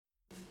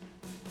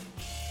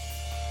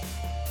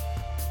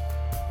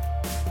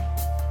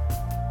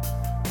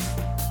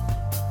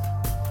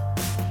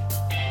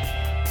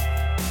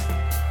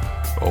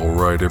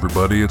Alright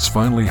everybody, it's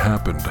finally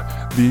happened.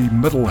 The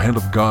Metal Hand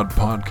of God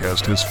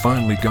podcast has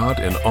finally got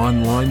an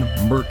online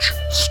merch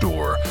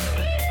store.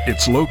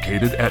 It's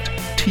located at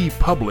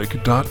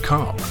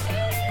teepublic.com.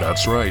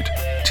 That's right,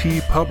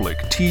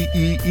 teepublic,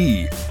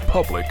 T-E-E,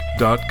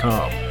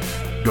 public.com.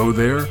 Go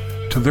there,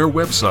 to their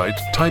website,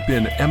 type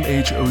in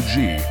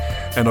MHOG,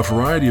 and a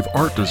variety of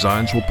art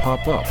designs will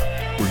pop up,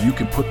 where you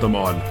can put them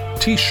on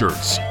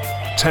t-shirts,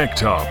 tank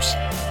tops,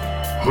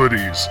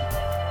 hoodies,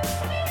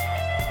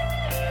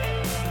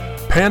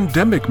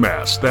 pandemic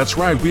masks. That's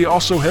right, we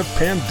also have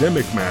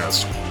pandemic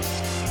masks.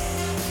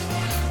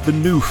 The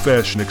new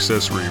fashion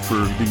accessory for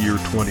the year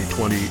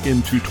 2020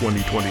 into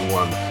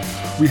 2021.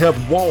 We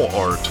have wall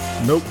art,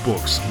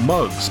 notebooks,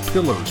 mugs,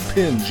 pillows,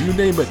 pins, you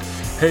name it.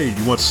 Hey,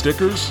 you want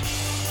stickers?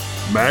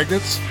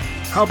 Magnets?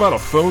 How about a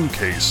phone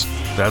case?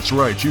 That's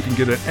right, you can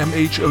get an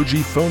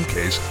MHOG phone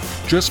case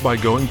just by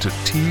going to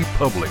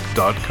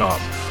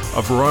teepublic.com.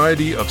 A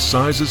variety of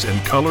sizes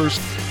and colors,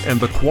 and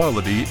the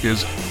quality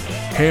is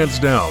hands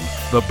down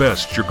the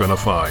best you're gonna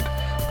find.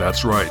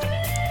 That's right,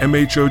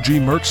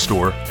 MHOG merch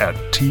store at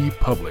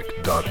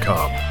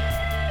teepublic.com.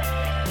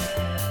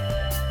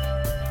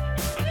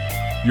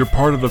 You're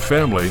part of the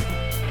family.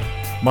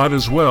 Might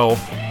as well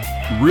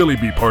really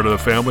be part of the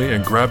family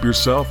and grab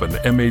yourself an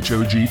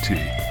MHOG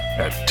tee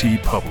at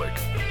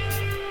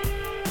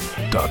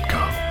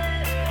teepublic.com.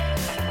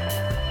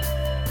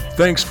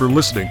 Thanks for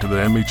listening to the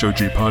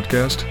MHOG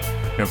podcast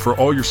and for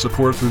all your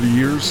support through the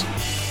years.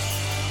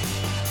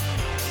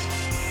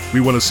 We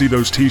want to see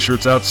those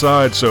t-shirts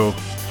outside, so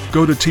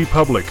go to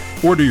TeePublic,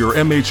 order your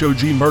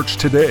MHOG merch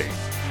today.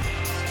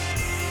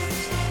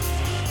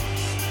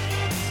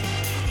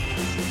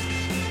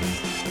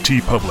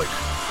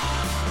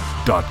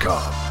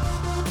 teepublic.com.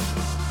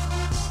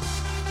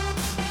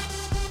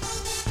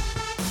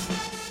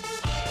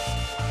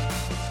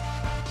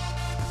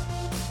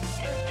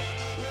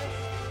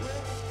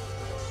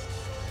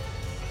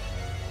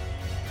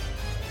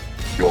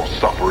 Your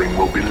suffering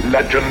will be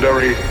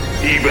legendary,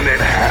 even in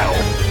hell.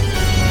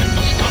 I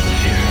must stop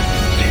fear.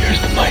 Fear is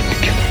the mind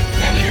killer.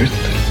 Fear is the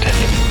little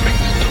devil that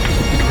brings total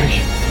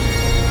obliteration.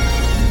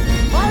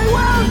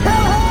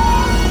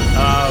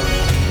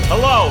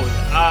 Hello,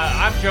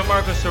 I'm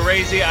Gianmarco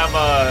Cerezi.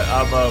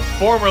 I'm a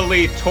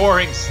formerly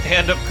touring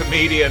stand-up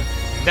comedian,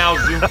 now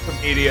Zoom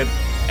comedian,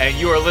 and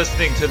you are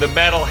listening to the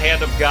Metal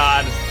Hand of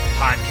God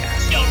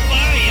podcast. Don't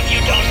worry if you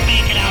don't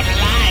make it out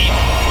alive.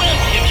 We'll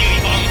give you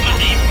your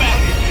money back.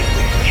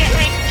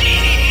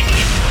 Guaranteed.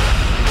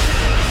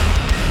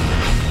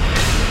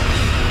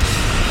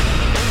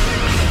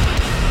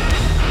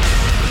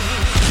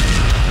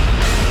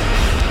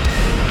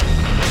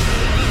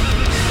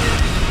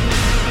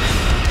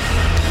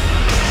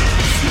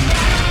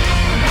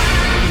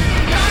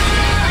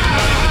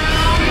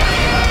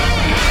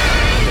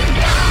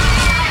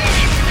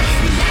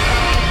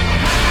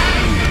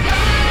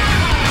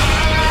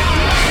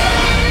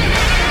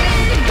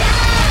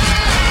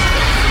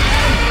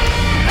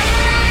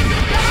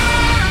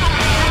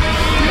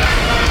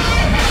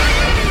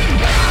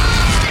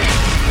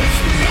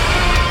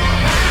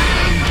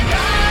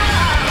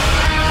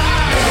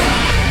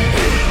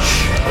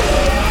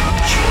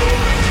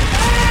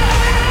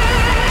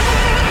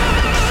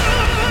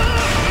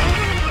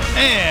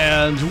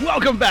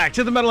 Welcome back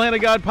to the Metal Hand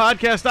of God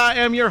podcast. I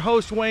am your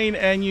host, Wayne,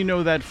 and you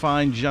know that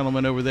fine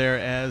gentleman over there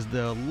as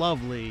the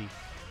lovely...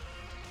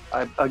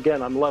 I'm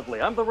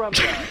lovely. I'm the rum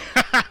guy.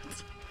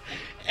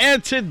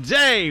 And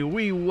today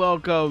we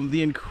welcome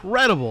the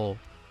incredible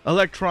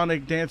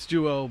electronic dance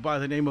duo by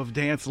the name of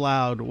Dance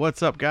Loud.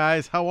 What's up,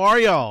 guys? How are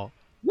y'all?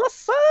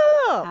 What's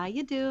up? How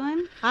you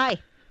doing? Hi.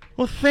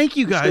 Well, thank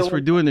you guys for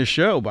doing this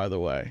show, by the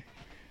way.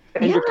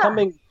 And you're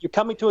coming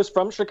to us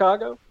from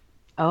Chicago?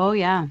 Oh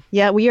yeah.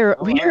 Yeah, we are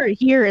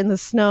here in the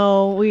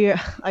snow. We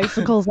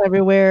icicles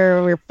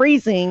everywhere. We're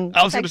freezing.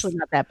 It's actually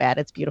not that bad.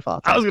 It's beautiful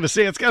outside. I was going to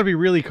say it's got to be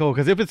really cold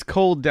because if it's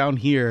cold down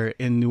here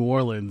in New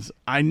Orleans,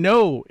 I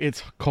know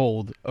it's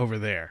cold over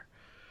there.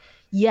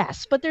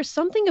 Yes, but there's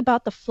something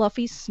about the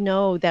fluffy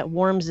snow that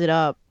warms it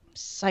up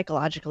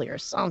psychologically or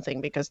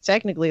something, because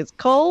technically it's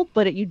cold,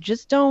 but you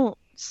just don't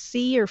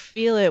see or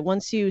feel it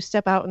once you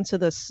step out into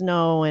the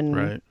snow and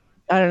right.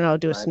 I don't know,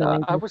 do a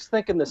snow. I was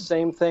thinking the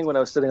same thing when I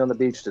was sitting on the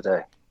beach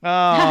today.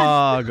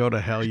 Oh, go to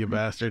hell, you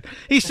bastard.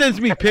 He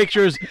sends me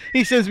pictures.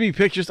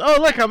 Oh,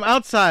 look, I'm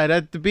outside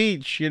at the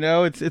beach. You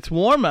know, it's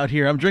warm out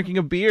here. I'm drinking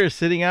a beer,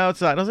 sitting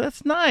outside. I was like,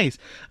 that's nice.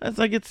 It's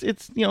like it's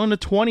in the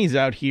 20s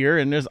out here,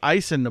 and there's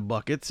ice in the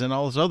buckets and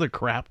all this other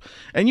crap.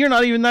 And you're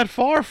not even that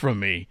far from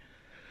me.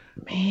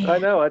 Man. I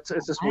know. It's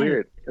just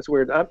weird. It's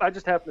weird. I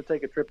just happened to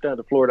take a trip down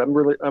to Florida.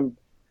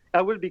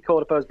 I would be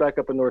cold if I was back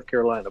up in North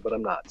Carolina, but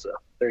I'm not. So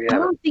there you have it. I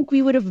don't think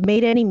we would have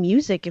made any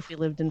music if we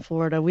lived in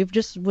Florida. We've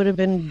just would have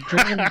been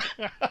drinking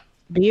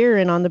beer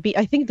and on the beach.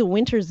 I think the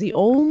winter's the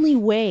only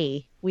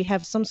way we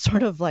have some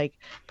sort of like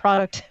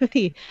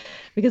productivity,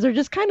 because they're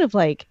just kind of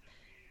like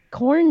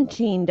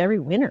quarantined every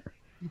winter.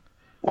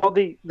 Well,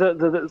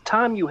 the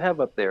time you have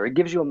up there, it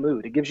gives you a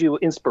mood. It gives you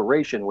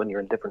inspiration when you're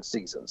in different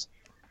seasons.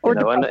 You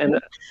know, and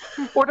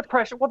or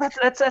depression. Well,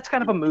 that's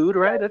kind of a mood,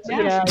 right? That's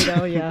Yeah, I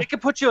know, yeah. It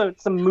could put you on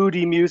some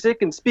moody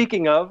music. And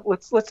speaking of,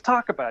 let's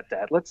talk about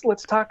that. Let's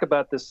talk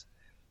about this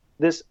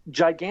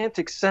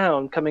gigantic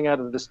sound coming out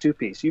of this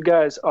two-piece. You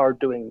guys are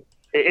doing.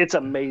 It's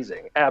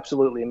amazing,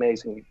 absolutely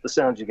amazing. The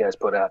sounds you guys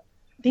put out.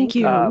 Thank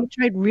you. We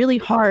tried really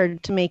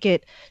hard to make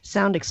it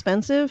sound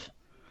expensive,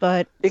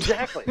 but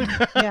exactly.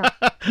 Yeah.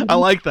 I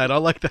like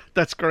that.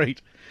 That's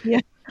great.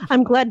 Yeah,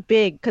 I'm glad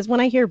big, because when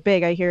I hear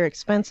big, I hear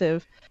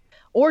expensive,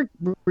 or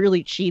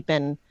really cheap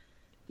and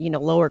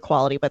lower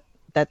quality. But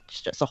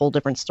that's just a whole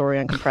different story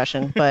on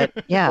compression. But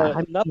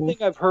yeah,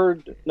 nothing I've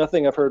heard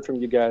from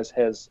you guys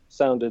has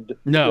sounded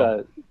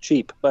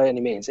cheap by any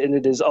means, and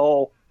it is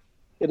all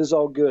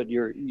good.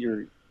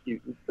 The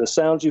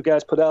sounds you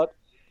guys put out,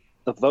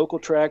 the vocal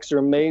tracks are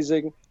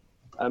amazing.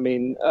 I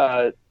mean,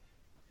 let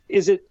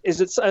me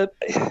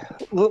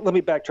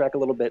backtrack a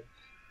little bit.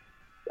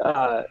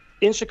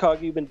 In Chicago,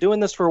 you've been doing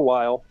this for a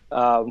while.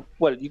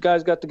 You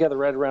guys got together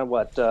right around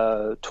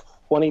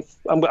 20?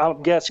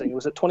 I'm guessing,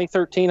 was it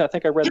 2013? I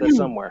think I read that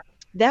somewhere.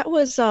 That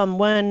was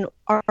when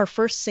our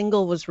first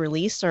single was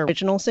released, our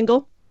original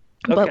single.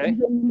 Okay. But we've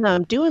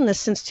been doing this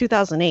since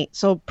 2008,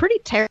 so pretty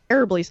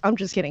terribly. I'm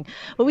just kidding.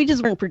 But we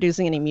just weren't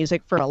producing any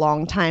music for a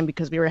long time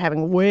because we were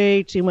having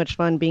way too much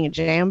fun being a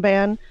jam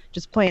band,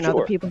 just playing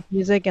other people's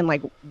music and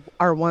like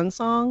our one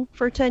song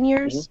for 10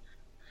 years.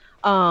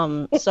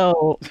 Mm-hmm.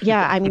 So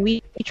yeah, I mean,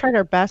 we tried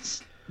our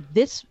best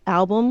this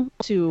album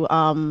to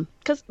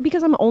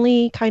because I'm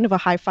only kind of a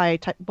hi-fi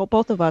type, but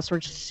both of us were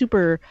just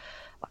super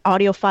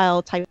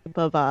audiophile type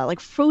of like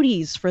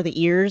fruities for the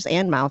ears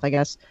and mouth, I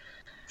guess.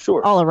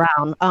 Sure. All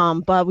around.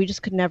 But we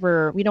just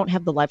we don't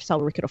have the lifestyle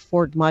where we could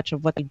afford much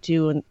of what they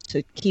do and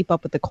to keep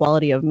up with the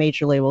quality of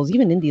major labels,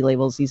 even indie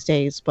labels these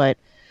days. But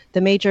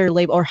the major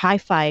label or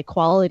hi-fi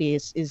quality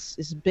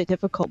is a bit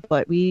difficult,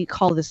 but we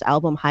call this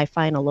album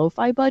hi-fi and a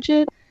lo-fi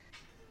budget.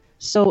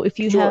 So if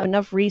you have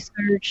enough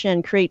research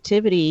and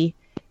creativity,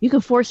 you can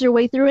force your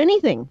way through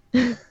anything.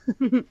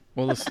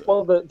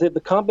 Well,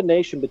 the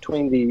combination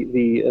between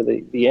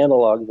the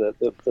analog,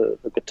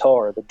 the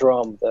guitar, the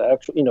drum, the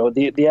actual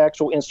the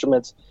actual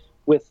instruments,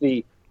 with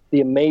the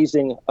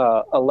amazing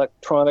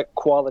electronic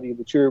quality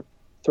that you're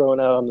throwing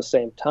out on the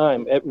same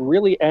time, it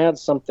really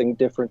adds something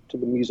different to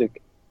the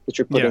music that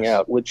you're putting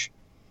out, which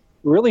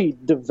really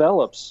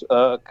develops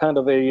kind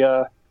of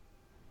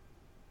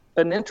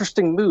an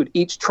interesting mood.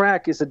 Each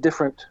track is a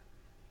different.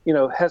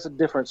 Has a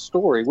different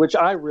story, which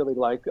I really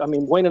like. I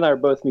mean, Wayne and I are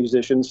both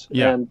musicians,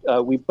 and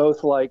we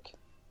both like,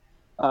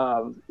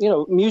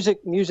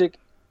 music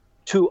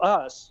to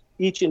us,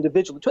 each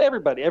individual, to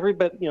everybody,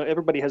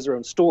 everybody has their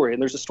own story,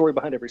 and there's a story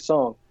behind every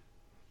song.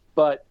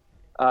 But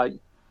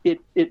it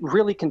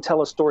really can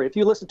tell a story. If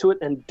you listen to it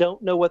and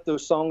don't know what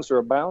those songs are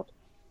about,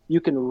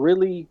 you can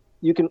really,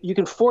 you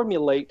can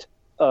formulate.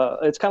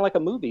 It's kind of like a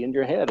movie in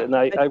your head, and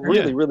I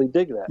really, really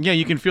dig that. Yeah,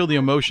 you can feel the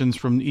emotions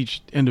from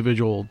each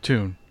individual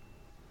tune.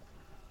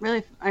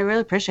 I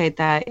really appreciate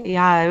that.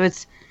 Yeah, it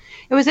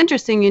was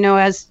interesting,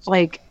 as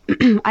like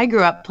I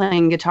grew up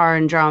playing guitar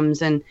and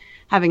drums and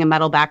having a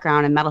metal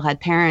background and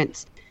metalhead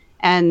parents.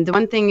 And the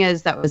one thing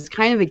is that was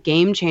kind of a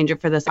game changer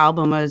for this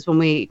album was when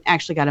we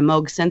actually got a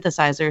Moog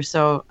synthesizer.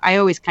 So I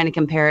always kind of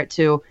compare it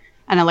to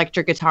an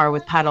electric guitar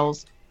with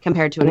pedals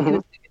compared to an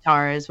acoustic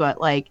guitar is what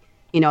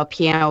a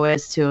piano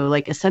is to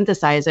like a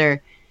synthesizer.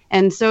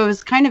 And so it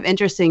was kind of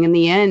interesting in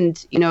the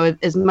end,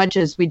 as much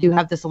as we do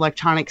have this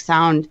electronic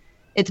sound,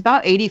 it's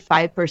about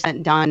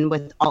 85% done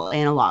with all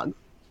analog.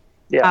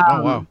 Yeah.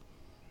 Oh,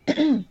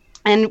 wow.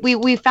 And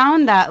we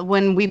found that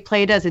when we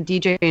played as a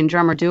DJ and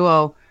drummer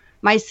duo,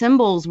 my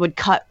cymbals would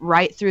cut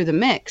right through the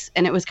mix,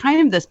 and it was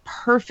kind of this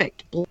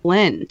perfect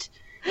blend.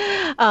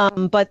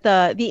 But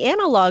the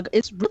analog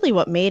is really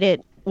what made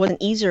it was an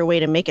easier way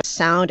to make it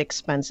sound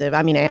expensive.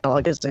 I mean,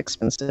 analog is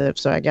expensive,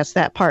 so I guess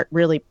that part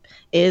really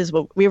is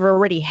what we've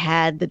already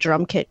had the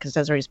drum kit because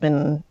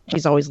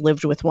she's always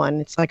lived with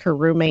one. It's like her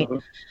roommate.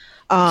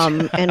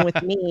 And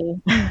with me,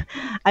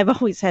 I've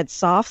always had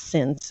soft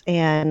synths,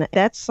 and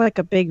that's like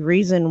a big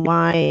reason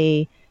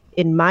why,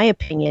 in my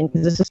opinion,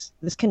 because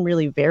this can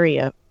really vary,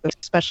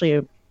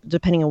 especially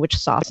depending on which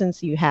soft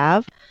synths you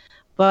have.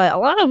 But a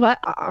lot of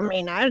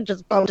I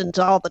just bumped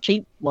into all the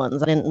cheap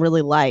ones I didn't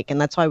really like, and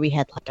that's why we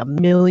had like a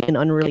million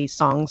unreleased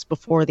songs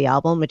before the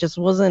album. It just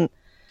wasn't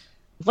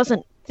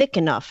thick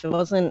enough. It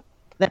wasn't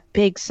that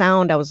big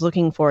sound I was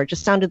looking for. It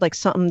just sounded like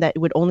something that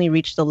would only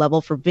reach the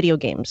level for video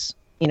games.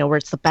 Where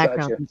it's the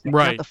background, music,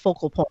 not the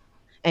focal point,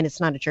 and it's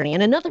not a journey.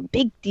 And another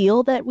big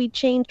deal that we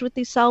changed with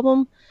this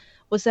album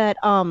was that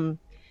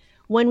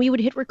when we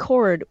would hit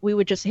record, we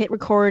would just hit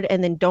record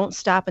and then don't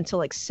stop until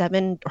like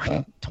 7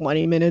 or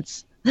 20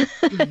 minutes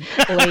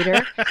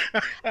later.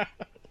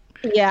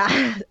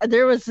 Yeah,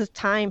 there was this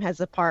time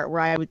as a part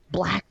where I was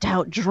blacked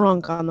out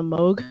drunk on the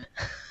Moog.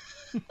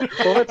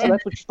 Well, that's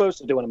what you're supposed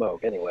to do in a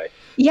Moog anyway.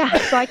 Yeah,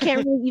 so I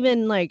can't really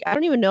even I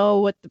don't even know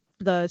what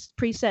the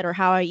preset or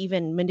how I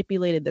even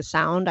manipulated the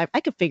sound. I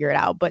could figure it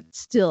out, but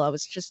still I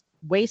was just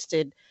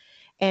wasted.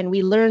 And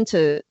we learned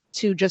to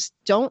just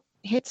don't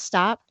hit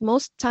stop.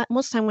 Most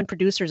time when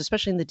producers,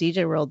 especially in the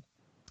DJ world,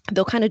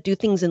 they'll kind of do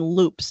things in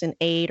loops in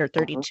 8 or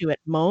 32 at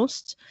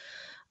most.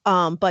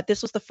 But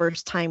this was the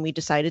first time we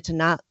decided to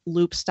not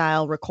loop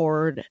style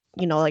record,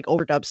 like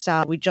overdub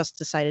style. We just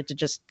decided to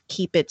just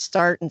keep it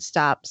start and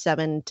stop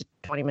 7 to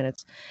 20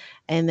 minutes.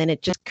 And then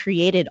it just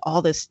created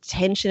all this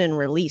tension and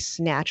release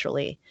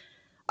naturally.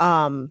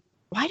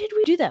 Why did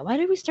we do that? Why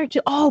did we start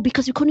to? Oh,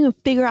 because we couldn't even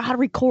figure out how to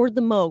record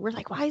the mode. We're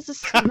like, why is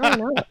this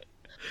running out?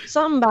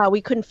 Something about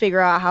we couldn't figure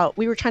out how.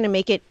 We were trying to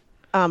make it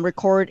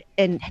record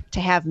and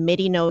to have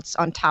MIDI notes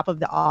on top of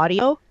the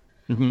audio.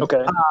 Mm-hmm.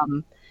 Okay.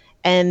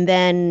 And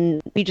then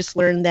we just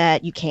learned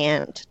that you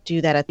can't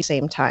do that at the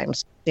same time.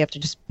 So you have to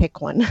just pick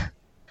one.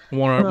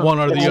 One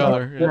or the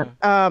other.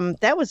 Yeah.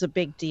 That was a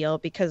big deal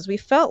because we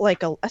felt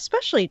like,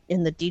 especially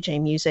in the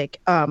DJ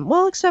music,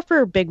 well, except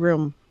for big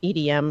room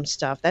EDM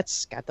stuff,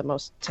 that's got the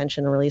most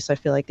tension and release, I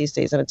feel like, these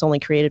days. And it's only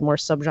created more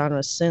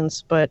subgenres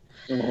since. But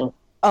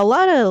a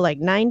lot of like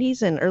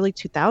 90s and early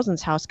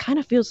 2000s house kind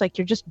of feels like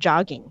you're just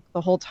jogging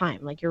the whole time.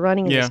 Like you're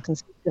running in this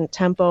consistent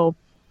tempo.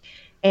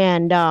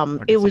 And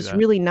it was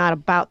really not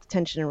about the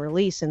tension and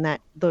release in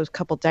those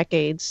couple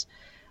decades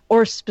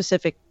or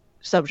specific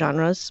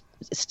subgenres,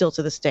 still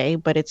to this day,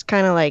 but it's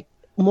kind of like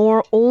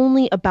more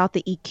only about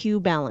the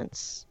EQ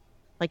balance.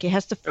 Like it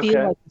has to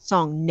feel like the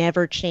song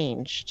never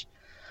changed.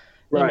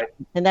 Right.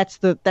 And that's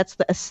the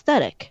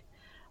aesthetic.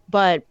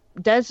 But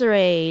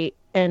Desiree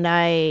and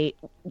I,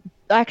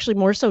 actually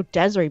more so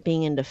Desiree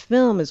being into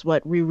film, is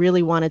what we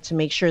really wanted to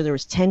make sure there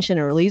was tension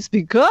and release,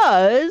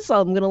 because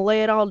I'm going to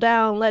lay it all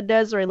down. Let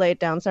Desiree lay it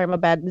down. Sorry, my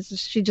bad.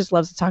 She just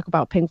loves to talk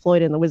about Pink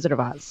Floyd and The Wizard of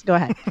Oz. Go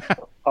ahead.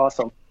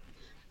 Awesome.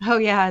 Oh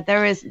yeah,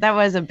 that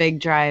was a big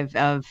drive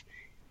of,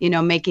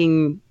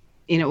 making,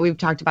 we've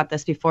talked about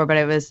this before, but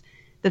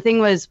the thing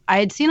was I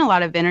had seen a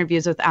lot of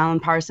interviews with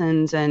Alan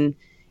Parsons and,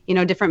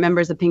 different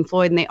members of Pink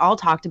Floyd, and they all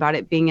talked about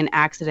it being an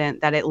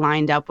accident that it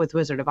lined up with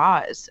Wizard of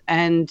Oz.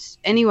 And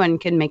anyone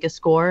can make a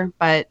score,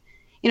 but,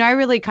 I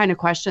really kind of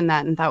questioned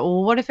that and thought,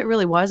 well, what if it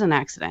really was an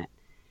accident?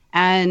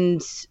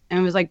 And it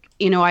was like,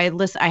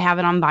 I have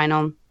it on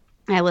vinyl.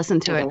 I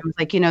listened to it. I was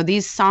like,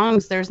 these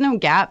songs, there's no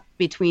gap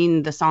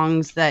between the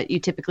songs that you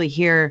typically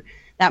hear,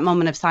 that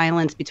moment of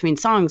silence between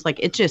songs. Like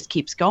it just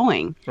keeps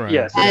going. Right.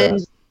 Yes.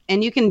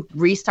 And you can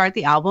restart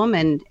the album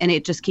and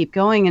it just keep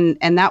going.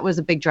 And that was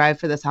a big drive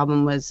for this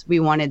album, was we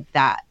wanted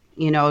that,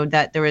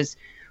 that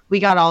we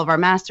got all of our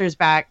masters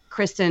back.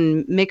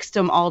 Kristen mixed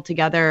them all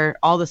together,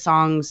 all the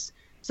songs.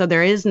 So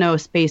there is no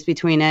space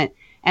between it.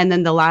 And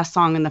then the last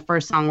song and the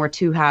first song were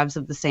two halves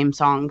of the same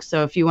song.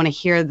 So if you want to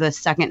hear the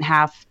second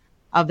half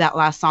of that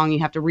last song, you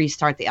have to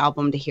restart the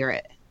album to hear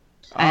it.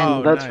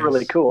 And that's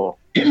really cool.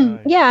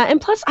 Yeah, and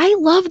plus I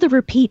love the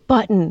repeat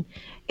button,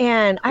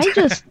 and I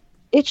just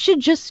it should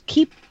just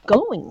keep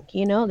going.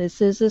 This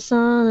is a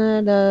song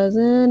that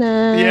doesn't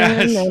end.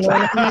 Yes.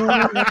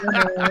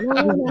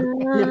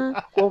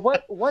 Well,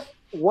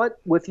 what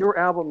with your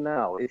album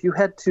now, if you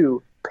had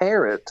to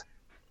pair it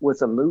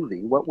with a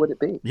movie, what would it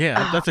be?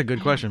 Yeah, that's a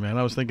good question, man.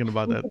 I was thinking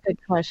about that. That's a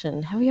good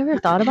question. Have you ever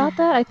thought about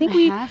that? I think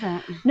we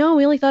haven't. No,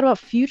 we only thought about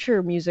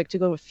future music to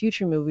go with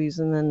future movies,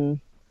 and then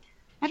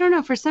I don't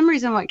know. For some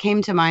reason, what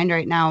came to mind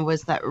right now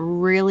was that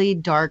really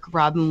dark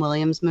Robin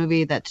Williams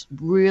movie that's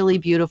really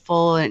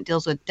beautiful, and it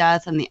deals with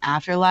death and the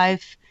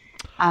afterlife.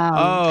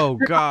 Oh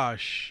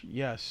gosh,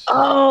 yes.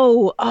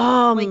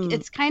 Like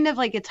it's kind of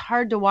like it's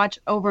hard to watch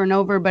over and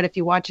over, but if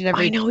you watch it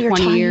every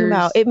 20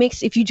 years, it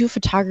makes, if you do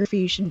photography,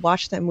 you should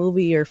watch that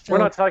movie or film.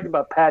 We're not talking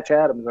about Patch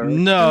Adams, are we?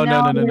 No.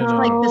 Like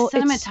the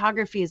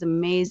cinematography is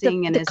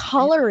amazing, and the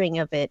coloring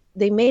of it.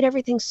 They made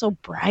everything so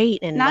bright,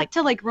 and not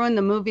to ruin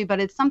the movie, but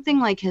it's something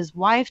like his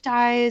wife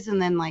dies,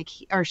 and then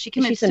or she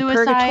commits she's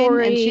suicide,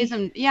 and she's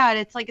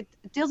it's like it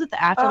deals with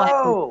the afterlife.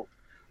 Oh.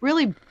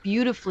 Really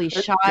beautifully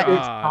shot. God.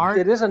 It's dark.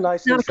 It is a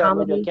nice Not a sound.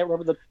 comedy. I can't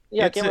remember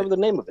the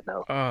name of it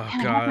now. Oh I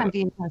have god. my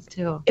VHS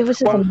too. It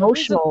was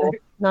emotional,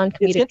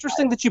 non-comedic. It's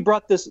interesting that you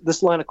brought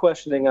this line of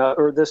questioning,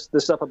 or this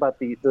stuff about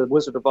the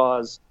Wizard of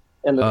Oz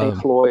and the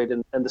Pink Floyd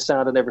and the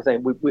sound and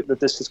everything. That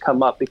this has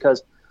come up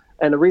because,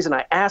 and the reason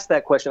I asked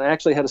that question, I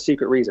actually had a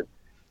secret reason,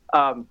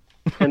 and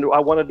I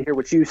wanted to hear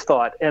what you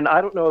thought. And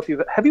I don't know if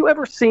have you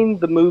ever seen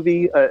the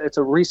movie? It's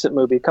a recent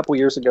movie, a couple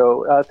years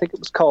ago. I think it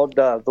was called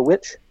The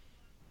Witch.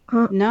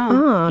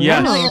 No.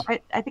 Yes. No,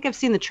 I think I've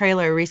seen the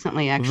trailer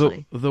recently,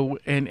 actually.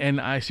 And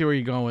I see where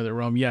you're going with it,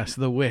 Rome. Yes,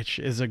 The Witch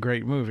is a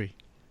great movie.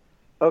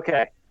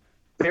 Okay.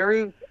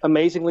 Very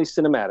amazingly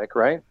cinematic,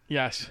 right?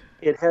 Yes.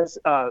 It has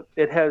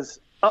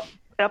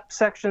up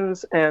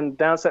sections and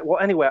down sections. Well,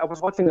 anyway, I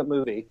was watching that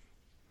movie,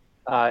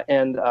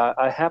 and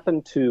I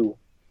happened to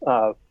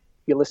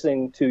be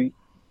listening to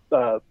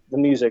the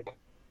music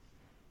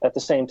at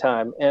the same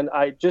time, and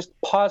I just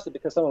paused it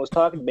because someone was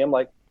talking to me. I'm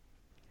like,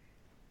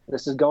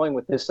 this is going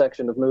with this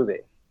section of movie.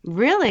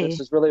 Really? This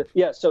is really,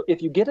 yeah. So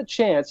if you get a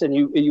chance and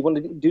you want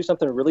to do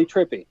something really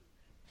trippy,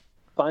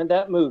 find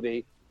that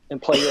movie and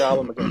play your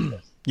album against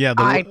it. Yeah,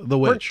 the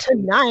Witch.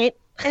 Tonight.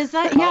 Is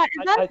that?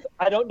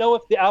 I don't know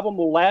if the album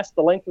will last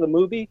the length of the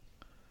movie,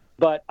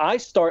 But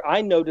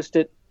I noticed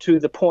it to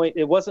the point,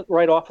 it wasn't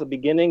right off the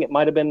beginning. It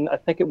might have been, I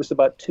think it was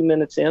about 2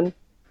 minutes in,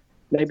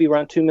 maybe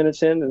around 2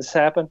 minutes in, and this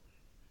happened.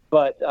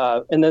 But,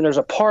 and then there's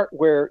a part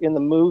where in the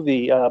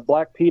movie,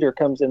 Black Peter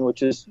comes in,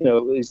 which is,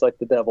 he's like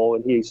the devil,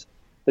 and he's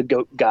the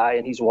goat guy,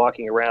 and he's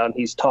walking around,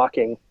 he's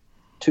talking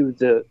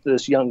to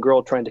this young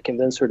girl, trying to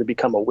convince her to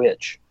become a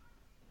witch.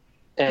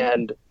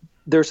 And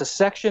there's a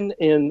section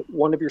in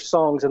one of your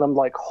songs, and I'm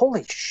like,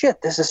 holy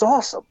shit, this is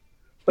awesome.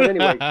 But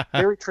anyway,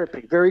 very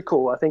trippy, very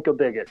cool. I think you'll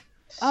dig it.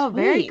 Oh,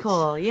 very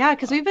cool. Yeah,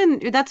 because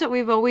that's what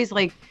we've always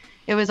like.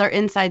 It was our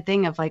inside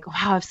thing of like,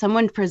 wow, if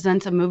someone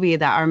presents a movie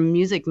that our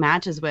music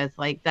matches with,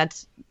 like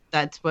that's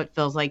what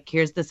feels like.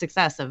 Here's the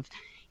success of,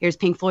 here's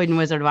Pink Floyd and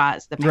Wizard of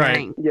Oz, the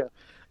pairing. Right.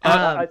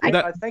 Yeah.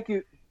 I think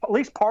at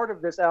least part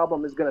of this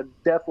album is going to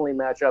definitely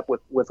match up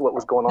with what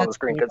was going on the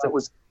screen, because it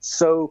was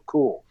so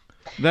cool.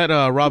 That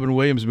Robin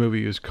Williams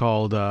movie is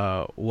called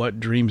What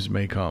Dreams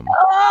May Come.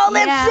 Oh,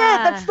 that's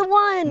it. That's the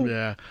one.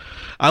 Yeah.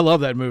 I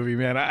love that movie,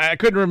 man. I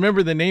couldn't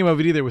remember the name of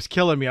it either. It was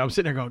killing me. I'm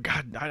sitting there going,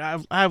 God,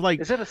 I have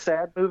like... Is it a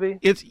sad movie?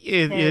 It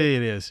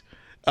is.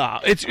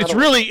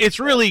 It's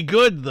really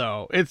good,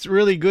 though. It's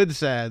really good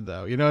sad,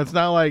 though. It's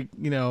not like,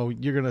 you're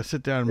going to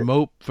sit down and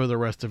mope for the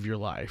rest of your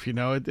life.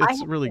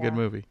 It's a really good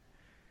movie.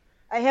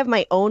 I have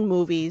my own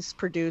movies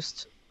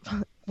produced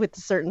with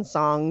certain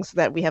songs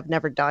that we have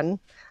never done.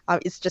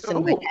 It's just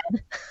in my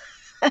head.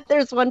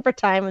 There's one for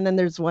Time, and then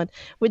there's one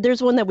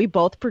that we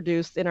both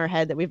produced in our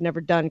head that we've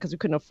never done because we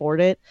couldn't afford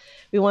it.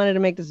 We wanted to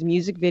make this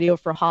music video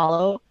for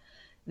Hollow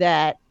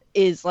that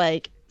is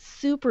like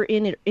super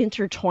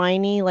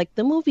intertwiny, like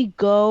the movie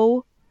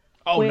Go.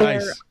 Oh,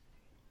 nice.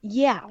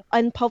 Yeah,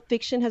 and Pulp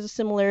Fiction has a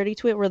similarity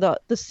to it where the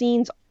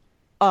scenes,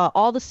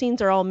 all the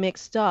scenes are all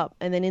mixed up,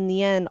 and then in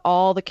the end,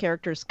 all the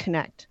characters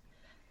connect.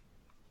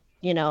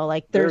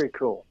 Like there's, very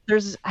cool.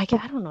 I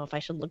don't know if I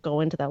should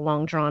go into that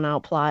long drawn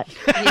out plot.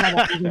 Yeah,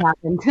 that didn't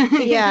happen.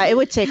 Yeah, it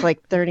would take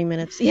like 30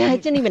 minutes. Yeah,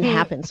 it didn't even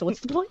happen. So what's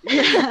the point?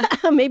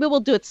 Maybe we'll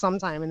do it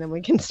sometime and then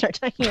we can start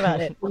talking about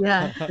it.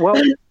 Yeah. Well,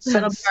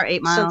 since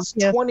 8 miles.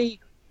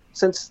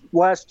 Since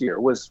last year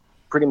was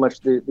pretty much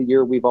the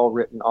year we've all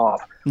written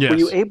off. Yes. Were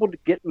you able to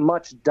get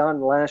much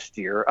done last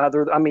year?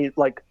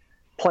 Like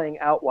playing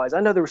out wise? I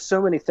know there were so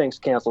many things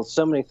canceled,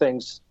 so many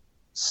things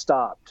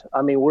stopped.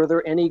 Were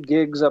there any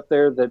gigs up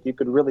there that you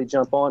could really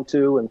jump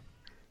onto and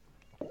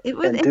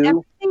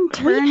everything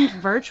turned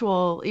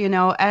virtual,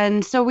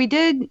 and so we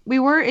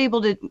were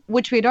able to,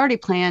 which we'd already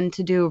planned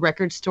to do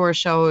record store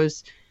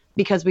shows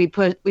because we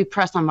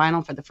pressed on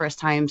vinyl for the first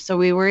time. So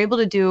we were able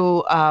to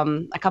do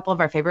a couple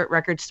of our favorite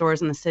record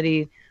stores in the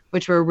city,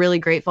 which we're really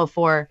grateful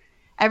for.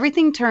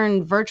 Everything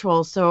turned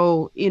virtual.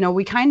 So,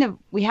 we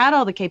had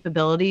all the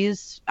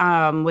capabilities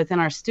within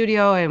our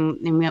studio,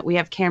 and we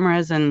have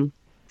cameras and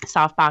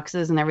soft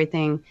boxes and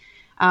everything.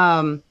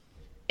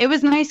 It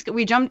was nice.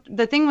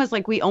 The thing was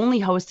like, we only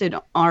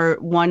hosted our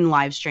one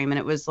live stream, and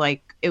it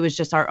was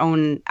just our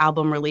own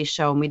album release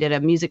show, and we did a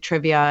music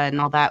trivia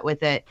and all that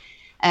with it.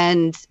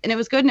 And it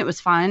was good and it was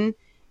fun.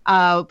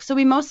 So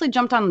we mostly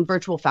jumped on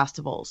virtual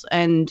festivals.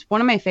 And one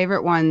of my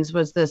favorite ones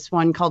was this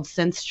one called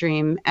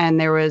Synthstream. And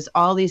there was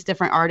all these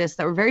different artists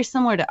that were very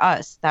similar to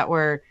us that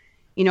were,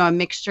 a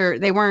mixture.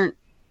 They were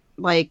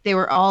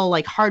all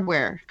like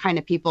hardware kind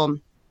of people.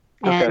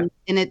 Okay.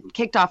 And it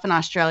kicked off in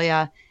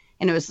Australia,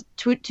 and it was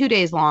two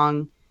days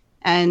long.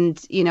 And,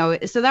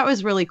 so that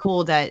was really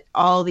cool that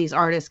all these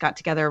artists got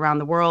together around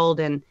the world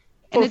and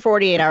for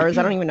 48 hours.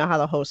 I don't even know how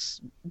the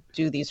hosts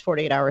do these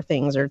 48-hour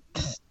things or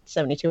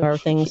 72-hour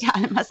things. Yeah,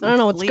 I don't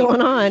know what's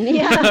going on.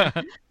 Yeah.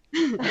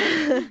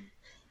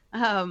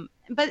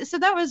 But so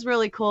that was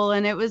really cool,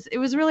 and it was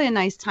really a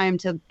nice time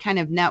to kind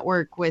of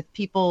network with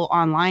people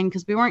online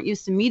because we weren't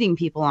used to meeting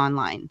people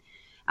online.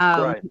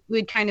 Right.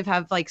 We'd kind of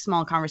have like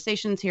small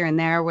conversations here and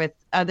there with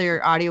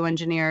other audio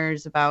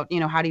engineers about,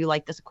 how do you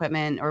like this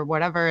equipment or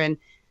whatever. And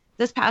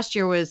this past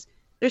year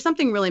there's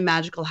something really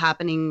magical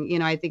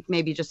happening. I think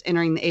maybe just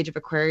entering the age of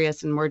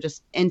Aquarius, and we're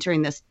just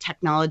entering this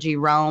technology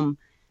realm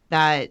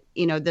that,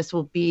 this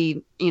will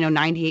be,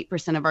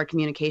 98% of our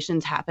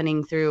communications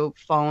happening through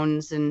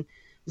phones and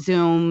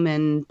Zoom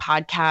and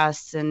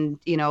podcasts and,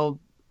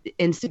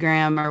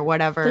 Instagram or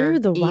whatever. Through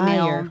the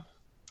email. wire.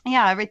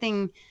 Yeah,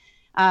 everything.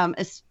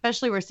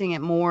 Especially we're seeing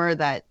it more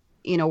that,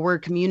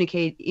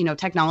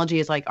 technology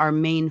is like our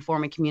main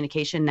form of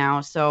communication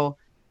now. So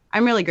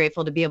I'm really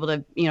grateful to be able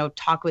to,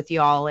 talk with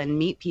y'all and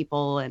meet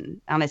people,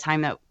 and on a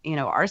time that,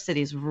 our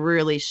city's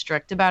really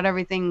strict about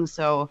everything.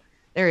 So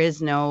there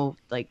is no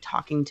like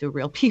talking to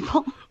real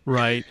people.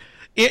 Right.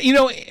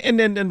 And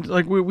then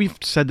like we've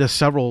said this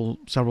several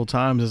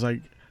times is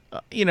like,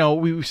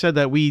 we've said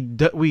that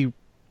we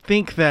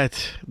think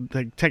that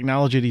the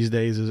technology these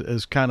days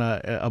is kind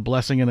of a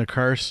blessing and a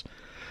curse,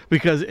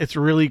 because it's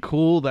really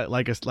cool that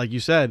like you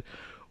said,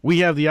 we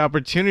have the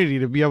opportunity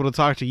to be able to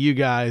talk to you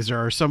guys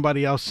or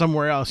somebody else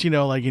somewhere else,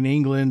 like in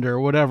England or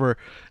whatever.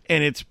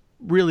 And it's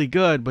really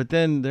good. But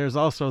then there's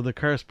also the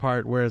curse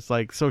part where it's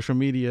like social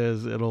media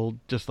it'll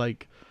just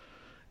like,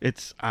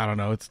 it's I don't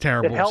know, it's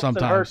terrible It helps and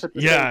sometimes. hurts at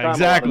the same time a lot of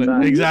exactly,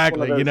 times. It's exactly.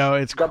 one of You know,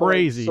 those it's double-edged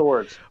crazy.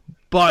 swords.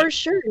 But For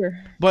sure.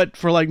 But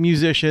for like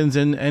musicians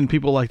and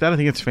people like that, I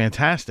think it's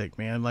fantastic,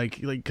 man. Like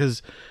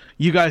because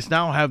you guys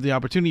now have the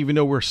opportunity, even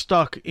though we're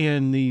stuck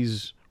in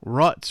these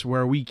ruts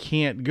where we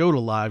can't go to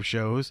live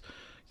shows,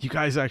 you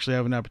guys actually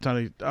have an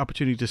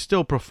opportunity to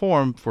still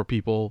perform for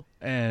people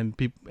and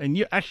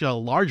you actually a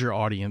larger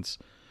audience,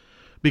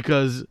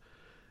 because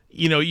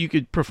you know, you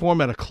could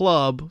perform at a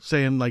club,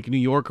 say in like New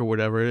York or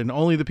whatever, and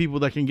only the people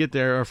that can get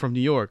there are from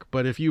New York.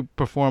 But if you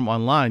perform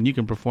online, you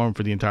can perform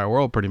for the entire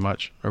world pretty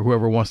much, or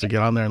whoever wants to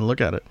get on there and look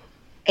at it.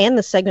 And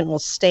the segment will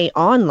stay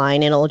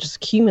online, and it'll just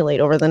accumulate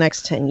over the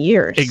next 10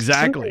 years.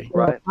 Exactly.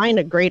 Right. Find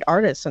a great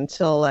artist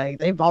until like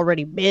they've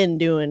already been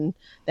doing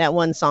that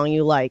one song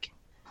you like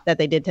that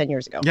they did 10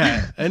 years ago.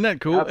 Yeah, isn't that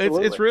cool?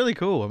 Absolutely. It's really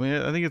cool. I mean,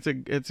 I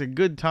think it's a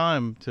good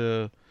time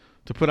to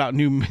put out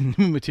new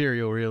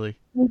material, really.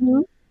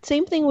 Mm-hmm.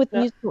 Same thing with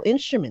musical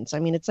instruments. I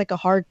mean, it's like a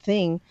hard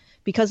thing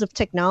because of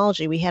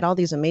technology. We had all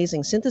these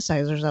amazing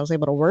synthesizers I was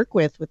able to work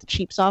with the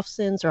cheap soft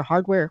synths or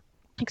hardware,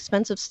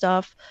 expensive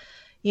stuff,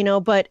 you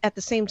know, but at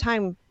the same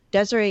time,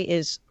 Desiree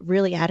is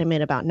really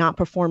adamant about not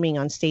performing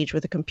on stage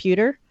with a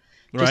computer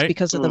just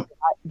because of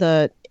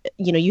the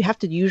you know, you have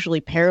to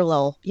usually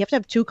parallel. You have to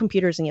have two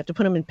computers and you have to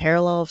put them in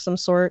parallel of some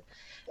sort.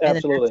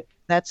 Absolutely.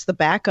 That's the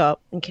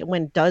backup. And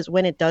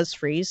when it does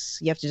freeze,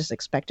 you have to just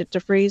expect it to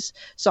freeze.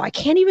 So I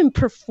can't even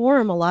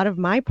perform a lot of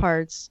my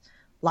parts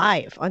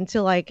live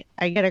until I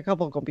get a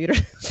couple of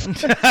computers.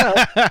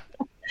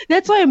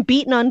 That's why I'm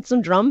beating on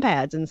some drum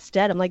pads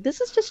instead. I'm like,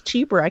 this is just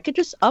cheaper. I could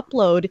just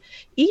upload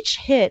each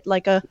hit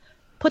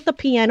put the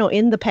piano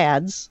in the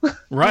pads.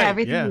 Right. Yeah,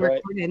 everything we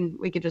recorded,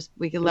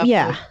 we could left.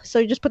 Yeah. So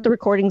you just put the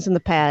recordings in the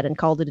pad and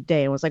called it a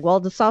day. And was like, well,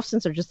 the soft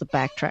synths are just the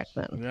backtrack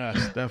then.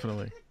 Yes,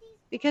 definitely.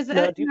 Because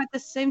at the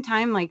same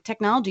time, like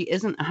technology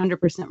isn't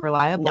 100%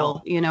 reliable.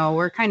 No. You know,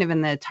 we're kind of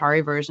in the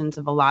Atari versions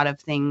of a lot of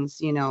things,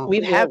 you know.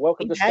 We've had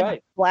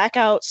Skype.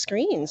 blackout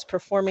screens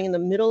performing in the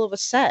middle of a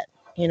set.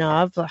 You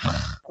know,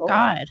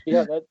 God.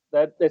 Yeah,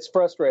 that it's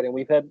frustrating.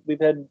 We've had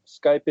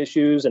Skype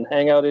issues and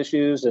Hangout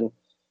issues and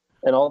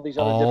all these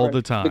other all different,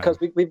 the time, because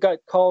we've got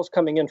calls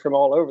coming in from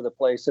all over the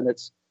place, and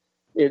it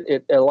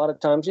a lot of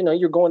times, you know,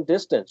 you're going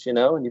distance, you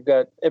know, and you've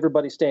got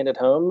everybody staying at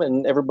home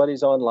and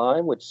everybody's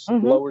online, which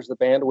lowers the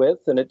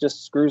bandwidth, and it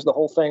just screws the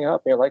whole thing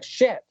up. And you're like,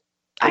 shit,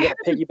 you got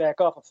to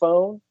piggyback off a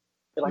phone.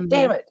 You're like,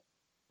 damn it.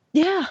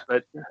 Yeah.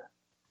 But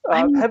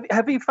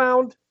have you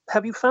found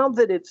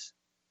that it's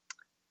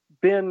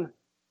been?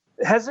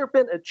 Has there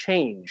been a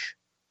change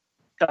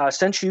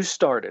since you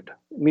started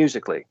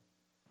musically?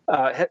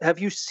 Have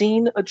you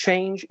seen a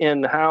change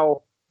in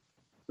how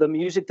the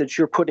music that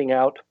you're putting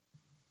out?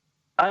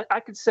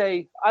 I could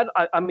say,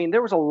 I mean,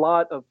 there was a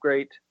lot of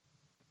great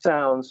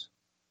sounds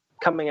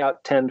coming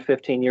out 10,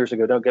 15 years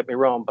ago. Don't get me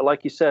wrong. But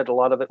like you said, a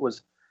lot of it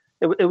was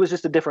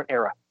just a different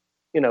era.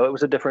 You know, it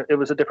was a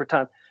different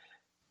time.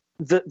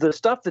 The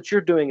stuff that you're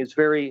doing is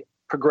very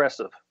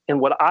progressive, and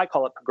what I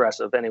call it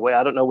progressive anyway.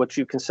 I don't know what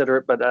you consider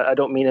it, but I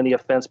don't mean any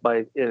offense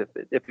by if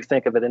you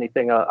think of it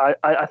anything.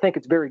 I think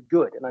it's very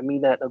good, and I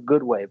mean that in a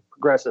good way,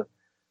 progressive.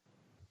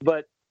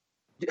 But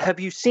have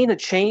you seen a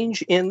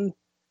change in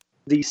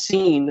the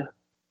scene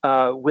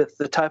with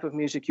the type of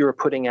music you were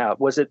putting out?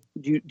 Was it?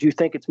 Do you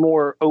think it's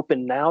more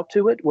open now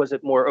to it? Was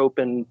it more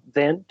open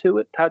then to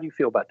it? How do you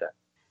feel about that?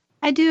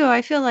 I do.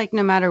 I feel like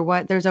no matter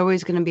what, there's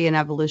always going to be an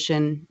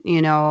evolution.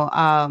 You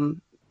know.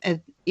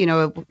 You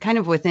know, kind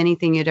of with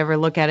anything you'd ever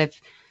look at,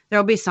 if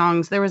there'll be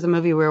songs. There was a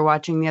movie we were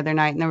watching the other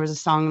night, and there was a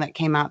song that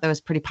came out that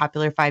was pretty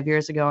popular 5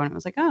 years ago. And it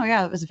was like, oh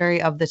yeah, it was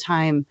very of the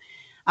time.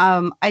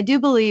 I do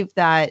believe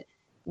that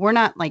we're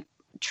not like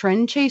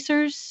trend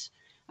chasers.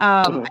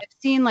 I've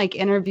seen like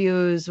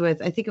interviews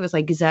with, I think it was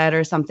like Zed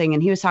or something.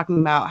 And he was talking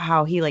about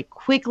how he like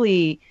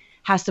quickly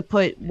has to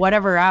put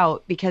whatever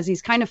out because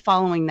he's kind of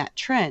following that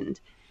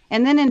trend.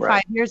 And then in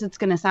 5 years, it's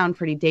going to sound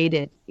pretty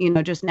dated, you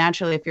know, just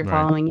naturally if you're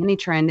following any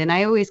trend. And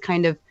I always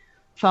kind of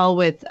fell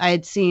with, I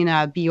had seen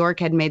Bjork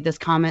had made this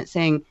comment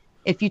saying,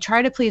 if you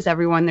try to please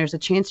everyone, there's a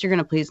chance you're going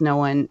to please no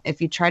one.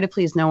 If you try to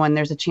please no one,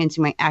 there's a chance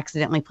you might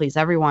accidentally please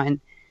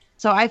everyone.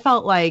 So I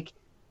felt like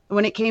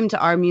when it came to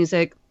our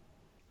music,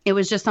 it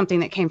was just something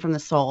that came from the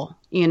soul.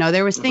 You know,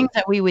 there was things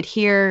that we would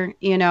hear,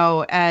 you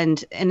know,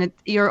 and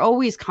you're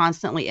always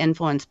constantly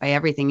influenced by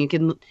everything. You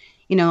can,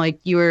 you know, like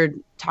you were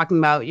talking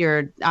about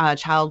your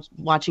child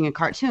watching a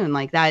cartoon,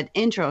 like that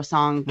intro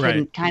song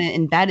can kind of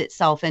embed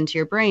itself into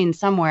your brain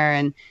somewhere.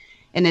 And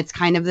it's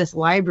kind of this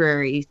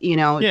library, you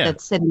know,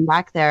 that's sitting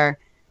back there.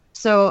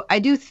 So I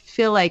do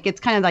feel like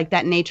it's kind of like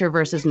that nature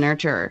versus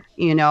nurture,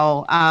 you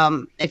know,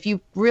 if you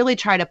really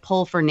try to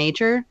pull for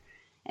nature,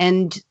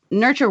 and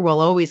nurture will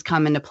always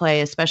come into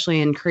play,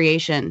 especially in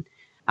creation.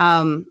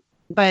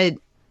 But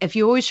if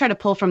you always try to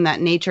pull from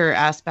that nature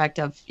aspect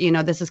of, you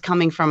know, this is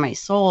coming from my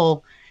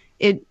soul,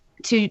 it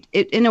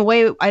in a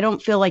way, I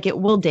don't feel like it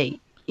will date.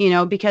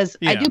 because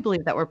I Yeah. do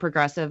believe that we're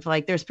progressive.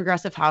 Like there's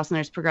progressive house and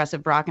there's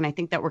progressive rock. And I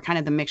think that we're kind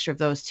of the mixture of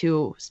those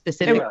two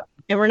specifically.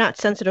 And we're not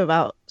sensitive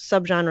about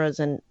subgenres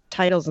and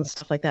titles and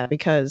stuff like that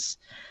because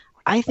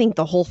I think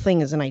the whole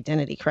thing is an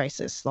identity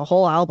crisis. The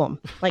whole album,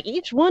 like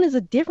each one is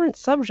a different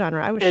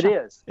subgenre. I was It shocked.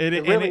 is.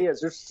 It really is.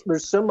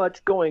 There's so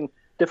much going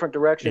different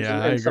directions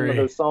Yeah, I in some of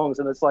agree. those songs,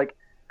 and it's like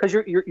because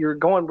you're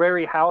going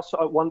very house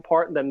at one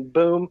part, and then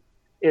boom,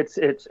 it's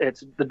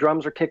the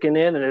drums are kicking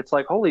in, and it's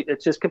like holy,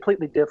 it's just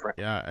completely different.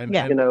 Yeah, and,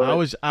 Yeah. and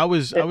I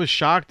was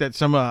shocked at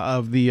some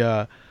of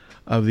the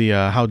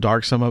how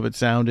dark some of it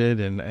sounded,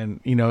 and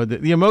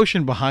the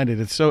emotion behind it.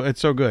 It's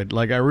so good.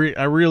 Like I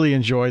really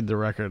enjoyed the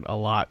record a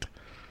lot.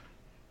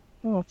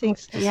 Oh,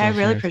 thanks. Yeah, I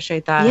really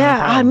appreciate that.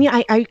 Yeah, I mean,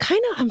 I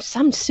kind of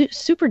I'm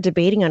super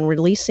debating on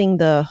releasing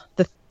the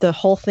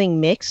whole thing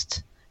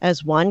mixed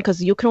as one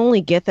because you can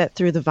only get that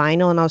through the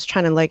vinyl, and I was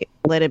trying to like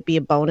let it be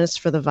a bonus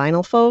for the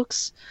vinyl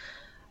folks,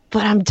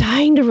 but I'm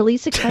dying to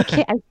release it 'cause I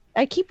can't.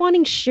 I keep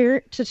wanting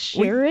share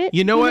it.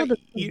 You know what?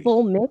 The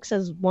full mix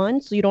as one,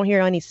 so you don't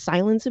hear any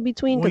silence in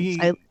between. Well,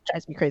 Because it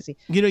drives me crazy.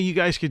 You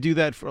guys could do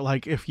that for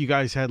like if you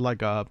guys had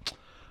like a,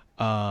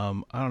 I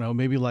don't know,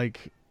 maybe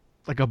like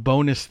a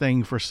bonus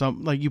thing for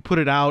some, like you put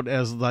it out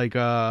as like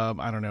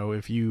I don't know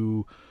if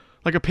you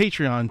like a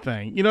Patreon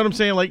thing. You know what I'm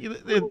saying? Like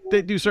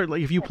they do certain,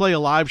 like if you play a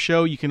live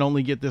show, you can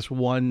only get this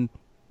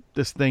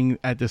thing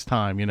at this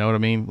time. You know what I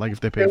mean? Like if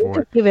they pay for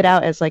it. Give it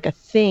out as like a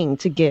thing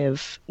to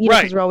give.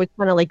 Right. Because we're always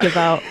trying to like give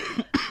out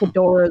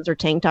fedoras or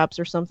tank tops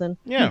or something.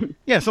 Yeah,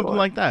 something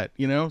like that.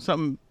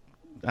 Something.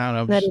 I don't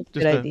know. That is a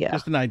good idea.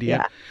 Just an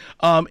idea.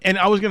 And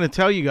I was gonna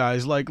tell you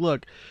guys, like,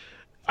 look,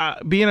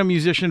 being a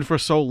musician for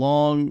so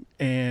long,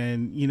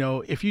 and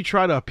if you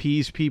try to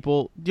appease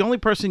people, the only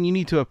person you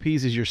need to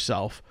appease is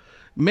yourself.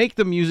 Make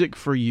the music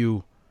for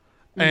you,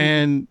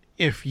 and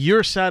if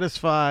you're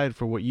satisfied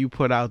for what you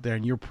put out there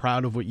and you're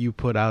proud of what you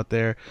put out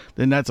there,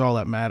 then that's all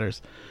that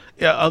matters.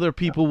 Yeah, other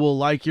people will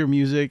like your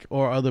music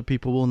or other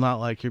people will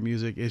not like your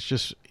music. It's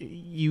just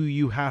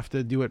you have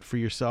to do it for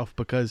yourself,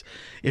 because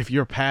if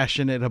you're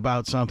passionate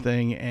about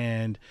something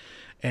and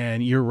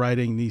you're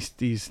writing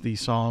these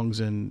songs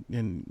and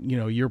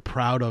you're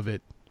proud of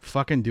it,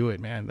 fucking do it,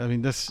 man. I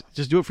mean, just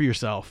do it for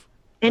yourself.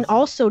 And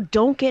also,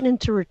 don't get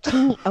into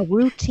a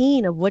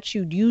routine of what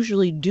you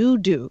usually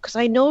do. Because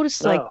I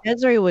noticed, like,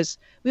 Desiree we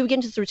would get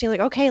into the routine, like,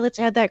 okay, let's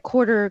add that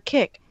quarter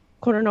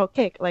note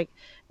kick, like,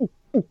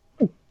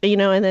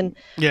 and then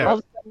all of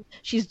a sudden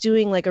she's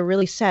doing like a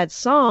really sad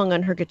song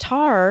on her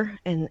guitar,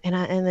 and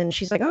then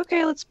she's like,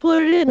 okay, let's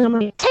put it in. And I'm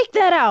like, take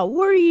that out.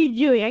 What are you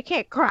doing? I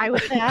can't cry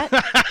with that.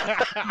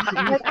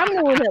 Like, I'm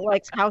the one that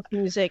likes house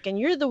music, and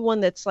you're the one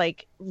that's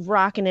like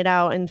rocking it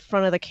out in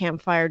front of the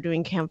campfire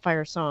doing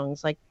campfire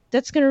songs. Like,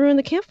 that's gonna ruin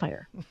the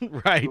campfire.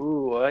 Right.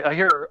 Ooh, I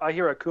hear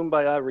a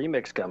Kumbaya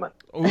remix coming.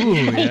 Ooh,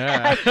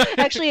 yeah.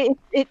 Actually,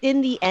 it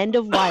in the end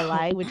of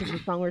Wildlife, which is the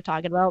song we're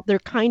talking about, there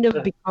kind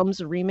of becomes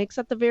a remix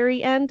at the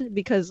very end,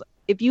 because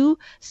if you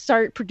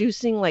start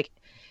producing like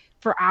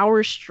for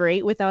hours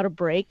straight without a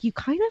break, you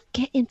kind of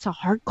get into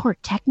hardcore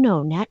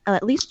techno.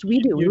 At least we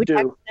do. We would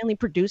accidentally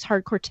produce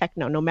hardcore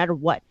techno no matter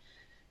what.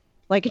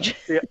 Like,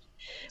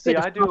 see,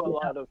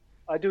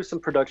 I do some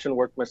production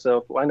work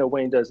myself. I know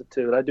Wayne does it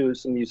too. I do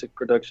some music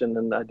production,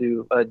 and I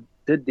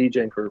did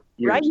DJing for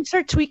years. Right, you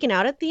start tweaking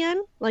out at the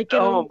end, like.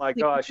 Oh my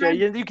gosh! Yeah,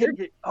 you get.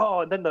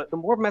 And then the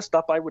more messed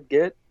up I would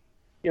get,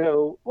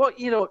 you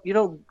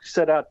don't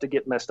set out to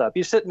get messed up.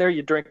 You're sitting there,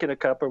 you're drinking a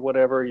cup or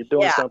whatever, you're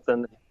doing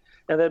something,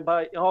 and then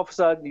all of a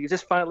sudden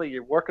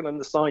you're working on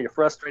the song, you're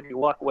frustrated, you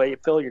walk away, you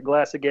fill your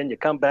glass again, you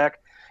come back.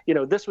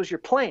 This was your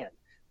plan.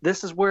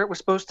 This is where it was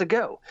supposed to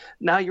go.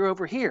 Now you're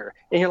over here,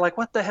 and you're like,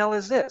 what the hell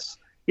is this?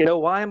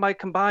 Why am I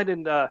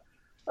combining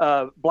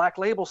Black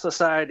Label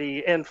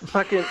Society and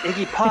fucking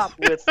Iggy Pop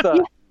with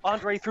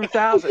Andre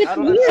 3000? I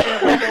don't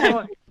understand what's going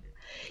on.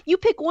 You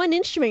pick one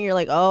instrument, you're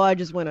like, oh, I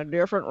just went a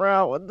different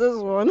route with this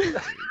one.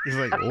 He's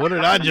like, what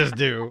did I just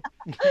do?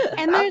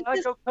 And there's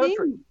this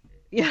thing.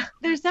 Yeah,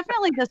 there's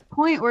definitely this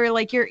point where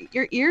like your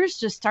ears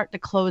just start to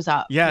close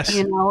up. Yes.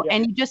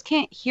 And you just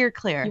can't hear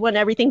clear. You want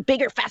everything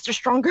bigger, faster,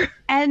 stronger.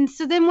 And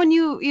so then when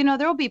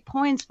there'll be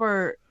points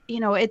where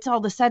it's all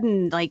of a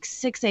sudden like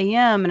 6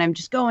 a.m. and I'm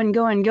just going.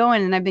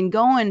 And I've been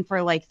going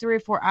for like 3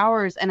 or 4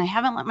 hours and I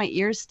haven't let my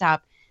ears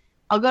stop.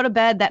 I'll go to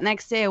bed that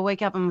next day. I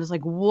wake up and I'm just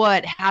like,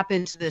 what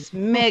happened to this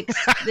mix?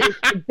 This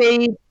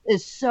bass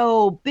is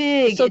so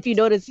big. So if you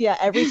notice,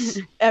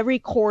 every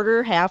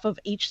quarter half of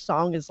each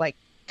song is like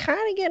kind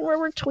of getting where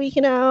we're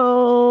tweaking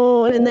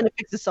out, and then it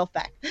picks itself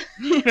back.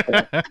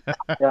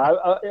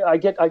 I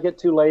get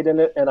too late in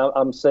it, and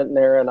I'm sitting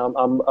there, and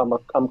I'm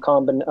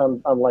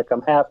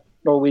half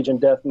Norwegian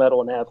death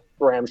metal and half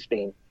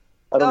Rammstein.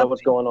 I don't know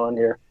what's going on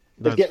here.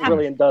 It's getting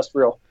really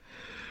industrial.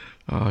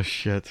 Oh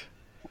shit!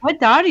 What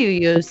DAW do you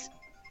use?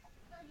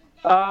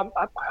 I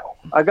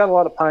got a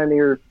lot of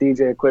Pioneer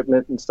DJ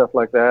equipment and stuff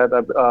like that.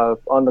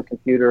 On the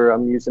computer,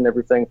 I'm using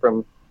everything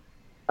from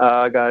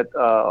I got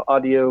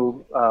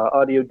audio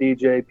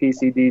DJ,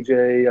 PC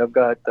DJ. I've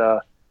got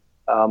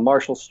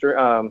Marshall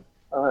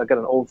I got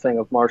an old thing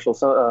of Marshall.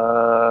 So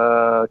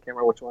I can't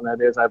remember which one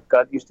that is.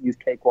 Used to use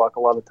Cakewalk a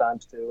lot of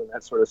times too, and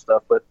that sort of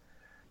stuff. But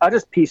I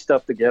just piece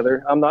stuff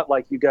together. I'm not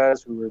like you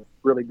guys who are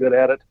really good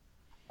at it.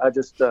 I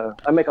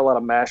make a lot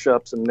of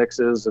mashups and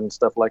mixes and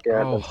stuff like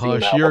that. Oh,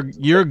 hush!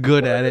 You're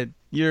good at it.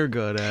 You're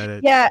good at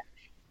it. Yeah.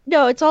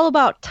 No, it's all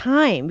about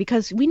time,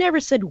 because we never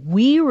said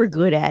we were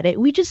good at it.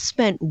 We just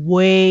spent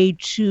way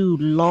too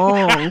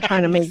long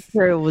trying to make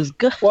sure it was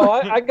good. Well,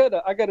 I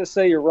gotta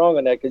say you're wrong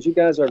on that, because you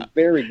guys are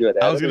very good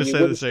at it. I was gonna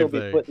say the same thing.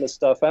 thing. Be putting the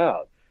stuff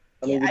out.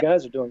 I mean, you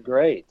guys are doing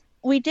great.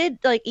 We did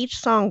like each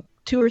song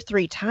 2 or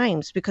 3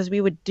 times, because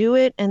we would do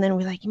it and then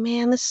we're like,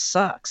 man, this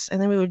sucks,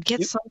 and then we would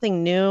get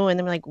something new, and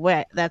then we're like,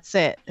 wait, that's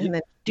it, and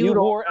then you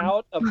wore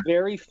out a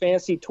very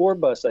fancy tour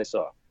bus I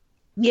saw.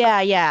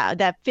 Yeah,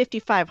 that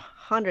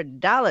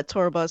 $5,500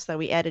 tour bus that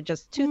we added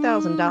just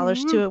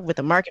 $2,000 to it with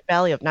a market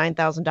value of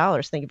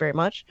 $9,000. Thank you very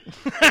much.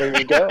 There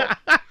you go.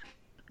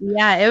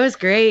 Yeah, it was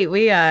great.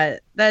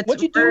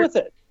 What'd you do with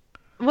it?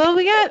 Well,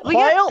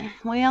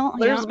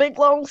 there's a big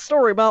long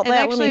story about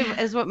that. Actually,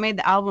 is what made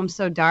the album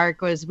so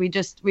dark. Was we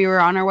were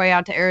on our way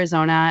out to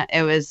Arizona.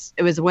 It was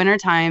winter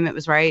time. It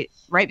was right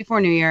before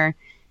New Year.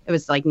 It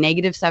was like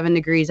 -7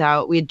 degrees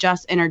out. We had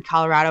just entered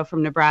Colorado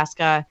from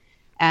Nebraska,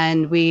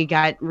 and we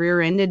got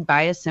rear-ended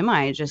by a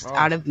semi just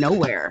out of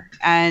nowhere,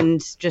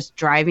 and just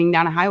driving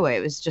down a highway.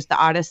 It was just the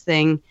oddest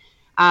thing.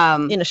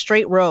 In a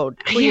straight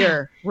road,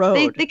 clear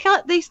road.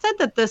 They said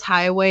that this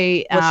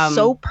highway was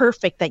so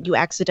perfect that you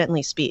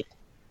accidentally speed.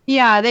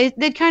 Yeah,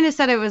 they kind of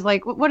said it was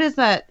like, what is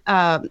that,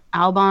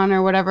 Albon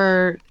or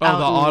whatever?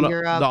 Oh, the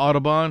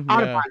Autobahn?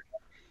 Autobahn. Yeah.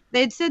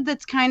 They'd said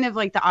that's kind of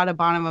like the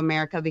Autobahn of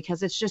America,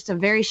 because it's just a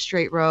very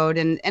straight road.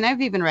 And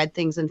I've even read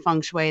things in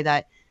feng shui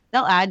that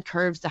they'll add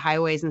curves to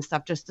highways and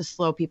stuff just to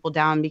slow people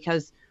down,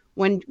 because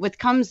when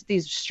comes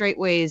these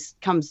straightways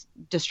comes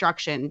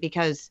destruction,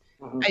 because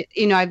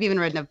I've even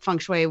read in feng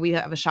shui, we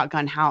have a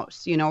shotgun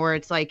house, where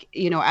it's like,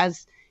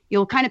 as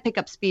you'll kind of pick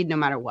up speed no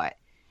matter what.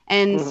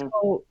 And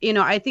so,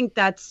 I think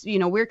that's,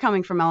 we're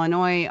coming from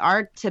Illinois.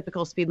 Our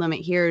typical speed limit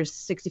here is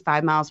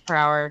 65 miles per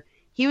hour.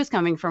 He was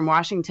coming from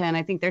Washington.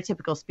 I think their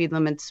typical speed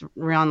limit's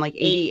around like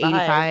 80,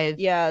 85.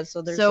 Yeah.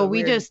 So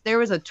there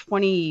was a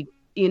 20,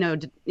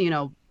 and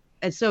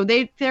so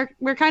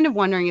we're kind of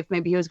wondering if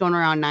maybe he was going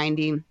around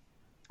 90.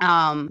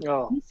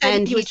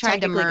 And he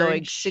tried to merge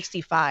going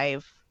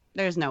 65.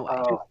 There's no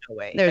way.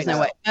 way. There's no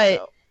way.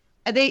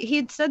 But he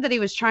had said that he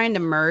was trying to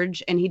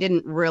merge, and he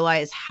didn't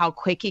realize how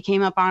quick he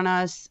came up on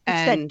us.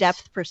 It's that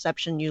depth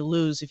perception you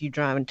lose if you're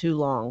driving too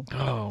long.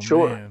 Oh,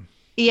 sure. Man.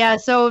 Yeah,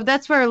 so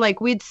that's where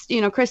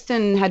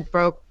Kristen had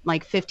broke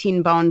like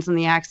 15 bones in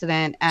the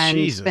accident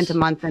and spent a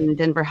month in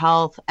Denver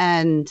Health,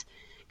 and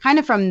kind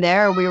of from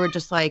there we were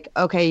just like,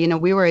 okay,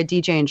 we were a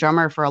DJ and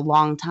drummer for a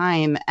long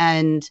time,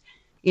 and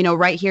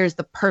right here is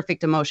the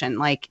perfect emotion.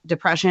 Like,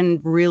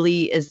 depression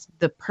really is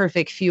the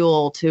perfect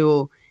fuel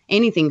to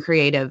anything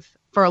creative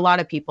for a lot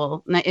of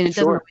people. And it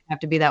doesn't really have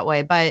to be that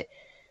way. But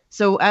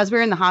so as we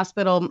were in the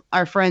hospital,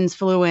 our friends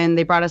flew in,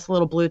 they brought us a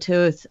little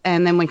Bluetooth.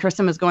 And then when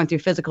Kristen was going through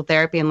physical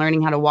therapy and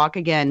learning how to walk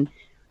again,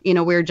 we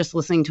were just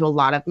listening to a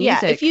lot of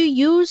music. Yeah, if you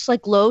use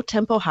like low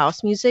tempo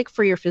house music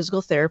for your physical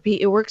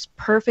therapy, it works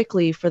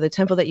perfectly for the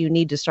tempo that you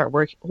need to start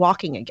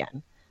walking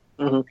again.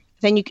 Mm-hmm.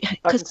 Then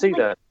I can see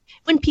that.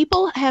 When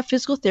people have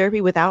physical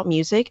therapy without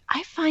music,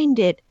 I find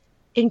it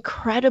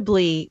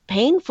incredibly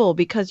painful,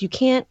 because you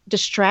can't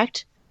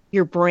distract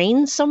your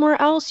brain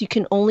somewhere else. You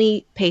can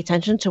only pay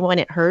attention to when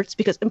it hurts,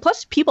 and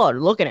plus people are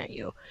looking at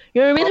you.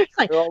 You know what I mean? There's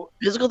like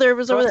physical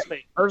therapist over there,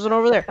 person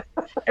over there.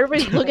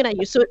 Everybody's looking at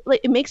you. So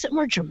it makes it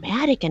more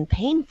dramatic and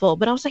painful.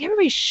 But I was like,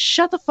 everybody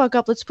shut the fuck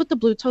up. Let's put the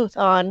Bluetooth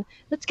on.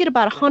 Let's get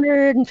about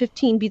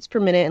 115 beats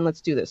per minute and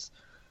let's do this.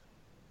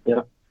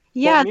 Yeah.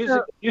 Yeah.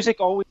 Well, music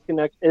always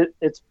connects.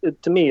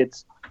 To me,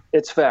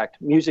 it's fact.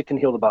 Music can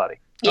heal the body.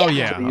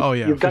 Yeah.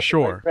 You've got for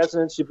sure. The right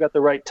resonance. You've got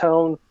the right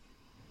tone.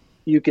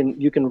 You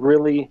can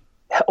really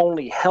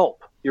only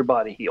help your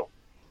body heal.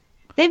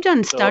 They've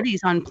done studies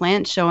on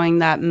plants showing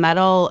that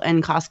metal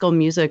and classical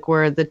music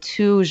were the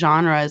two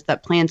genres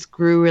that plants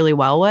grew really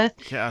well with.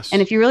 Yes. And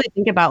if you really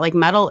think about, like,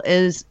 metal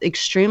is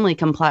extremely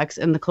complex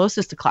and the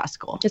closest to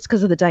classical. It's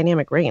because of the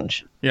dynamic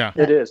range. Yeah.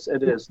 It is.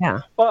 Yeah.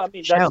 Well, I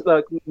mean,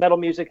 metal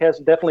music has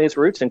definitely its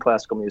roots in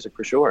classical music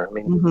for sure. I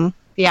mean,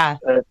 yeah.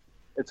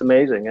 It's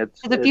amazing.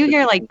 If you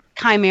hear like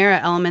Chimera,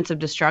 Elements of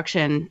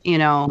Destruction,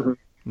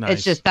 Nice.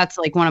 It's just, that's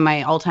like one of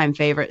my all-time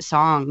favorite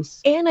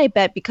songs. And I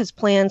bet because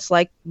plants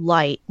like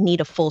light need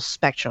a full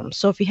spectrum.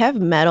 So if you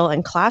have metal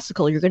and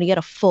classical, you're going to get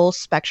a full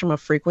spectrum of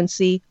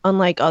frequency,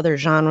 unlike other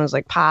genres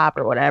like pop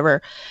or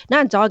whatever.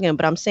 Not dogging,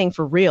 but I'm saying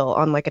for real,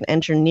 on like an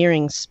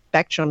engineering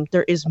spectrum,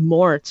 there is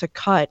more to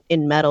cut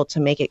in metal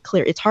to make it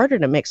clear. It's harder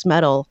to mix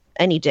metal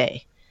any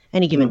day,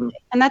 any given day.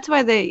 And that's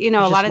why they, a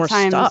lot of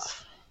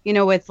times,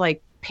 with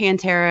like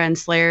Pantera and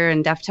Slayer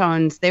and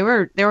Deftones, they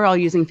were all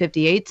using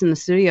 58s in the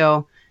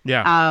studio.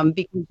 Yeah.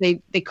 Because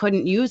they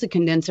couldn't use a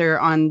condenser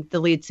on the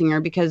lead singer,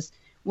 because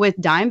with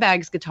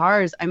Dimebag's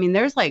guitars, I mean,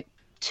 there's like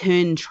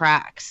 10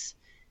 tracks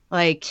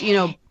Like, you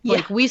know,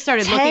 like we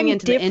started 10 looking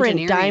into the different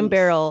engineering.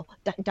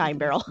 dime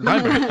barrel.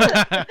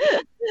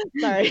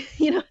 Sorry,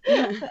 you know.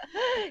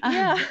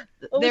 Yeah.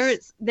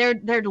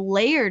 They're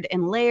layered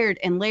and layered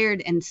and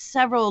layered, and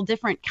several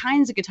different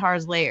kinds of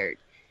guitars layered,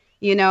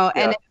 you know,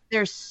 and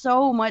there's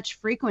so much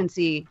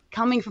frequency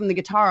coming from the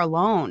guitar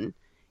alone,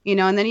 you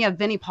know, and then you have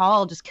Vinnie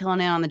Paul just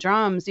killing it on the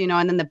drums, you know,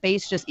 and then the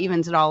bass just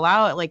evens it all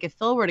out. Like if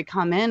Phil were to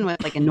come in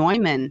with like a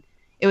Neumann,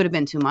 it would have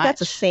been too much. That's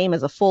the same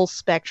as a full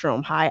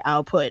spectrum, high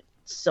output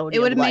sodium.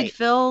 It would have light. made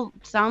Phil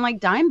sound like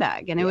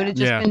Dimebag, and it would have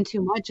just been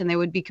too much, and they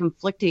would be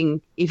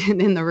conflicting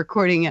even in the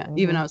recording,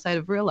 even outside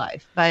of real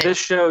life. But this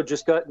show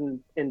just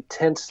gotten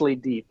intensely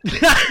deep.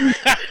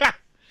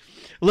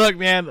 Look,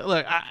 man,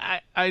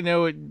 I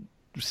know it.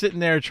 Sitting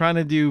there trying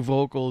to do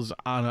vocals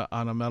on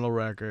a metal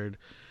record,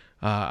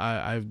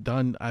 I've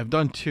done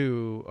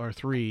 2 or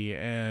 3,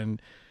 and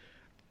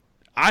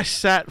I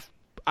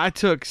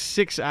took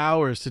 6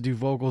 hours to do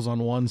vocals on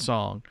one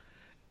song,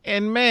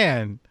 and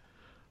man,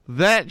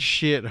 that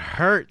shit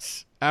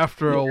hurts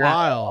after a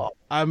while.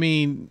 I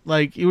mean,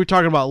 like you were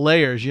talking about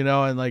layers, you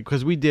know, and like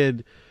because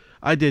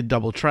I did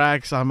double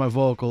tracks on my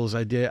vocals.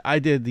 I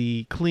did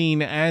the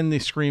clean and the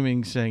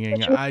screaming singing.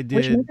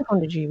 Which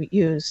microphone did you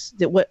use?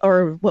 What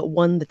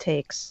won the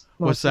takes?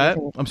 What's that?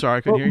 I'm sorry,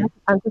 I couldn't hear you.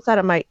 I'm just out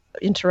of my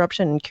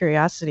interruption and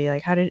curiosity.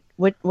 Like,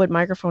 what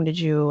microphone did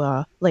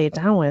you lay it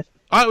down with?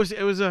 Oh,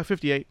 it was a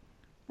 58.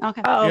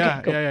 Okay. Oh, okay,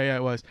 yeah, cool. yeah,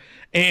 it was,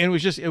 and it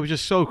was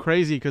just so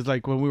crazy because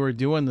like when we were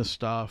doing the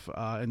stuff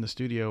in the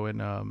studio,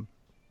 and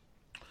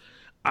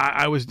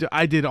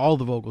I did all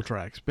the vocal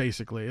tracks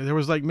basically. There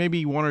was like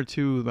maybe 1 or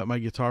 2 that my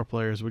guitar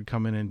players would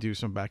come in and do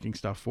some backing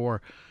stuff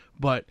for,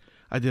 but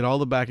I did all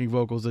the backing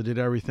vocals. I did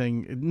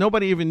everything.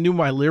 Nobody even knew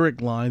my lyric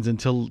lines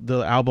until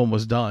the album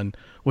was done,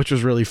 which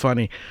was really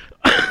funny.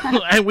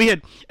 and we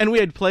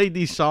had played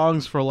these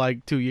songs for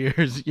like 2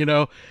 years, you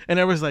know, and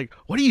I was like,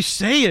 "What are you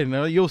saying?"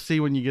 You'll see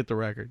when you get the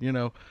record, you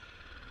know.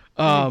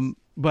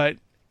 But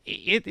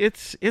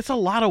it's a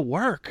lot of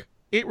work.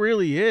 It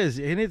really is,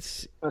 and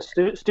it's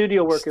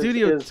studio work is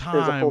a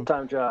time.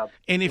 full-time job.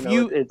 And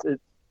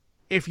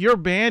if your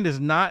band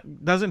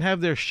doesn't have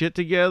their shit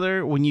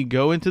together when you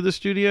go into the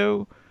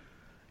studio,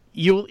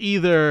 you'll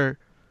either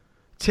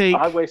take.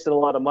 I wasted a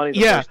lot of money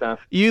the first time.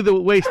 You either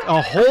waste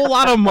a whole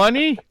lot of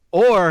money,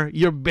 or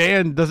your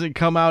band doesn't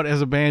come out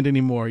as a band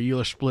anymore.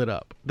 You'll split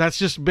up. That's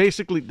just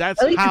basically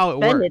how it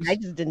works. I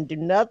just didn't do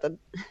nothing.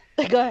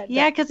 Go ahead.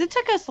 Yeah, because it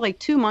took us like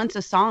 2 months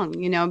a song,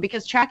 you know,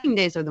 because tracking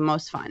days are the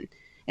most fun.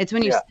 It's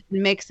when you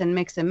mix and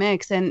mix and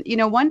mix. And, you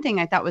know, one thing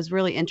I thought was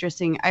really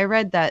interesting, I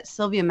read that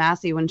Sylvia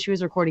Massey, when she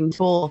was recording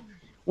Tool,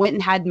 went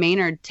and had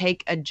Maynard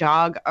take a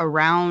jog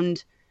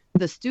around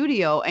the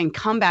studio and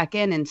come back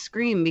in and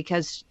scream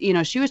because, you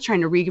know, she was trying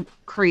to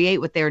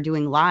recreate what they were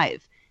doing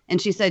live. And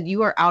she said,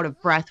 you are out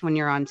of breath when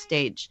you're on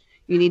stage.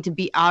 You need to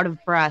be out of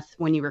breath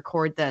when you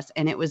record this.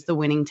 And it was the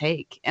winning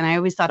take. And I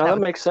always thought that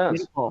makes sense.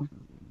 Beautiful.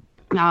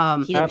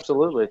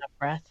 Absolutely.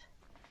 Breath.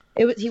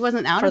 He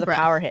wasn't out for of the breath.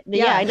 power hit.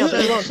 Yeah, I know,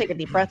 but you won't take a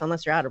deep breath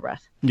unless you're out of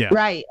breath. Yeah.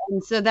 Right.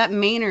 And so that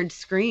Maynard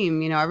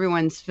scream, you know,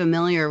 everyone's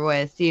familiar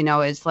with, you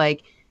know, is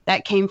like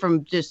that came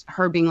from just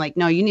her being like,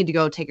 no, you need to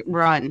go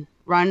run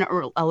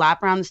a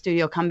lap around the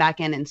studio, come back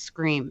in and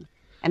scream.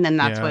 And then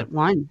that's what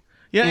won.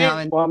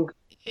 Yeah. You know,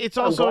 it's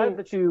also glad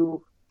that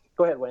you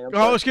go ahead, Wayne.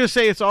 I was going to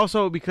say it's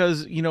also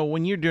because, you know,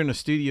 when you're doing the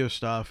studio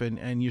stuff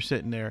and you're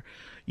sitting there,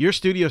 your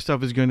studio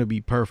stuff is going to be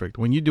perfect.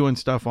 When you're doing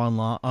stuff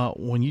online,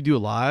 when you do it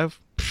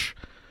live,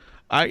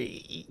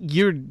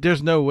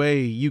 there's no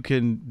way you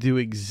can do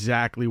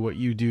exactly what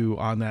you do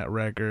on that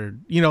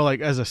record. You know,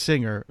 like as a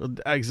singer,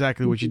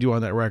 exactly what you do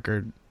on that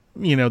record.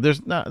 You know,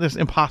 that's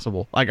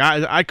impossible. Like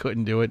I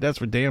couldn't do it. That's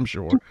for damn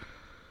sure.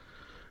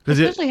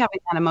 Especially having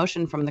that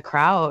emotion from the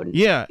crowd.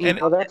 Yeah, and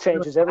that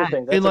changes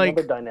everything. That's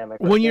another dynamic.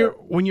 Right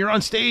when you're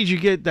on stage, you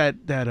get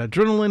that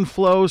adrenaline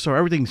flow, so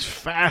everything's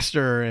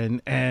faster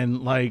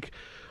and like,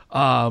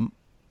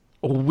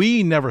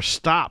 we never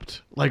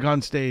stopped. Like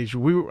on stage,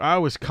 I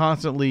was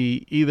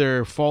constantly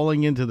either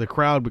falling into the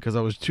crowd because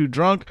I was too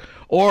drunk,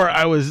 or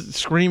I was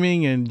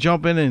screaming and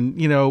jumping, and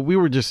you know,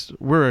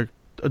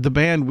 the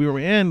band we were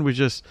in was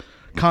just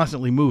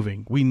constantly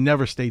moving. We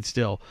never stayed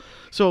still.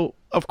 So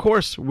of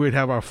course we'd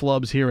have our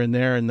flubs here and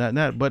there and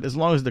that, but as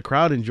long as the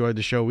crowd enjoyed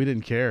the show, we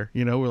didn't care.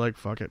 You know, we're like,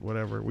 fuck it,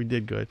 whatever. We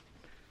did good.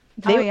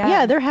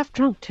 They're half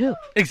drunk too.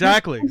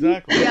 Exactly.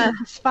 Yeah,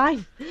 it's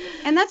fine.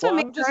 And that's what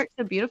makes art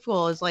so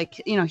beautiful is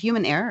like, you know,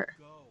 human error.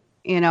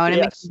 You know, and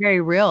it makes it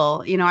very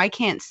real. You know, I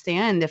can't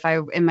stand if I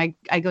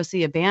go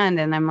see a band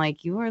and I'm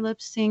like, you are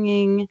lip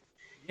singing.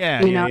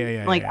 Yeah, you know,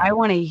 yeah. I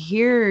want to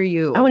hear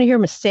you. I want to hear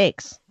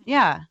mistakes.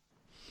 Yeah.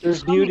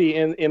 There's beauty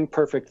in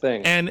imperfect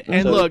things. And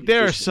look,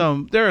 there are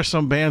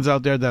some bands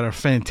out there that are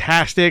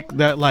fantastic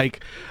that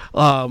like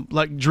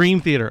Dream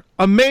Theater.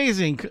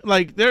 Amazing.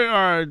 Like there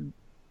are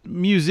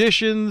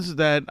musicians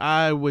that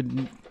I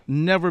would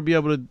never be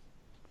able to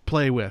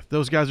play with.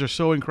 Those guys are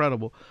so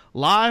incredible.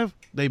 Live,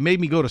 they made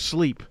me go to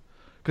sleep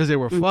because they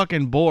were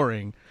fucking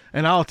boring.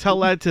 And I'll tell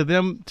that to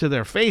them to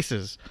their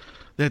faces.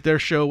 that their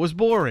show was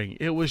boring.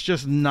 It was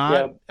just not.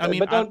 Yeah, I mean,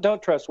 but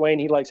don't trust Wayne.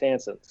 He likes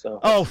Hanson. So.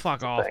 Oh,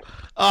 fuck off.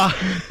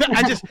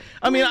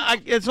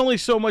 It's only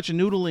so much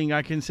noodling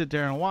I can sit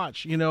there and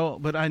watch, you know.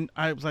 But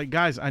I was like,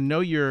 guys, I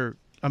know you're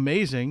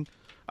amazing.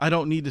 I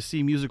don't need to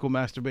see musical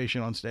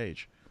masturbation on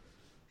stage.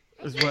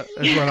 Is what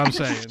I'm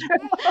saying.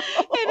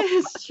 It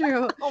is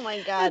true. Oh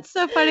my God. It's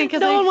so funny because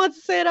no one wants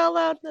to say it out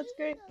loud. That's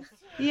great.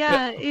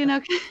 Yeah, you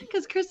know,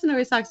 because Kristen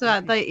always talks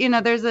about, like, you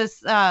know, there's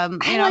this, I'm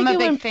like a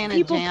big fan of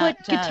people jazz.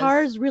 put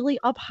guitars really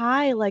up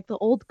high, like the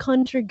old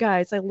country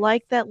guys. I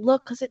like that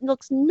look because it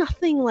looks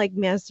nothing like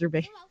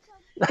masturbation.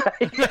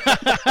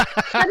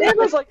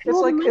 It's like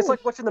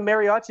watching the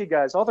mariachi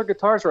guys. All their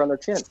guitars are on their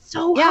chin.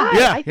 So Yeah.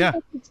 high.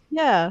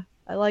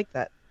 I like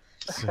that.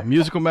 It's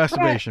musical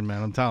masturbation,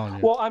 man. I'm telling you.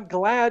 Well, I'm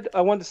glad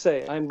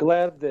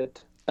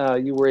that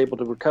you were able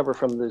to recover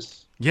from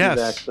this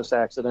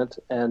accident,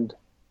 and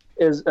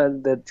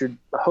that you're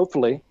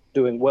hopefully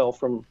doing well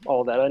from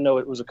all that. I know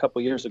it was a couple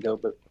years ago,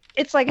 but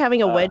it's like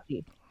having a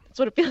wedgie. That's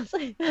what it feels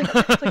like. It's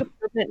like a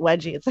permanent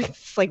wedgie. It's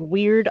like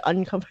weird,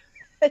 uncomfortable.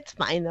 It's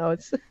fine though.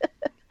 It's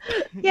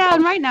Yeah,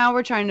 and right now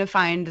we're trying to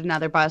find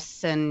another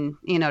bus and,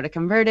 you know, to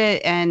convert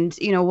it. And,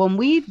 you know, when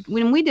we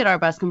did our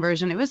bus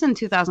conversion, it was in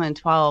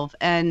 2012.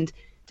 And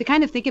to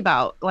kind of think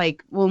about,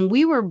 like, when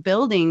we were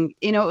building,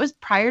 you know, it was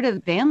prior to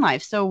van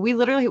life. So we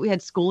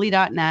had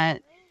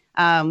schooly.net.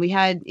 We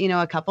had, you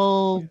know, a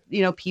couple,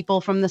 you know,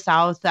 people from the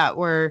South that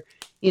were,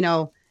 you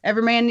know,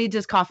 every man needs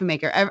his coffee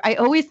maker. I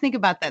always think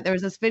about that. There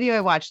was this video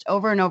I watched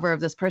over and over of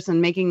this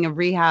person making a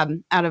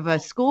rehab out of a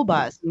school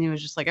bus. And he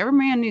was just like, every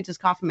man needs his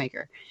coffee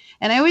maker.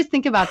 And I always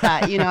think about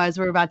that, you know, as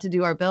we're about to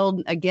do our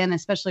build again,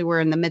 especially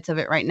we're in the midst of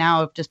it right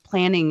now of just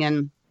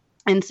planning.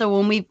 And so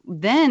when we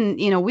then,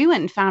 you know, we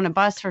went and found a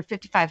bus for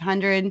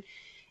 $5,500.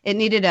 It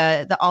needed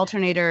the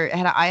alternator. It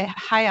had a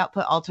high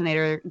output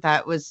alternator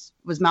that was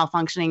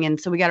malfunctioning.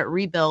 And so we got it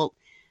rebuilt.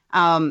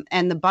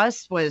 And the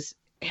bus was,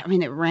 I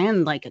mean, it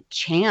ran like a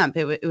champ.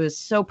 It was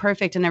so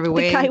perfect in every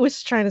way. The guy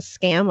was trying to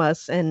scam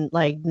us and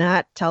like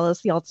not tell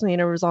us the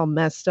alternator was all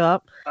messed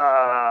up.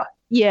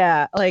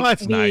 Yeah, like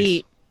that's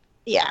nice.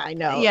 Yeah, I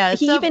know. Yeah,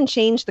 he even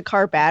changed the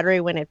car battery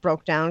when it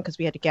broke down because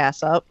we had to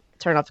gas up,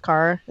 turn off the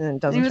car, and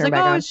it doesn't he was turn like,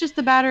 back on. it's just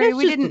the battery.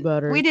 We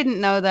battery.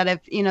 didn't know that if,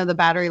 you know, the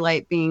battery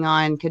light being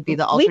on could be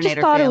the alternator. We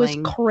just thought failing.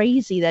 it was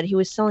crazy that he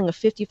was selling a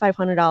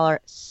 $5,500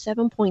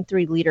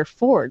 7.3 liter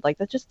Ford. Like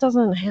that just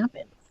doesn't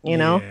happen. You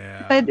know,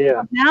 but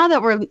now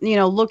that we're, you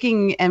know,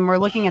 looking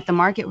at the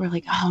market, we're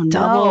like, oh no,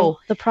 double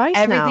the price.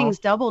 Everything's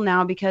double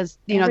now because,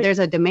 you know, there's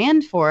a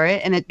demand for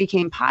it and it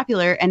became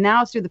popular. And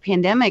now through the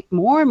pandemic,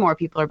 more and more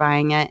people are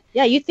buying it.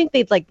 Yeah. You think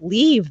they'd like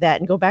leave that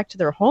and go back to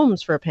their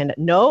homes for a pandemic.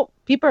 Nope.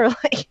 People are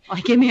like,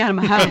 get me out of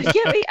my house.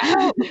 Get me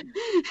out.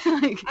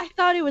 I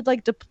thought it would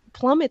like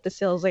plummet the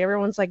sales. Like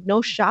everyone's like,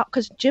 no shop,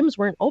 because gyms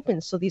weren't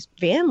open. So these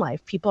van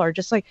life people are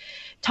just like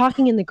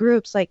talking in the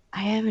groups like,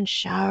 I haven't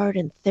showered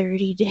in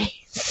 30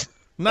 days.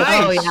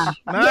 Nice. Oh, yeah.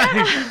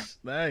 Nice.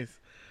 Nice.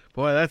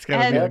 Boy, that's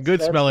gotta be a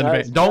good smelling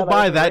nice. van. Don't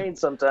buy that.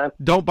 Sometime.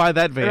 Don't buy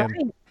that van.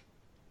 Right.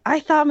 I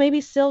thought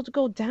maybe sales would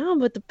go down,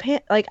 but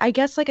I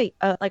guess like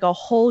a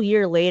whole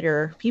year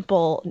later,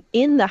 people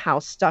in the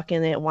house stuck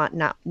in it want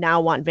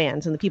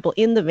vans, and the people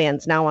in the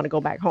vans now want to go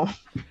back home.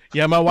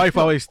 Yeah, my wife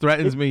always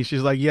threatens me.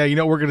 She's like, "Yeah, you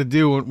know what we're gonna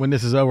do when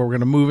this is over? We're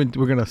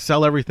gonna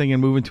sell everything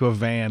and move into a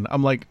van."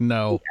 I'm like,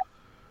 "No."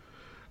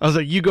 I was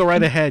like, "You go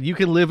right ahead. You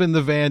can live in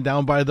the van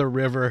down by the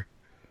river."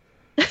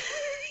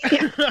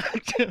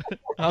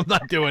 I'm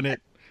not doing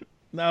it.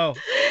 No.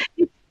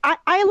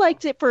 I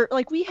liked it for,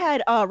 like, we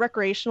had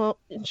recreational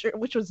insurance,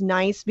 which was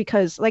nice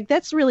because, like,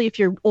 that's really if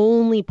you're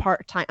only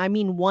part-time. I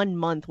mean, 1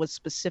 month was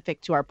specific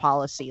to our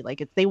policy.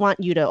 Like, they want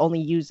you to only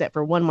use that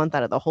for 1 month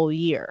out of the whole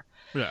year.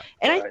 Yeah.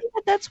 And I think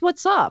that's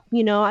what's up.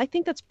 You know, I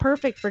think that's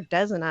perfect for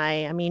Des and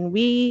I. I mean,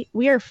 we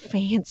are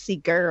fancy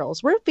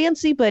girls. We're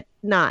fancy, but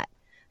not.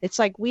 It's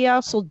like we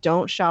also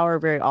don't shower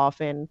very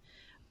often,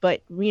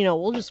 but, you know,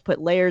 we'll just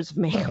put layers of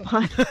makeup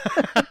on.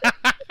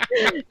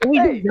 We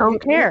just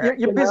don't care.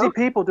 You're busy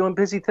people doing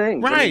busy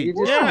things. Right. I mean,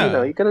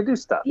 you got to do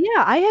stuff.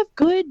 Yeah, I have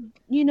good,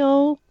 you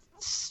know,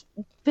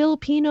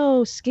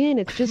 Filipino skin.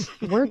 It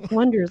just works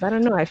wonders. I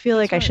don't know. I feel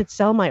like I should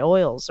sell my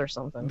oils or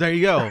something. There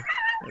you go.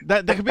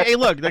 That could be. Hey,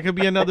 look, that could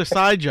be another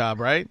side job,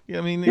 right?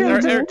 I mean,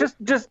 just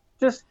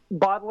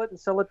bottle it and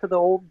sell it to the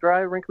old, dry,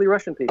 wrinkly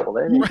Russian people.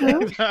 I think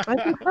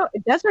so.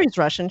 Desiree's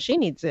Russian. She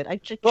needs it.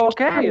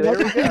 Okay, there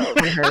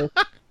we go.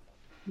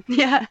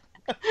 Yeah.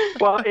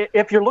 Well,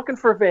 if you're looking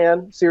for a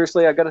van,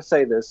 seriously, I got to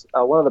say this.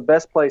 One of the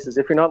best places,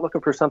 if you're not looking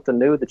for something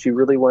new, that you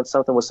really want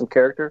something with some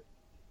character,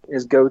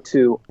 is go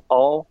to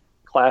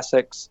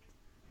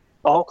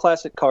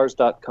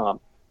allclassiccars.com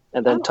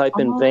and then type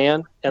in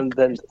van, and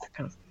then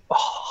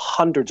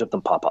hundreds of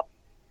them pop up.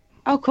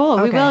 Oh, cool.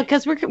 Okay. We will,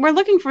 because we're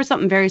looking for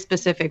something very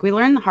specific. We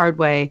learned the hard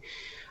way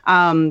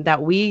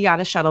that we got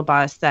a shuttle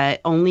bus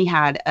that only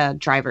had a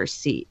driver's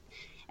seat.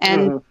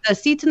 And the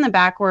seats in the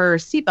back were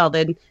seat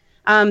belted.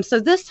 So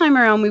this time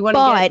around, we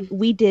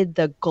we did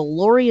the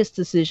glorious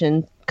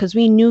decision because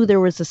we knew there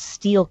was a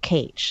steel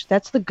cage.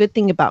 That's the good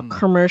thing about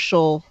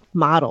commercial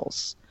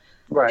models.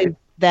 Right.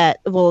 That,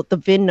 well, the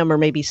VIN number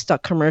may be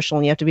stuck commercial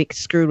and you have to be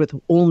screwed with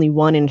only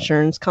one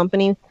insurance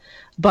company.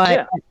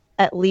 But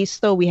at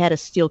least, though, we had a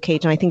steel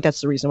cage, and I think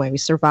that's the reason why we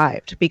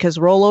survived. Because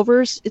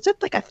rollovers, it's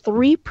at like a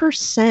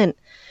 3%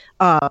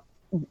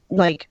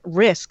 like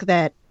risk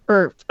that,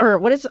 or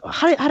what is,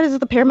 how does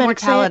the paramedic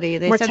mortality? say it?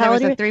 They said there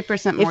was a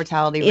 3%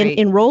 mortality rate.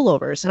 In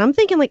rollovers. And I'm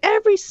thinking like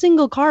every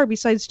single car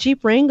besides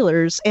Jeep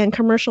Wranglers and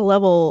commercial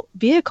level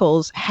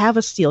vehicles have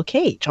a steel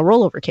cage, a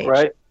rollover cage.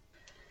 Right.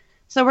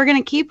 So we're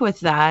going to keep with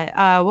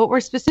that. What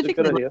we're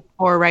specifically looking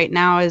for right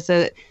now is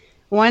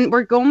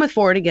we're going with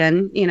Ford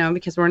again, you know,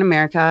 because we're in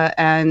America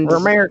and we're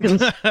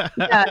Americans.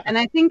 Yeah, and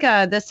I think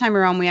this time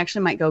around we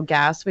actually might go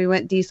gas. We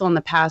went diesel in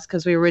the past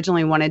because we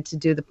originally wanted to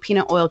do the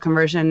peanut oil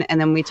conversion, and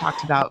then we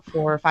talked about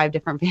 4 or 5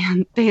 different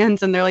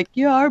vans, and they're like,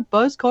 "Yeah, our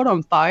bus caught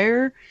on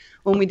fire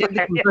when we did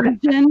the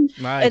conversion."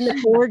 Nice. And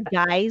the Ford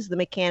guys, the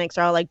mechanics,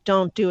 are all like,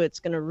 "Don't do it; it's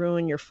going to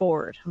ruin your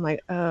Ford." I'm like,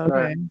 "Oh,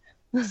 okay."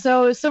 Right.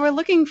 So we're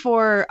looking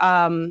for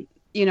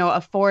you know,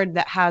 a Ford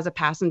that has a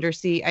passenger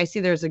seat. I see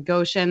there's a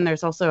Goshen.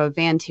 There's also a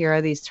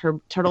Vantira, these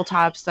turtle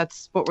tops.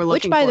 That's what we're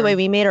looking for. Which, by the way,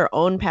 we made our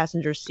own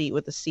passenger seat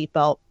with a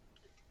seatbelt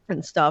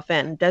and stuff.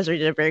 And Desiree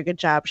did a very good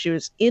job. She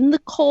was in the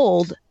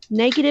cold,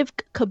 negative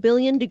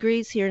kabillion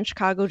degrees here in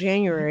Chicago,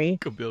 January.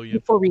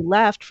 Before we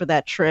left for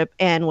that trip,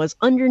 and was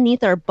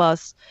underneath our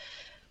bus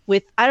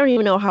with, I don't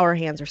even know how her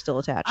hands are still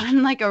attached.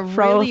 On like a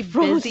really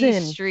busy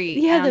street.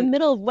 Yeah, the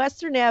middle of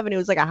Western Avenue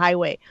was like a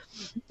highway.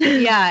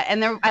 Yeah,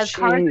 and there as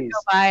cars would go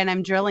by, and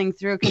I'm drilling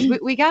through because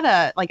we got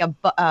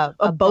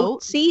a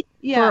boat seat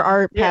for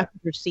our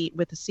passenger seat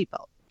with a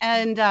seatbelt.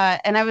 And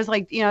I was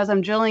like, you know, as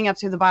I'm drilling up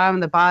through the bottom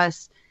of the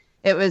bus,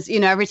 it was, you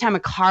know, every time a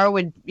car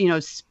would, you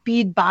know,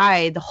 speed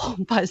by, the whole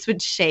bus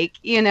would shake,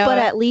 you know. But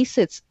at least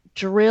it's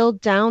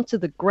drilled down to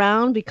the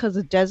ground because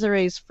of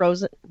Desiree's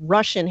frozen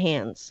Russian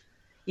hands.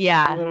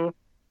 Yeah.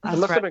 Mm-hmm. It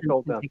must have been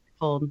cold though.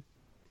 Cold.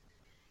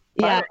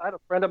 Yeah. I had a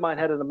friend of mine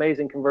had an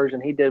amazing conversion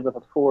he did with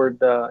a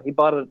Ford. He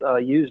bought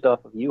it used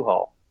off of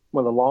U-Haul,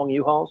 one of the long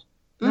U-Hauls.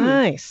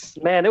 Nice.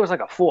 Man, it was like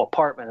a full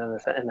apartment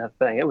in that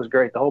thing. It was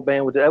great. The whole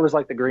band was. It was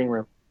like the green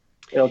room.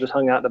 You know, just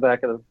hung out in the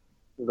back of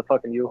the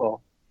fucking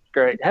U-Haul. It's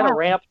great. It had a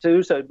ramp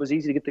too, so it was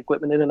easy to get the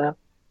equipment in and out.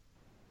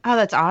 Oh,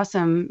 that's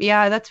awesome.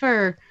 Yeah, that's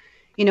where,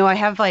 you know, I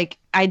have like,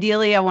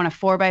 ideally I want a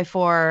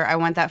 4x4. I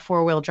want that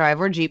 4-wheel drive.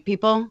 We're Jeep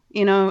people,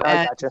 you know.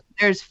 Gotcha.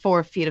 There's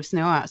 4 feet of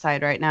snow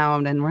outside right now,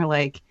 and then we're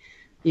like,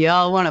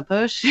 y'all want to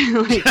push?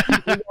 Like,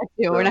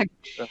 we're not.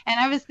 And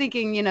I was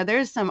thinking, you know,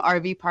 there's some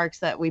RV parks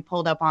that we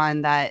pulled up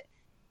on that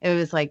it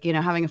was like, you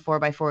know, having a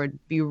 4x4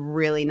 would be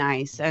really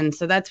nice. And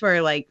so that's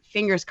where, like,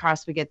 fingers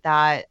crossed we get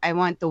that. I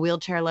want the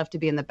wheelchair lift to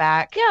be in the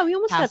back. Yeah, we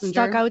almost got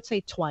stuck, I would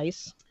say,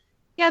 twice.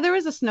 Yeah, there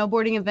was a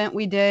snowboarding event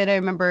we did. I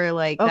remember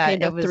like okay,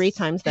 that. It was 3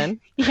 times then.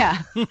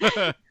 Yeah.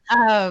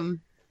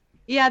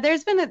 Yeah,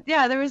 there's been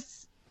there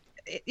was.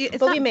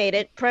 But we made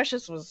it.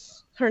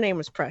 Her name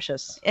was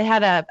Precious. It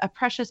had a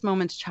Precious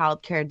Moments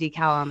childcare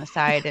decal on the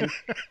side. And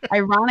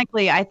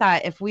ironically, I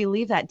thought if we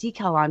leave that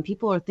decal on,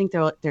 people will think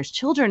there's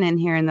children in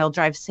here and they'll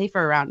drive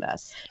safer around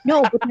us.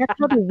 No, but that's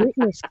how the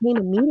witness came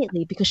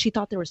immediately because she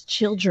thought there was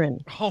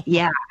children. Oh.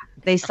 Yeah,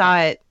 they saw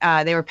it.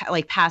 They were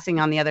like passing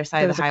on the other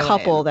side of the highway. There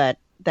was a couple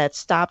that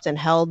stopped and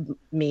held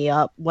me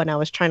up when I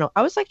was trying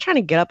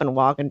to get up and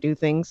walk and do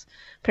things.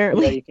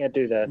 Apparently, yeah, you can't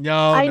do that.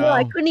 No, I know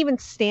I couldn't even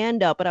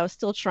stand up, but I was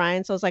still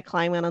trying. So I was like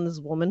climbing on this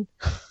woman.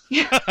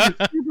 2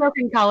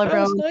 broken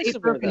collarbones,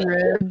 8 broken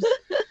ribs.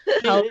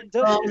 It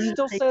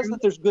still says that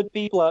there's good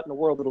people out in the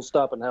world that'll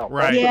stop and help.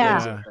 Right.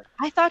 Yeah.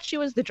 I thought she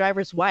was the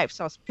driver's wife,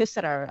 so I was pissed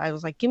at her. I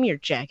was like, "Give me your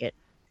jacket."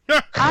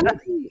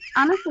 Honestly,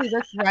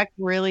 this wreck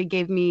really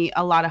gave me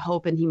a lot of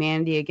hope in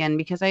humanity again,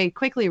 because I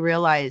quickly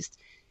realized,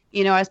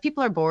 you know, as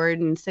people are bored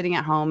and sitting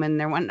at home and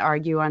they're wanting to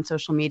argue on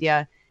social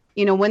media,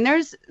 you know,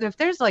 if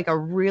there's like a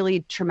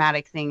really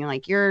traumatic thing,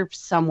 like you're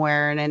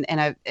somewhere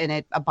and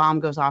a bomb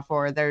goes off,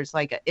 or there's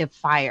like a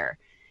fire,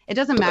 it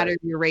doesn't matter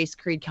your race,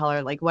 creed,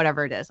 color, like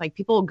whatever it is, like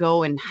people will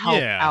go and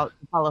help out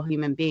a fellow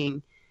human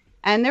being.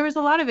 And there was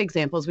a lot of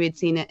examples we had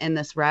seen it in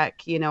this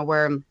wreck, you know,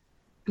 where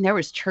there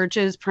was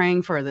churches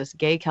praying for this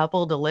gay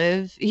couple to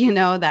live, you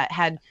know, that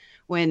had,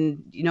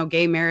 when, you know,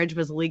 gay marriage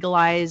was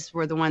legalized,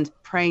 were the ones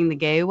praying the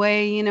gay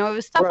way. You know, it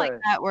was stuff like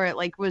that where it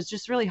like was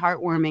just really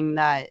heartwarming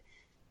that,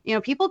 you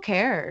know, people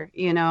care,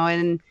 you know,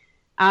 and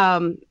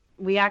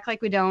we act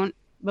like we don't,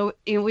 but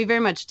you know, we very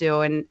much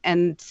do. And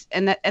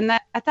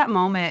that at that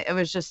moment, it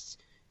was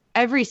just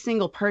every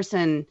single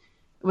person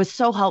was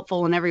so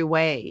helpful in every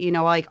way. You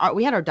know, like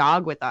we had our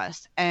dog with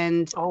us,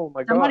 and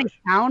somebody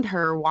found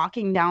her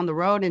walking down the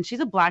road, and she's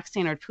a black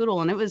standard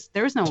poodle, and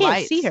there was no lights.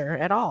 Can't see her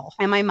at all.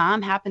 And my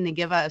mom happened to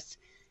give us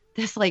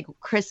this like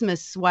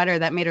Christmas sweater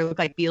that made her look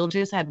like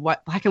Beetlejuice, had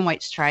black and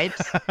white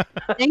stripes,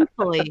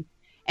 thankfully.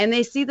 And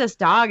they see this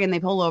dog and they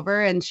pull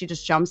over, and she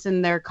just jumps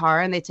in their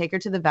car and they take her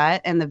to the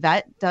vet, and the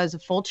vet does a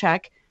full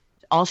check,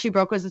 all she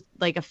broke was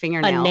like a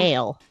fingernail. A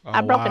nail. Oh,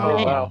 I broke a wow.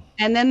 nail.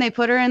 And then they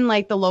put her in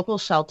like the local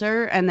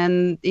shelter, and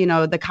then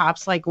the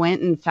cops like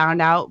went and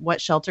found out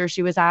what shelter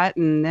she was at,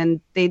 and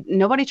then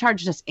nobody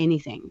charged us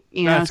anything.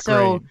 That's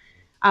so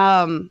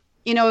great.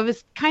 it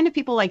was kind of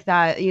people like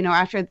that.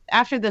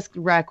 After this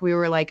wreck, we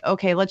were like,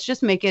 okay, let's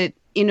just make it.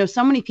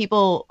 So many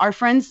people, our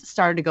friends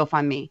started to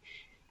GoFundMe,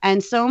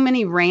 and so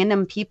many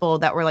random people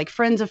that were like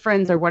friends of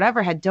friends or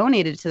whatever had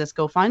donated to this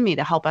GoFundMe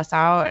to help us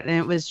out, and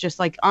it was just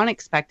like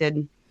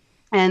unexpected.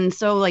 And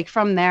so like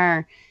from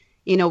there,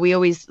 we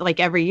always like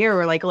every year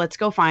we're like, let's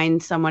go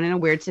find someone in a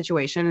weird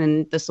situation,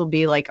 and this will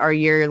be like our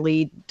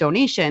yearly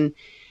donation.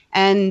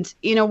 And,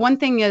 one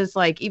thing is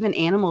like even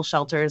animal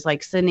shelters,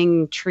 like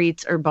sending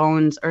treats or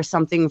bones or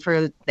something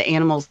for the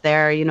animals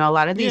there. A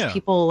lot of these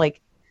people, like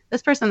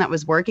this person that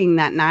was working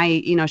that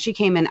night, she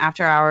came in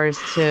after hours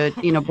to,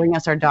 bring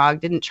us our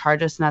dog, didn't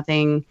charge us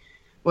nothing,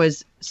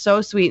 was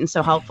so sweet and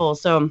so helpful.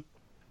 So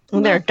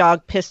And their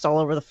dog pissed all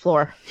over the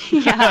floor.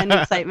 Yeah, and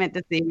excitement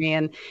to see me.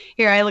 And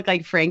here I look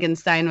like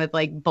Frankenstein with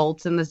like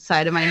bolts in the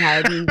side of my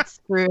head and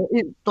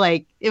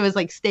it was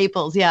like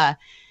staples. Yeah.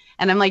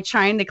 And I'm like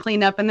trying to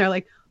clean up, and they're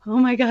like, oh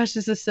my gosh,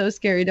 this is so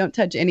scary. Don't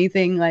touch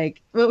anything.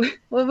 Like,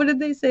 what did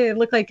they say? It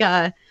looked like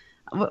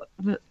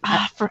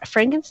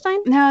Frankenstein?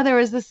 No, there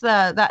was this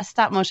that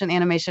stop motion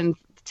animation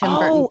Tim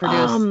Burton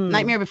produced,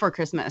 Nightmare Before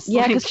Christmas.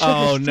 Yeah,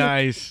 like,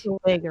 nice.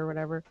 Wig or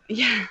whatever.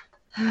 Yeah.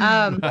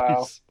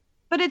 Wow.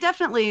 But it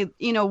definitely,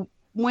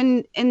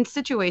 when in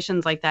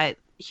situations like that,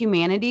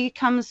 humanity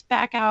comes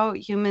back out.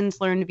 Humans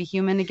learn to be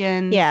human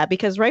again. Yeah,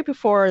 because right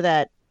before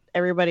that,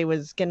 everybody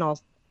was getting all,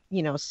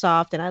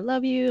 soft and I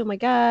love you. Oh my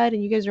God.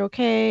 And you guys are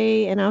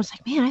okay. And I was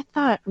like, man, I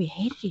thought we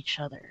hated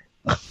each other.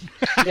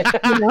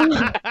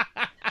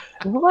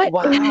 What?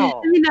 Wow. I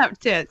mean,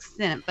 not to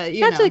extent, but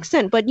Not to the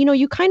extent, but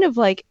you kind of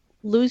like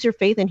lose your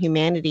faith in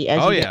humanity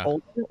as you yeah. get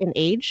older in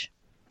age.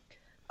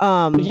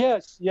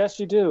 Yes,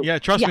 you do. Yeah,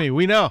 trust me,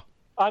 we know.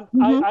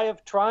 I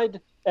have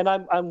tried, and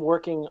I'm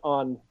working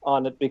on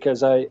it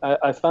because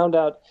I found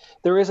out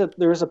there is a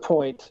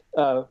point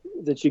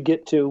that you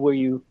get to where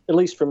you, at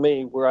least for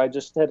me, where I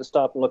just had to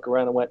stop and look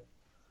around and went,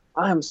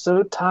 I am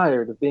so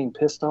tired of being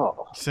pissed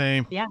off.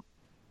 Same. Yeah,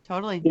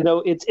 totally.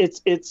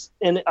 It's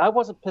and I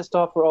wasn't pissed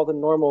off for all the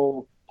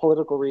normal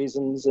political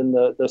reasons and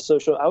the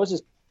social. I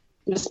was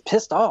just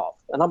pissed off,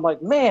 and I'm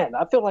like, man,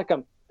 I feel like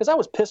because I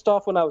was pissed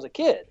off when I was a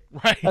kid.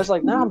 Right. I was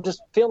like, now I'm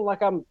just feeling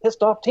like I'm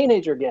pissed off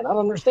teenager again. I don't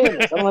understand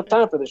this. I don't have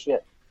time for this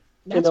shit.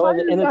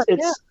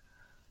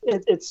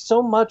 It's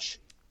so much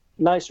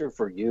nicer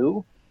for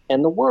you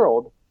and the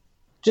world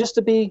just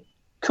to be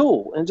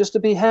cool and just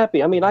to be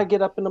happy. I mean, I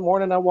get up in the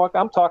morning,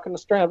 I'm talking to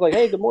Strand, I'm like,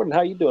 hey, good morning,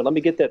 how you doing? Let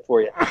me get that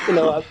for you.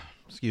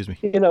 Excuse me.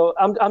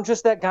 I'm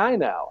just that guy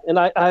now, and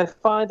I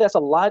find that's a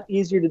lot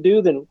easier to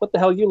do than what the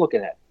hell are you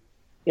looking at?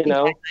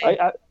 Exactly.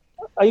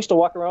 I used to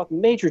walk around with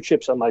major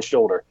chips on my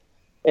shoulder,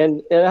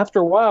 and after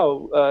a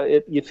while,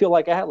 you feel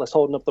like Atlas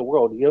holding up the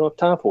world. You don't have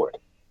time for it.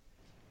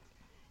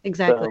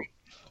 Exactly.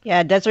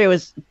 Yeah, Desiree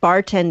was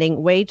bartending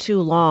way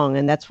too long,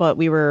 and that's what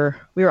we were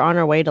on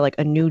our way to like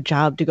a new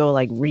job to go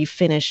like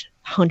refinish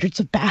hundreds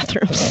of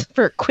bathrooms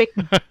for a quick,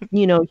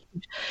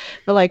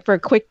 for a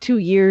quick 2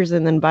 years,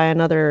 and then buy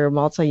another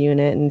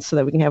multi-unit, and so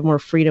that we can have more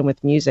freedom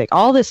with music.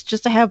 All this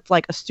just to have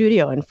like a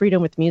studio and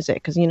freedom with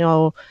music, because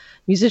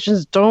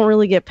musicians don't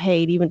really get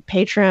paid, even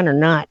Patreon or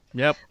not.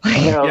 Yep.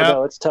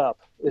 No, it's tough.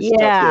 It's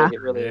tough.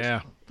 It really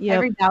is. Yep.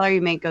 Every dollar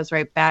you make goes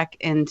right back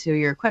into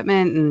your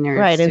equipment and your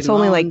right. It's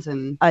only like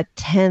and... a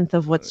tenth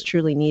of what's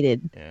truly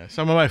needed. Yeah,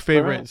 some of my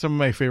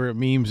favorite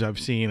memes I've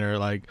seen are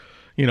like,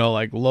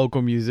 like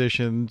local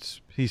musicians.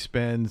 He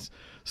spends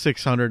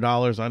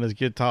 $600 on his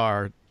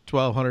guitar,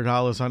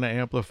 $1,200 on an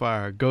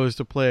amplifier, goes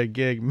to play a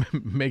gig,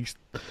 makes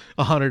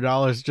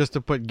 $100 just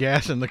to put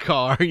gas in the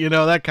car.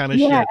 That kind of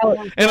shit.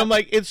 And I'm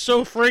like, it's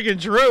so friggin'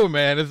 true,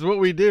 man. It's what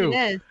we do. It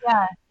is.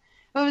 Yeah.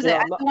 What was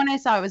it? The one I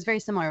saw, it was very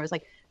similar. It was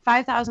like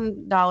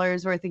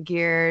 $5,000 worth of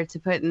gear to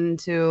put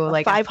into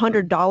like a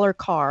 $500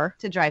 car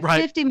to drive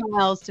 50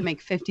 miles to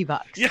make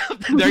 $50. Yeah,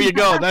 there you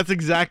go. That's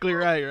exactly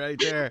right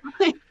there.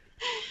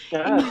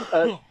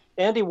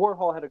 Andy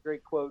Warhol had a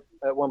great quote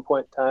at one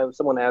point in time.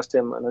 Someone asked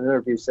him in an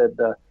interview, said,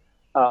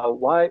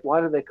 why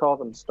do they call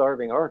them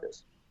starving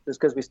artists? It's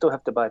because we still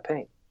have to buy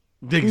paint.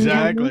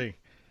 Exactly.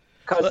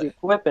 Because the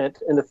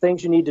equipment and the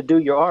things you need to do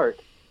your art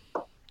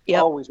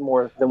always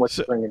more than what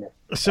you're bringing in.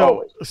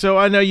 So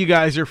I know you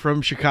guys are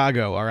from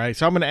Chicago, all right?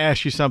 So I'm going to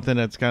ask you something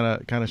that's kind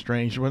of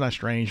strange. Well, not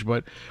strange,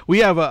 but we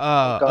have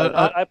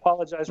I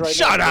apologize right now.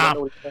 Shut up!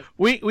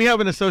 We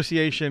have an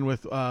association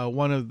with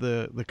one of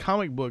the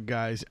comic book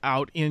guys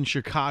out in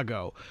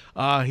Chicago.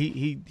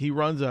 He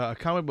runs a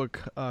comic book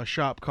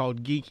shop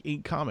called Geek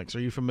Ink Comics. Are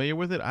you familiar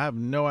with it? I have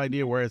no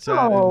idea where it's at.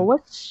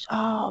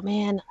 Oh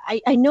man,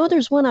 I know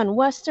there's one on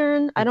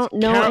Western. I don't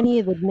know any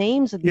of the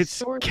names of the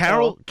stores.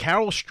 It's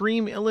Carroll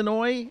Stream,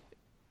 Illinois.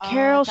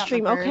 Carroll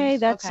Stream. Okay,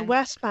 that's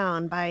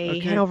westbound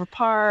by Hanover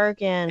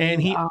Park, and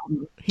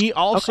he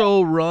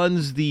also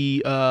runs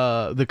the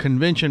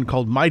convention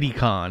called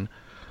MightyCon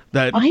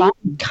that's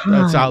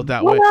out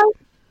that way.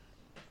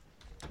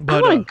 But,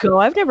 I want to go.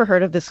 I've never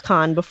heard of this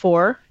con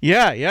before.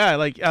 Yeah.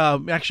 Like,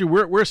 actually,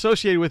 we're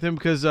associated with him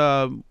because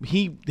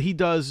he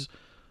does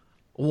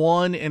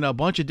one in a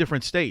bunch of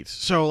different states.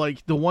 So,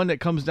 like, the one that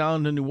comes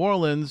down to New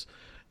Orleans,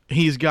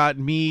 he's got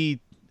me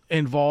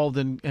involved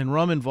and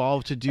Rum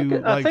involved to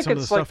do I think some of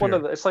the it's like stuff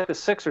here. it's like the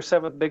 6th or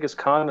 7th biggest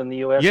con in the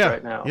U.S.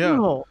 right now. Yeah.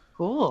 Oh,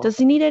 Cool. does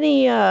he need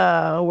any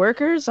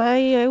workers?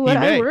 I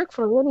work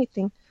for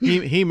anything.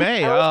 He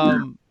may.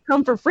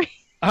 Come for free.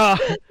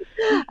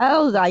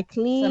 I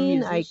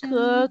clean, I musician?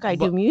 cook, I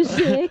do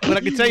music. But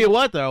I can tell you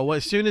what, though,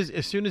 as soon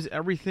as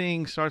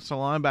everything starts to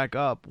line back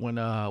up, when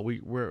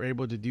we're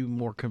able to do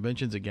more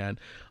conventions again,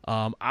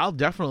 I'll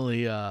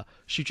definitely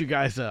shoot you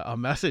guys a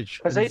message.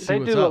 Because they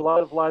do a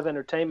lot of live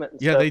entertainment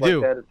and stuff they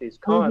do. like that at these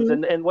cons.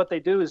 Mm-hmm. And what they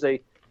do is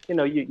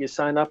you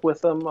sign up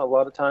with them. A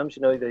lot of times,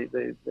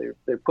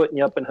 they're putting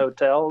you up in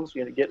hotels,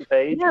 getting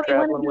paid, Yeah, you're we want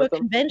traveling to do a with them.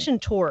 convention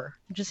tour.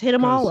 Just hit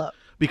them all up.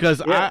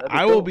 Because Yeah,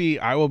 that'd be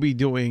I cool. will be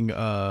doing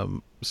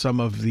some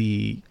of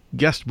the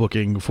guest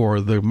booking for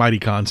the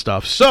MightyCon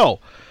stuff. So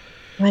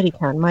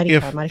MightyCon.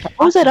 If- What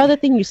was that other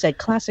thing you said?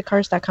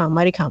 ClassicCars.com,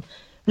 MightyCon.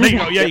 there you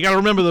go. Yeah, you got to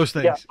remember those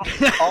things. Yeah,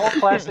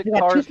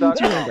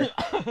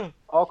 allclassiccars.com.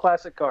 All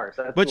classic cars.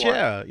 That's But the one.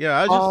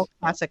 yeah,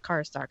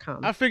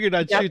 Allclassiccars.com. I figured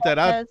I'd Yeah, shoot that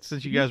out that's-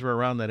 since you guys were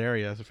around that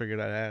area. So I figured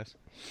I'd ask.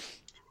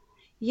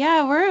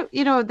 Yeah,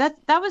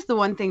 that was the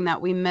one thing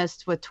that we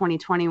missed with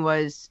 2020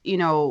 was,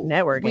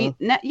 Networking.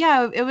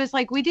 It was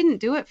like we didn't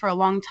do it for a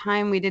long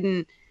time. We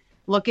didn't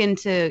look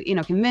into,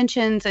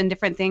 conventions and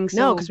different things.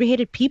 No, So because we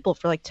hated people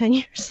for like 10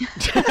 years.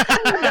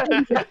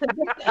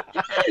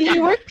 We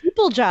work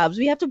people jobs.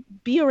 We have to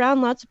be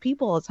around lots of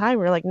people all the time.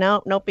 We're like,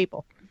 no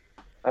people.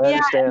 I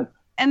understand.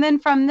 and then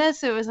from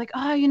this, it was like, oh,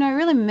 I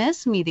really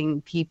miss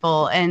meeting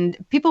people and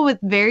people with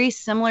very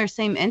similar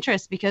same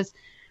interests because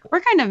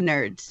we're kind of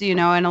nerds, in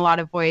a lot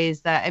of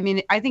ways that,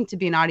 I think to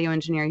be an audio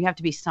engineer, you have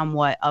to be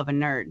somewhat of a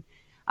nerd.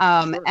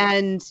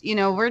 And,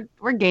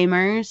 we're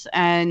gamers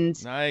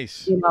and,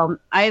 Nice.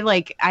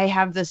 I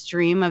have this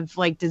dream of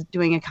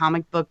doing a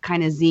comic book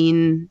kind of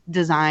zine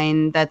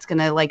design that's going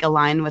to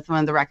align with one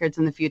of the records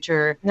in the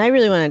future. And I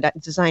really want to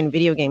design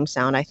video game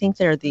sound. I think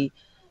they're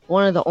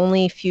one of the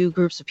only few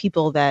groups of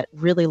people that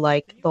really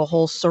like the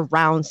whole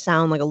surround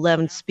sound, like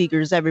 11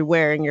 speakers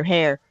everywhere in your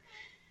hair.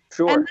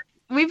 Sure.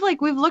 And we've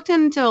looked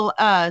into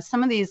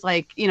some of these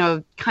kind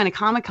of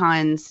Comic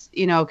Cons,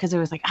 because it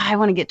was like, I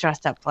want to get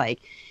dressed up like,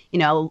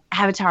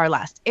 Avatar: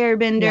 Last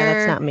Airbender. Yeah,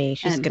 that's not me.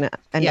 She's gonna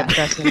end up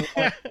dressing.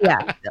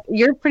 Yeah,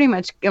 you're pretty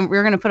much.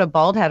 We're gonna put a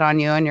bald head on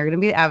you, and you're gonna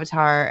be the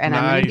Avatar, and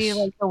I'm gonna be Nice.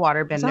 like the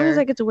waterbender. As long as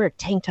I get to wear a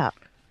tank top.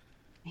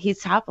 He's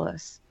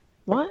topless.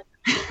 What?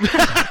 Be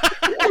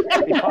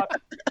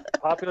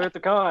popular at the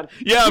con.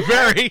 Yeah,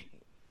 very.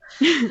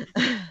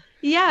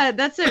 Yeah,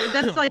 that's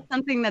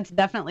something that's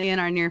definitely in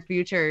our near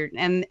future,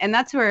 and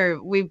that's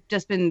where we've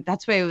just been.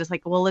 That's why it was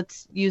like, well,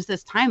 let's use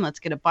this time.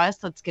 Let's get a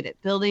bus. Let's get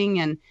it building,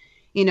 and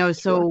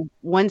so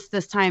once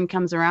this time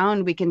comes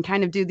around, we can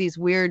kind of do these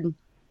weird,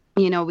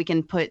 we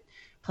can play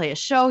a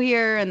show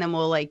here, and then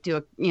we'll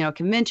do a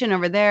convention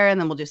over there, and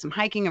then we'll do some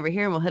hiking over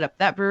here, and we'll hit up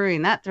that brewery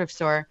and that thrift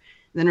store,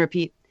 and then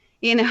repeat,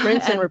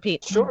 Rinse and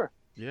repeat. Sure.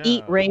 Yeah.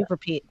 Eat, rave,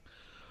 repeat.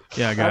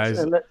 Yeah, guys.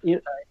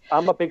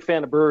 I'm a big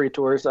fan of brewery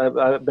tours.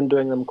 I've been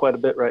doing them quite a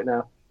bit right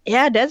now.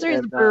 Yeah, Desiree's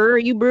a And, brewer.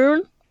 You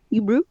brewing?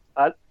 You brew?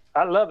 I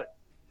love it.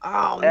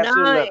 Oh,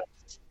 Absolutely love nice.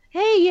 it.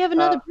 Hey, you have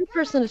another brew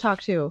person to talk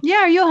to. Yeah,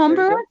 are you a home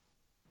There you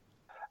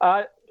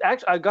brewer?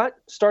 Actually, I got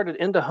started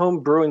into home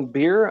brewing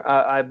beer.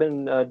 I've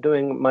been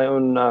doing my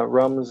own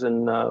rums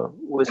and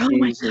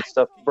whiskeys and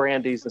stuff,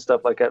 brandies and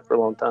stuff like that for a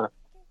long time.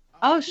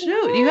 Oh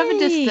shoot, you have a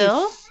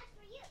distill?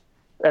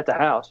 At the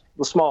house,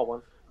 the small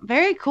one.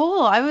 Very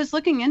cool. I was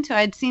looking into.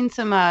 I'd seen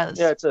some. Yeah,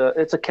 it's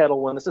a kettle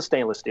one. It's a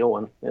stainless steel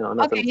one. Nothing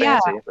Okay, yeah.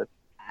 fancy. But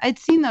I'd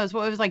seen those.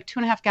 What it was like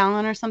 2.5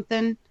 gallon or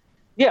something.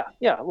 yeah,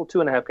 a little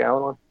 2.5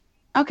 gallon one.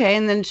 Okay,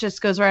 and then it just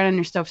goes right on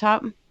your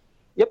stovetop.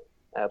 Yep,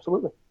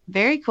 absolutely.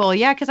 Very cool.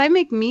 Yeah, because I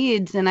make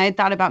meads, and I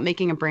thought about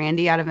making a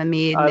brandy out of a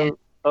mead.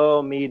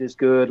 Mead is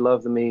good.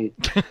 Love the mead.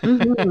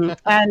 Mhm.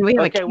 And we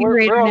have Okay, a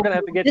we're all now. gonna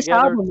have to get This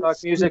together, album talk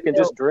is music, and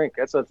just drink.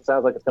 That's what it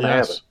sounds like it's gonna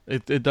happen.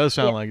 Yes, it does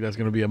sound like that's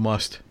going to be a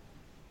must.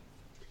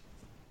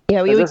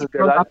 Yeah, we This would is get good.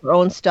 drunk off our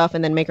own stuff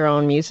and then make our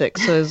own music.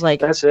 So it's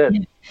like That's it.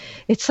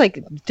 it's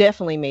like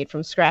definitely made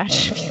from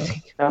scratch.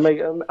 I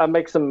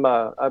make some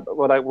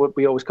what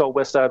we always call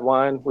West Side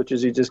wine, which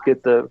is you just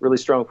get the really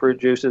strong fruit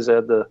juices,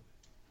 add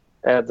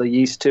the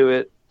yeast to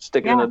it,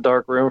 stick it in a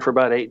dark room for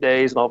about 8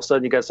 days, and all of a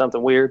sudden you got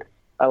something weird.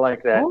 I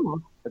like that.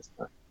 Oh.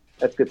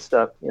 That's good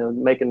stuff.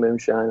 Making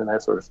moonshine and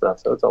that sort of stuff.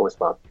 So it's always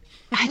fun.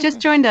 I just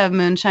joined a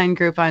moonshine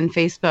group on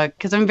Facebook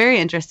because I'm very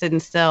interested in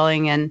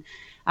stilling, and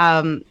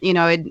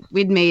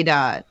we'd made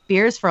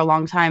beers for a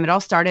long time. It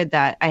all started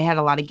that I had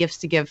a lot of gifts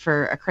to give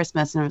for a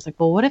Christmas, and I was like,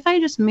 well, what if I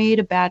just made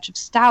a batch of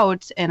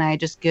stout and I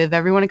just give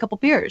everyone a couple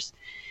beers?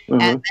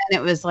 Mm-hmm. And then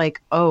it was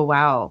like, oh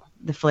wow,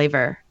 the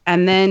flavor.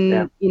 And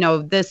then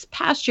this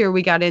past year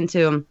we got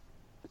into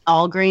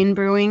all grain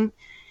brewing,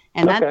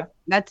 and Okay.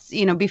 that's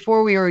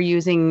before we were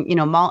using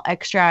malt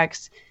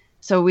extracts.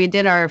 So we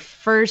did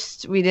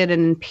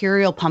an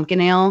Imperial Pumpkin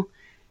Ale.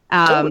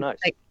 Nice.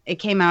 Like it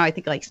came out, I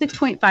think, like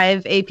 6.5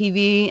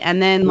 APV,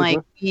 and then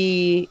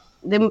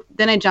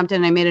then I jumped in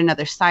and I made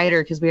another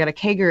cider because we had a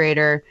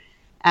kegerator,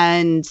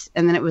 and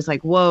then it was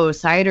like, whoa,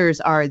 ciders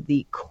are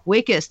the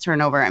quickest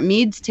turnover.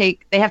 Meads they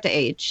have to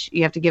age.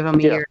 You have to give them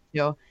a year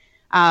or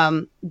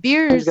two.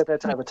 Beers, you got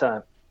that time of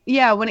time.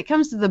 Yeah, when it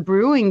comes to the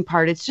brewing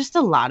part, it's just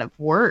a lot of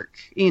work.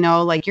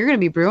 Like you're going to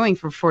be brewing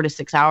for 4 to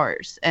 6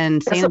 hours,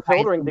 and that's the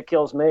filtering that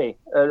kills me.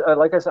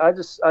 Like I said,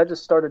 I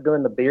just started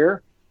doing the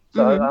beer,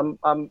 so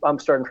I'm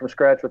starting from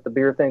scratch with the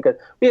beer thing. 'Cause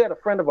we had a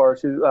friend of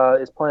ours who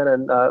is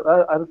planning.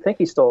 I think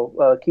he's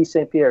still Keith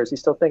St. Pierre. Is he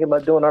still thinking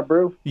about doing our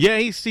brew? Yeah,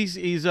 he's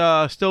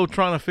still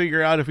trying to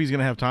figure out if he's going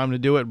to have time to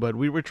do it. But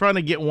we were trying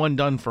to get one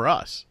done for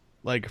us,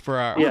 like for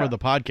the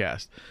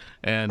podcast.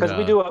 And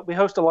because we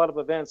host a lot of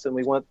events, and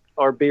we want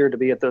our beer to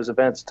be at those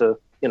events.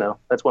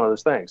 That's one of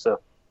those things. So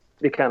it'd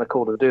be kind of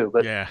cool to do.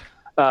 But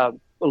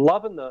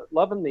loving the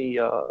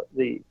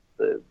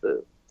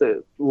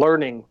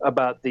learning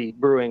about the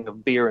brewing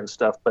of beer and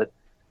stuff. But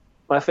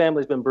my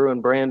family's been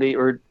brewing brandy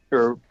or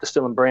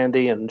distilling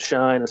brandy and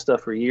shine and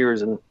stuff for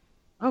years, and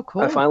oh,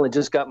 cool. I finally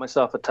just got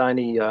myself a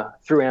tiny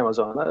through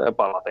Amazon. I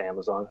bought it off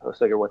Amazon. I was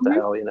thinking, what the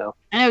hell, I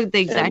know the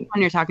exact one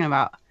you're talking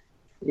about.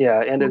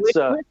 Yeah, and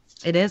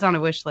it is on a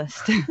wish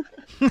list.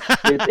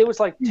 it was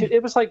like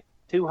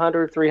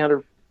 200,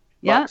 300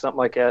 bucks, something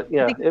like that.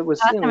 Yeah, it was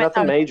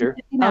nothing major.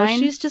 Oh,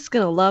 she's just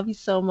gonna love you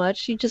so much.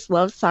 She just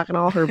loves talking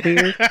all her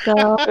beer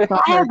stuff.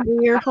 I have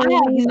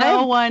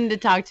no one to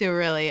talk to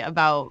really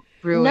about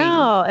brewing.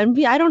 No, and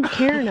I don't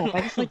care enough.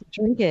 I just like to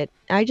drink it.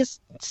 I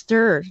just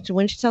stir.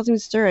 When she tells me to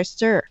stir, I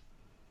stir.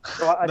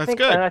 Well, That's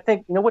good. And I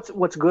think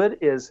what's good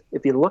is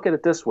if you look at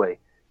it this way,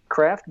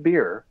 craft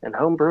beer and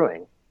home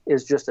brewing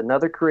is just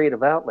another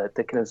creative outlet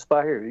that can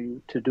inspire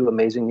you to do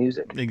amazing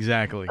music.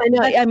 Exactly. I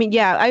know. I mean,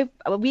 yeah,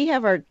 we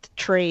have our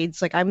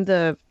trades. Like I'm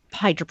the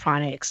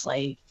hydroponics,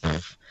 like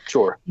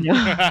sure.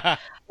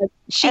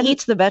 She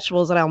eats the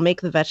vegetables, and I'll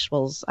make the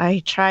vegetables.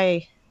 I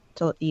try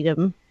to eat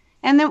them.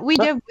 And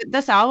then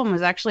this album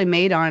was actually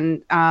made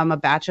on a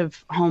batch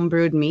of home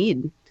brewed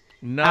mead.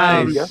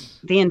 Nice.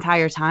 The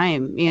entire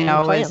time,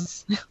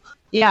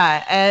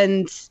 yeah,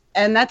 and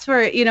that's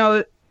where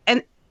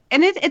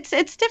and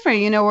it's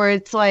different, where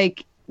it's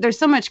like there's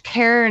so much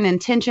care and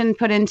intention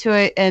put into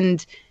it,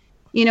 and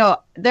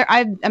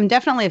I'm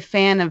definitely a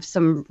fan of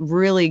some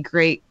really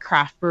great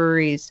craft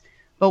breweries,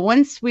 but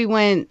once we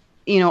went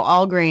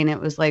all grain,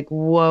 it was like,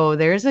 whoa,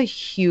 there's a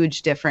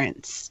huge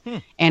difference,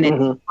 and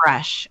it's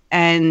fresh,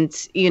 and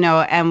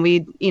and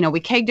we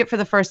kegged it for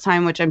the first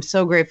time, which I'm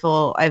so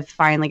grateful I've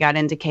finally got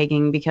into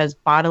kegging, because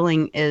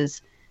bottling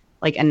is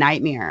like a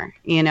nightmare,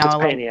 It's a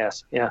pain in the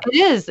ass. Yeah.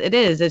 It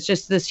is. It's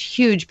just this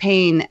huge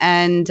pain.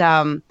 And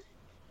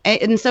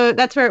so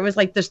that's where it was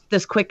like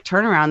this quick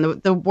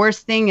turnaround. The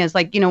worst thing is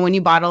like, when you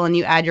bottle and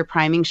you add your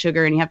priming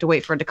sugar and you have to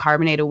wait for it to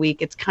carbonate a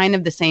week, it's kind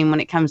of the same when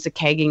it comes to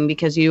kegging,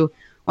 because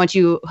once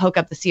you hook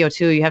up the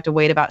CO2, you have to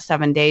wait about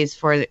 7 days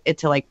for it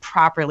to like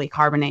properly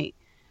carbonate.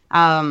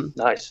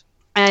 Nice.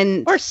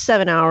 Or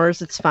 7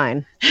 hours, it's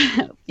fine.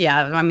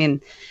 Yeah, I mean,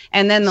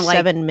 and then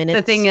 7 minutes.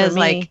 The thing is,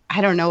 like,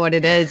 I don't know what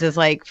it is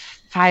like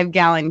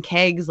 5-gallon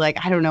kegs. Like,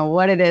 I don't know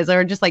what it is,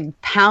 or just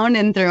like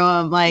pounding through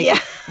them. Like,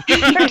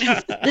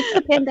 it's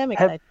the pandemic.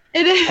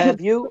 It is. Have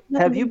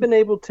you been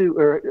able to,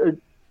 or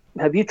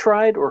have you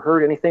tried or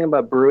heard anything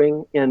about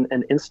brewing in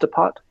an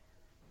Instapot?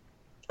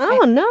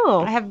 Oh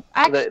no, I have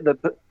actually.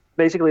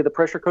 Basically, the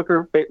pressure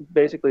cooker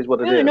basically is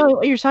what it is. I know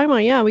what you're talking about.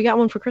 Yeah, we got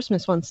one for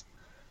Christmas once.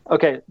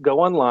 Okay,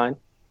 go online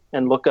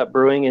and look up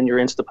brewing in your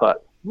Instapot.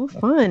 Oh,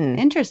 fun.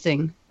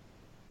 Interesting.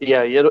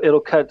 Yeah, it'll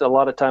cut a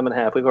lot of time in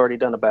half. We've already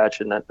done a batch,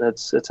 and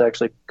it's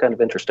actually kind of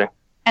interesting.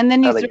 And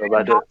then you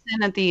throw the hops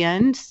in at the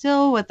end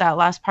still with that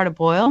last part of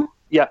boil?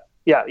 Yeah.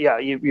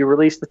 You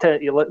release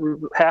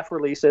you half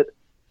release it,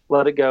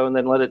 let it go, and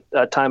then let it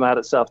time out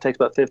itself. It takes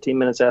about 15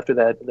 minutes after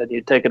that, and then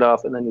you take it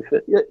off, and then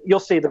you'll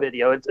see the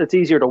video. It's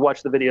easier to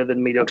watch the video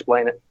than me to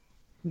explain it.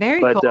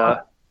 Very cool.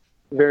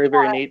 Very,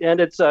 very neat.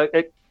 And it's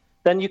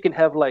then you can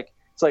have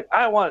it's like,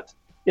 I want,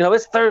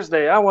 it's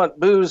Thursday. I want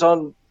booze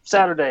on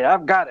Saturday.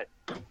 I've got it.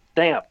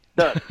 Damn,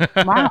 done.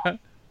 Wow.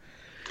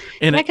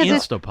 In an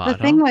Instapot.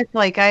 The thing with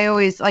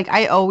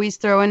I always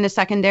throw into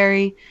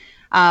secondary.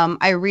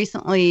 I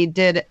recently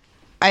did.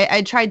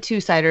 I tried 2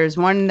 ciders.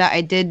 One that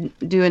I did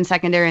do in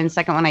secondary, and the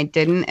second one I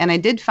didn't. And I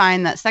did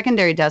find that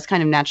secondary does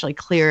kind of naturally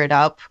clear it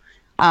up.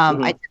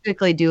 I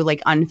typically do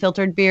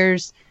unfiltered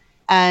beers,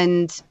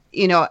 and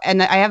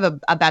and I have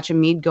a batch of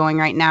mead going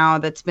right now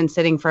that's been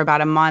sitting for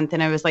about a month,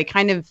 and I was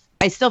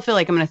I still feel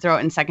like I'm going to throw it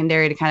in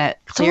secondary to kind of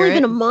clear it. It's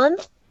only been a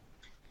month?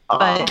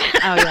 But,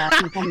 oh yeah.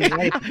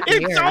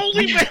 It's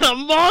only been a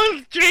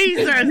month,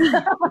 Jesus!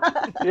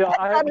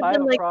 I have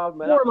a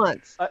problem. 4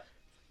 months.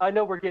 I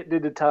know we're getting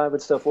into time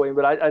and stuff, Wayne,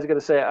 but I was going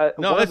to say,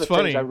 one of the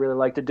things I really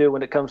like to do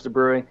when it comes to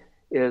brewing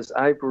is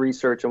I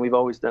research, and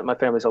my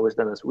family's always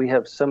done this. We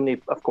have so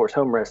many, of course,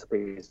 home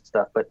recipes and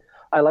stuff, but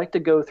I like to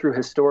go through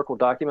historical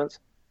documents.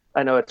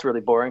 I know it's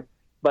really boring,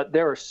 but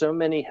there are so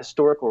many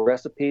historical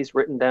recipes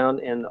written down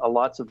in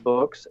lots of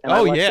books, and I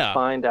Oh, like yeah. to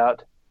find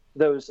out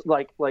those,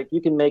 like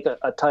you can make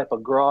a type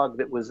of grog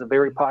that was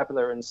very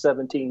popular in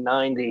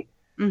 1790,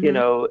 you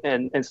know,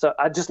 and so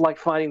I just like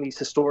finding these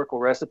historical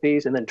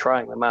recipes and then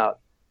trying them out,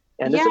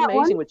 and it's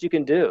amazing what you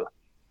can do.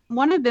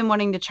 One I've been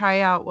wanting to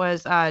try out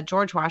was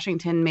George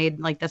Washington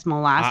made like this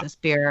molasses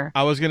beer.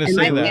 I was gonna And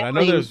say my that.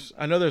 family-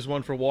 I know there's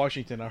one for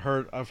Washington. I've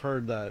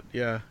heard that.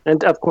 Yeah.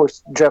 And of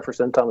course,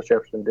 Thomas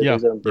Jefferson did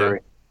his own brewery.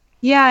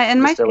 Yeah,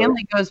 and my Distillery.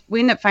 family goes. We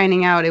ended up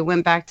finding out it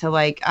went back to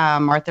like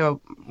Martha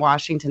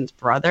Washington's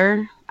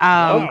brother.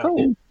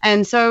 Cool.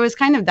 And so I was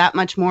kind of that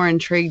much more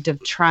intrigued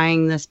of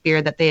trying this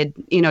beer that they had,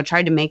 you know,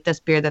 tried to make this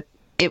beer that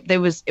it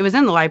was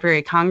in the Library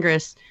of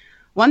Congress.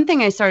 One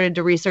thing I started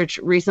to research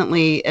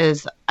recently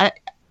is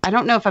I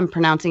don't know if I'm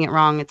pronouncing it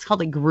wrong. It's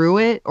called like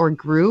Gruit or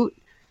Groot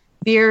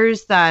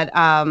beers that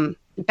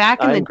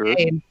back in the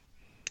day.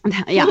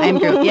 Yeah, I'm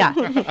Groot. Yeah,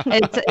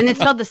 it's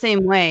spelled the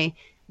same way.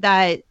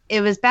 That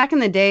it was back in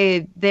the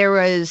day. There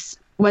was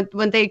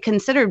when they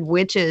considered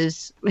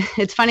witches.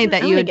 It's funny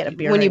that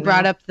when you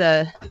brought up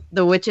the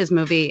witches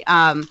movie.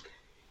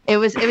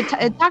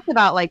 It talked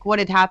about like what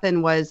had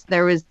happened was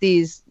there was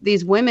these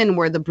women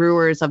were the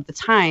brewers of the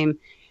time,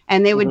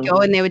 and they would go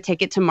and they would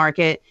take it to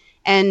market.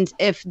 And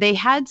if they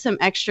had some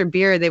extra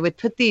beer, they would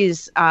put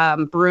these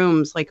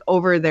brooms like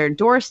over their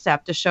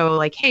doorstep to show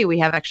like, hey, we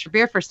have extra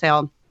beer for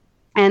sale.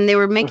 And they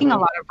were making a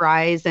lot of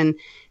ryes and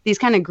these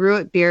kind of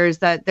Gruit beers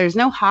that there's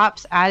no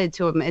hops added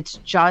to them. It's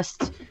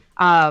just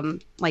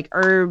like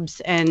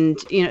herbs and,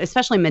 you know,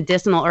 especially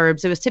medicinal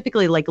herbs. It was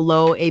typically like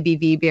low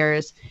ABV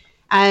beers.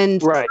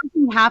 And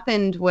something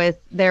happened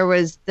there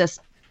was this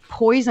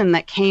poison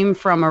that came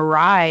from a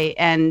rye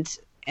and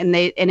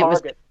it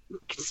was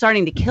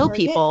starting to kill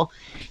people,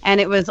 and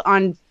it was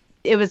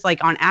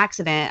like on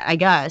accident, I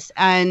guess.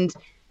 And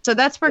so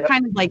that's where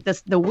kind of like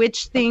the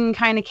witch thing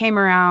kind of came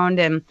around.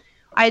 And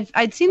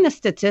I'd seen the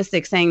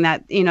statistics saying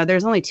that, you know,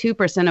 there's only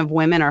 2% of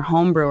women are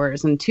home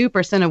brewers and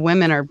 2% of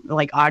women are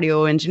like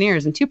audio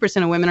engineers and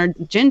 2% of women are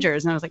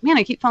gingers. And I was like, man,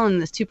 I keep falling in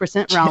this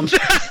 2% realm.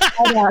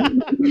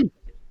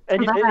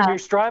 And you're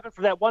striving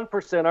for that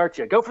 1%, aren't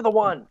you? Go for the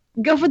one.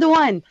 Go for the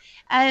one.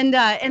 And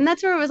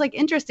that's where it was like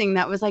interesting.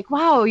 That was like,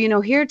 wow, you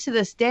know, here to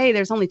this day,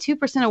 there's only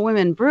 2% of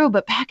women brew,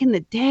 but back in the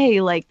day,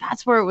 like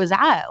that's where it was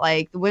at.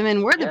 Like the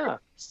women were the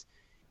brewers.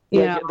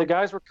 Yeah, the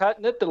guys were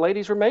cutting it, the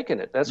ladies were making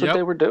it. That's what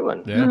they were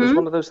doing. Yeah. It was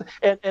one of those.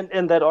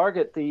 And that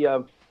argot,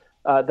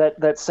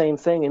 that same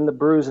thing in the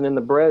brews and in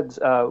the breads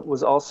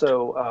was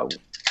also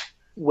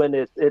when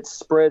it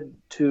spread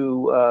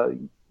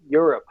to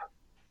Europe.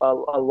 A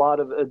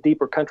lot of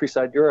deeper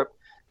countryside Europe,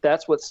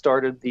 that's what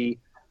started the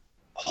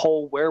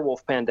whole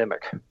werewolf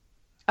pandemic.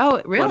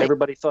 Oh, really? When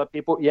everybody thought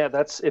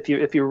that's if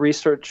you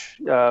research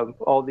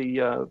all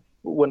the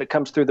when it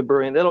comes through the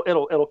brewing,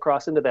 it'll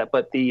cross into that.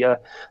 But the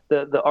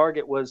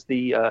argot was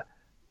the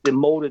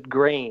molded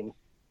grain.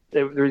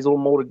 There's little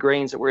molded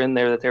grains that were in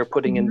there that they were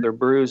putting in their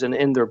brews and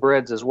in their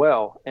breads as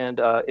well,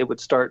 and it would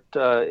start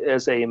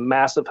as a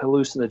massive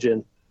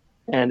hallucinogen.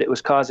 And it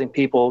was causing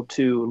people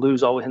to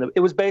lose all. It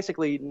was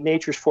basically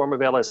nature's form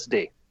of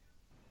LSD.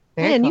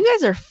 Man, you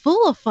guys are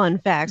full of fun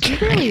facts. We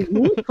really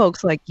need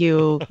folks like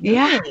you.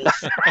 Yeah.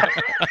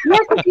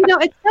 You know,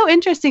 it's so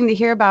interesting to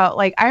hear about.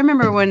 Like, I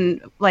remember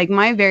when, like,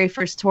 my very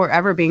first tour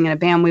ever being in a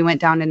band, we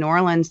went down to New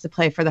Orleans to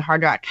play for the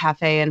Hard Rock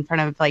Cafe in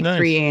front of like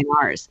 3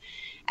 A&Rs.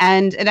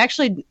 And it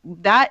actually,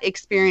 that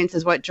experience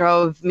is what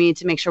drove me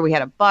to make sure we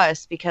had a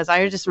bus, because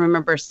I just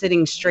remember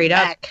sitting straight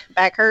up,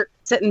 back hurt,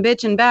 sitting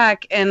bitching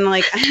back, and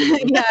like,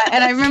 yeah.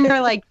 And I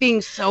remember like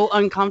being so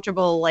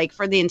uncomfortable, like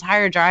for the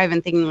entire drive,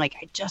 and thinking like,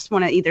 I just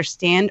want to either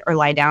stand or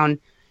lie down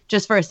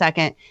just for a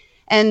second.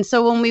 And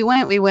so when we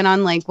went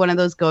on like one of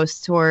those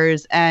ghost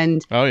tours,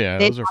 and they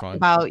those are fun.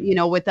 About, you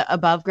know, with the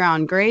above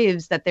ground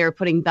graves that they were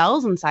putting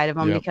bells inside of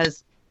them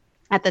because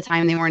at the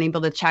time they weren't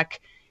able to check,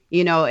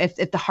 you know, if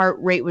the heart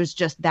rate was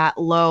just that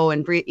low,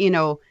 and, you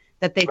know,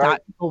 that they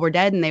thought people were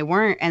dead and they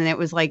weren't. And it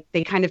was like,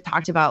 they kind of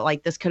talked about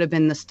like, this could have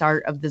been the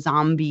start of the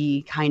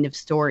zombie kind of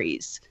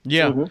stories.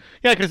 Yeah.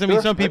 Yeah. Cause I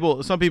mean, some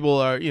people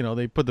are, you know,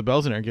 they put the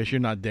bells in there in case you're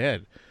not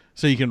dead.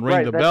 So you can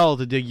ring the bell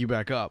to dig you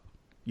back up.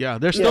 Yeah.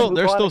 There's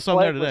still some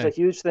there today. It's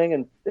a huge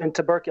thing. And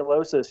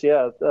tuberculosis.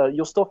 Yeah.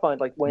 You'll still find,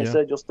 like Wayne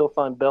said, you'll still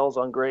find bells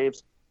on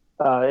graves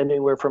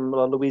anywhere from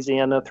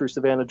Louisiana through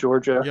Savannah,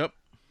 Georgia. Yep.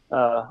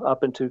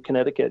 Up into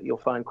Connecticut, you'll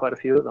find quite a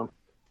few of them.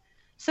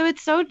 So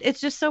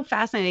it's just so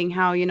fascinating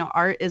how, you know,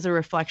 art is a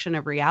reflection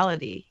of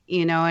reality,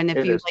 you know, and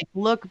if you like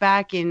look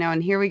back, you know,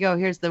 and here we go,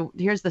 here's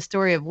the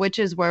story of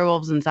witches,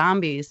 werewolves, and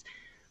zombies,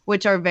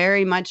 which are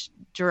very much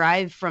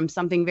derived from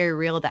something very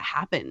real that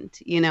happened,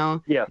 you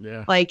know? Yeah.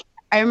 Like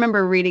I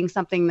remember reading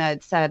something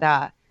that said,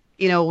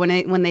 you know,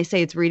 when they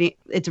say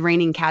it's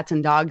raining cats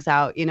and dogs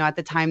out, you know, at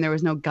the time there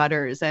was no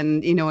gutters,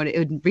 and, you know, it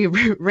would be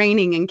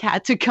raining and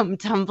cats would come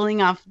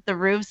tumbling off the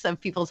roofs of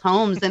people's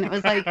homes. And it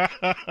was like,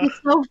 it's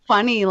so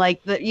funny,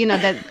 like you know,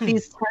 that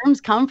these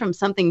terms come from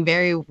something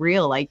very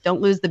real. Like,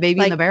 don't lose the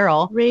baby in the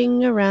barrel.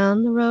 Ring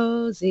around the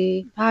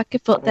rosy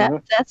pocket full.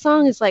 That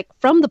song is like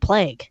from The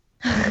Plague.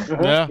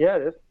 Yeah. Yeah,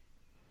 it is.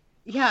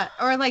 Yeah,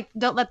 or like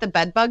don't let the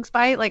bed bugs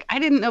bite. Like I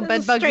didn't know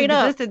bed bugs Straight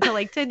up. existed until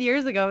like 10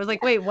 years ago. I was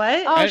like, wait,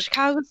 what? Oh,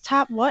 Chicago's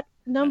top what?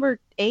 Number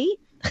 8?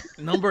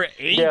 Number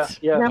 8.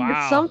 Yeah. Number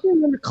Wow.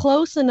 something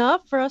close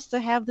enough for us to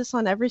have this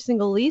on every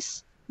single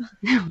lease.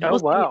 Oh,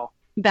 wow.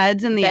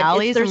 Beds in the Bed-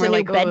 alleys. There's and a we're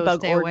new like, bed "Oh, bug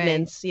stay away."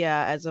 ordinance.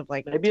 Yeah, as of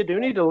like Maybe you do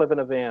need to live in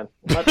a van.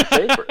 Much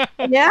safer.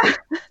 Yeah.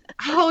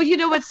 Oh, you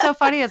know what's so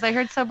funny is I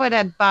heard someone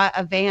had bought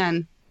a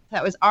van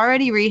that was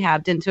already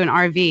rehabbed into an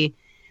RV.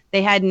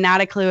 They had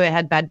not a clue it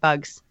had bed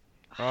bugs.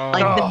 Oh.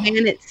 Like the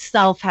van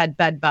itself had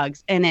bed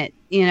bugs in it,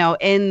 you know,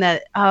 in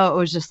the, it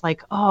was just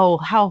like, oh,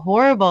 how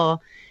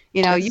horrible.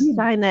 You know, you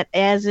sign that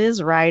as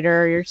is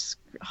rider. You're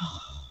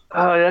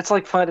Oh, that's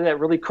like finding that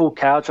really cool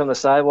couch on the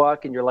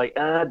sidewalk, and you're like,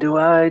 do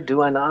I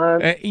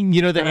not? And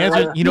you know the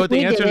answer. You know what the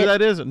We answer did to it.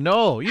 that is?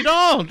 No, you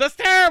don't. That's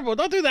terrible.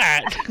 Don't do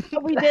that.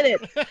 we did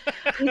it.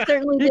 We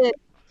certainly did.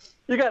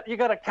 You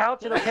got a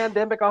couch in a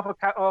pandemic off a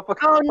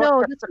Oh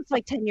no, this was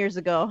like 10 years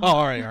ago. Oh,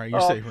 all right.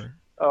 You're safer.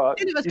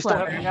 It was you still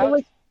have clever. your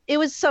couch? It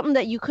was something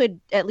that you could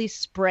at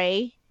least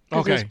spray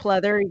because it was Okay.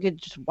 pleather. You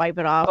could just wipe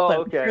it off. Oh, but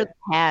okay. I'm sure the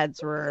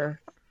pads were.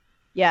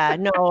 Yeah,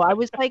 no, I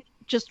was like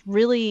just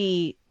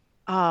really.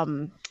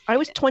 I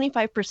was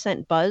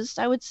 25% buzzed,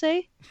 I would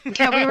say.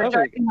 Yeah, we were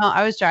driving. No,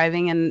 I was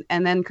driving, and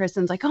then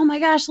Kristen's like, "Oh my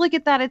gosh, look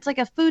at that! It's like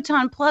a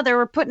futon pleather.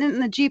 We're putting it in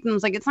the Jeep." And I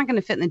was like, "It's not going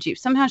to fit in the Jeep."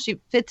 Somehow she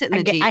fits it in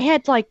the Jeep. I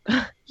had like,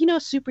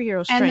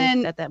 superhero strength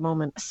then- at that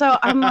moment. So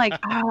I'm like,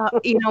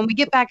 we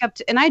get back up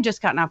to, and I had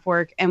just gotten off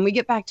work, and we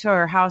get back to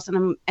our house,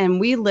 and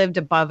we lived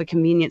above a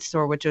convenience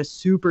store, which was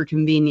super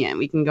convenient.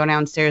 We can go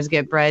downstairs,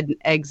 get bread,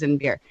 eggs, and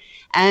beer,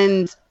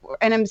 and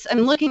I'm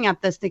looking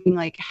at this, thinking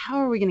like, how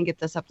are we going to get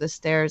this up the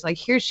stairs? Like,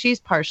 here she's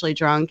partially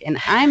drunk, and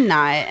I'm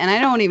not, and I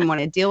don't even want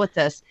to deal with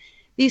this.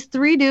 These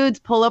 3 dudes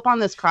pull up on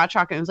this crotch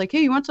rocket and was like,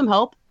 "Hey, you want some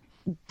help?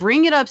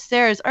 Bring it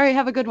upstairs. All right,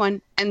 have a good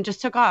one," and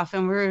just took off.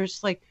 And we were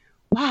just like,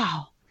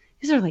 wow,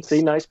 these are like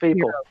See, nice people.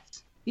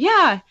 heroes.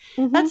 Yeah,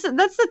 Mhm.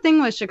 that's the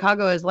thing with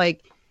Chicago is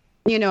like,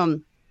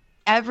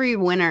 every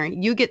winter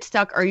you get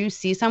stuck or you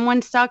see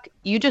someone stuck,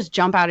 you just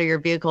jump out of your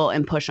vehicle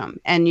and push them,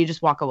 and you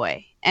just walk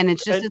away. And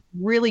it's just this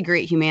really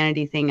great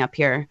humanity thing up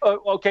here.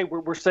 Oh, okay,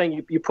 we're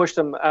saying you push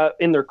them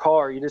in their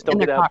car. You just don't In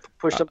get their out,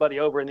 push somebody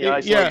over in the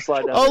ice, Yeah. and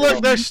slide down. Oh, the look,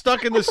 hill. they're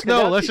stuck in the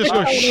snow. Let's just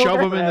go Yeah. shove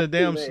them in the That's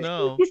damn me.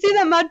 snow. You see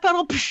that mud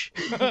puddle?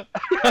 Psh.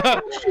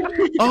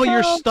 Oh,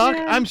 you're stuck?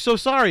 man. I'm so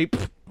sorry.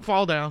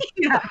 Fall down.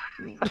 Yeah.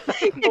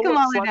 Kick them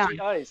all the way down.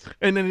 Slushy ice.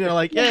 And then they're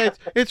like, yeah,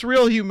 it's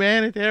real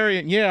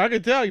humanitarian. Yeah, I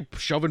could tell you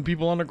shoving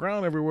people on the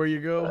ground everywhere you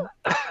go.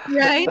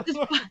 Right? Just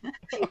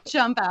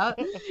jump out.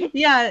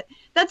 Yeah,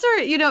 that's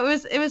where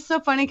it was so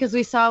funny because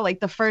we saw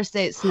like the first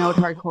day it snowed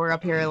hardcore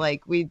up here.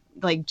 Like we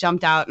like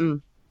jumped out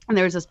and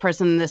there was this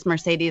person in this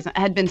Mercedes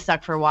had been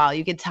stuck for a while.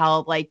 You could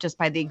tell like just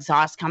by the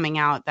exhaust coming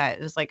out that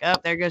it was like, oh,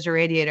 there goes your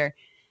radiator.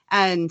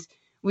 And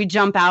we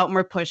jump out and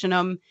we're pushing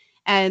them.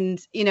 And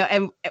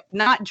and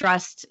not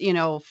dressed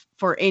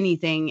for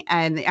anything,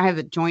 and I have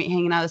a joint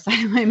hanging out the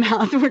side of my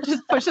mouth. We're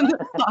just pushing the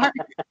car.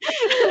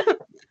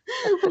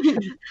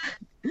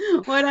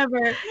 Whatever.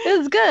 It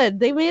was good.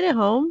 They made it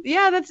home.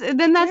 Yeah, that's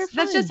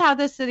fine. just how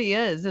this city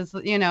is. It's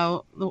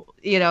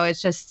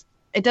it's just,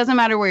 it doesn't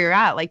matter where you're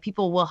at. Like,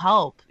 people will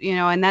help,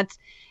 and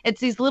it's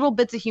these little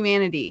bits of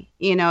humanity,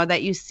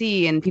 that you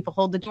see, and people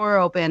hold the door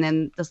open,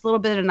 and this little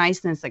bit of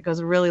niceness that goes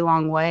a really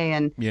long way.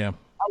 And Yeah.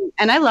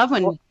 I love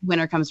when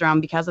winter comes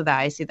around because of that.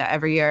 I see that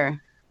every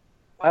year.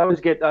 I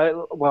always get. I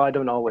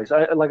don't always.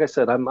 Like I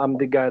said, I'm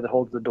the guy that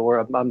holds the door.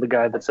 I'm the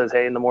guy that says,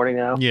 "Hey, in the morning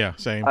now." Yeah,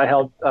 same. I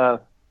held. It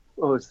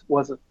was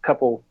a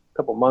couple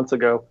months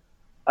ago.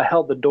 I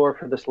held the door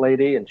for this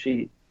lady, and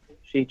she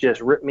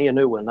just ripped me a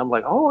new one. I'm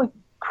like, holy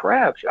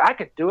crap! I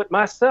could do it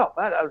myself.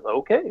 I was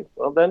okay.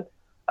 Well, then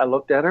I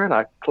looked at her and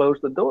I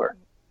closed the door.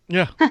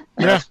 Yeah. And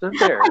I Yeah. stood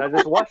there and I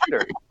just watched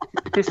her.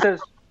 She says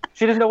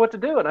she didn't know what to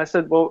do, and I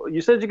said, "Well, you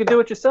said you could do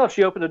it yourself."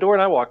 She opened the door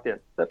and I walked in. I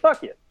said,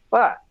 "Fuck you,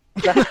 bye."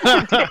 So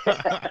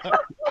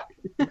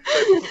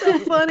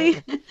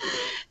funny.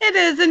 It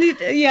is.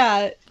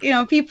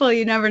 And people,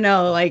 you never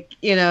know, like,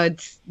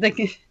 it's the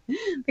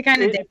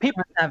kind of day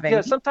People, having.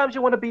 yeah, sometimes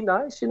you want to be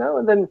nice,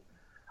 and then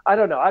I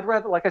don't know. I'd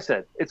rather, like I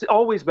said, it's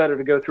always better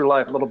to go through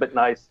life a little bit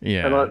nice.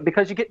 Yeah. And,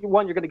 because you're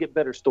going to get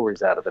better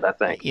stories out of it, I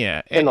think.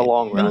 Yeah, in the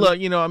long run. And look,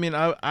 I mean,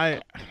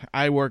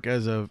 I work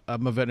as I'm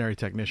a veterinary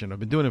technician. I've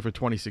been doing it for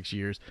 26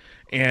 years,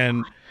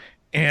 and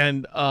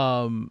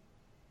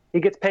he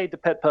gets paid to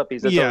pet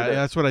puppies. That's all yeah, he does.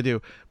 that's what I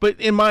do.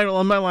 But on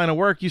my line of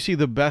work, you see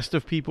the best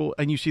of people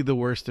and you see the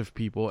worst of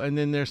people, and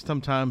then there's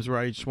some times where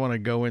I just want to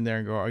go in there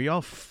and go, "Are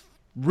y'all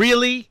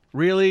really?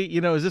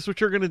 Is this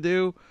what you're gonna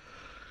do?"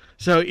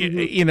 So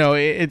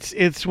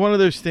it's one of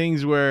those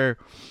things where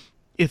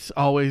it's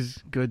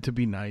always good to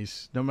be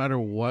nice, no matter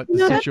what the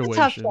That's situation. a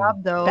tough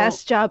job, though.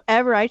 Best job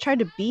ever. I tried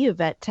to be a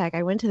vet tech.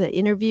 I went to the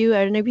interview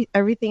and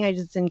everything. I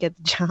just didn't get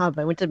the job.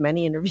 I went to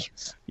many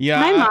interviews. Yeah,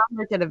 My mom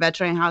worked at a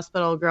veterinary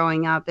hospital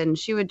growing up, and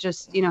she would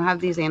just,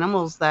 have these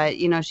animals that,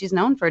 she's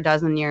known for a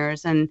dozen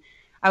years. And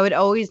I would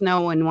always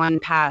know when one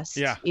passed,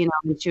 Yeah.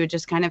 and she would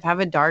just kind of have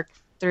a dark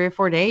 3 or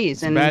 4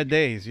 days, and bad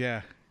days,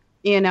 yeah.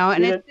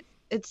 And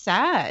it's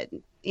sad,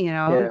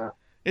 Yeah.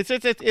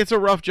 It's a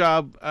rough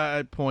job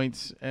at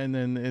points, and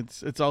then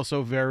it's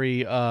also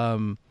very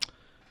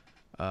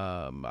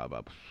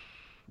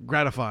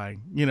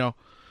gratifying,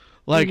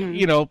 like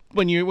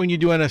when you're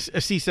doing a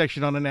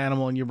C-section on an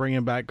animal and you're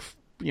bringing back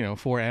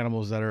 4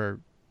 animals that are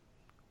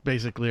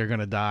basically going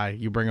to die,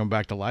 you bring them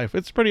back to life.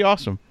 It's pretty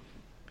awesome.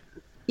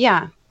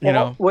 Yeah.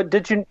 What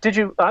did you?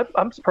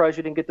 I'm surprised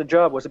you didn't get the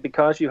job. Was it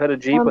because you had a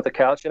Jeep with a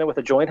couch in it with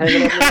a joint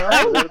hanging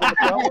out your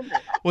mouth?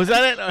 Was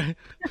that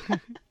it?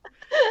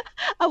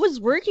 I was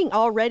working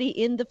already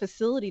in the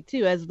facility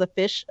too as the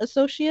fish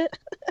associate.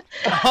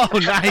 Oh,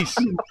 nice.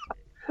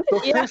 The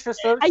fish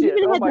associate. I even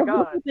Oh had my the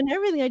God. rope and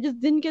everything. I just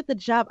didn't get the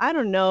job. I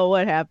don't know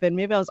what happened.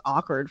 Maybe I was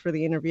awkward for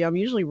the interview.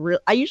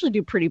 I usually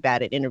do pretty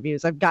bad at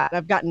interviews. I've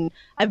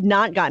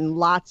not gotten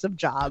lots of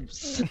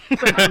jobs.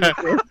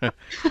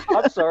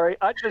 I'm sorry.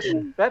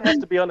 That has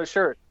to be on the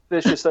shirt.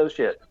 Fish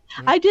associate.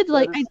 I did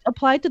I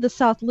applied to the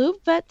South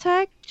Loop vet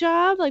tech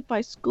job by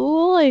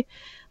school.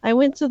 I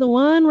went to the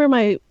one where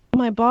my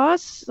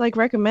boss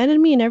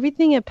recommended me and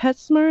everything at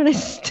PetSmart, and I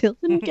still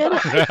didn't get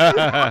it.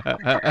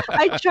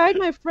 I tried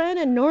my friend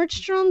at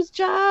Nordstrom's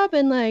job,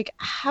 and I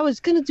was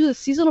gonna do the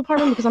seasonal part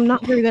because I'm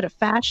not very good at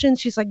fashion.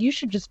 She's like, you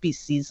should just be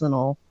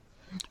seasonal.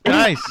 And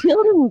Nice. I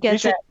still didn't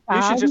get that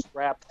You should job. just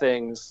wrap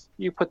things.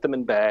 You put them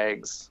in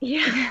bags.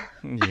 Yeah.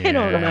 I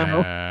don't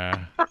know.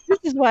 This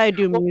is why I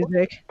do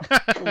music.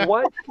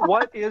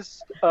 What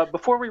is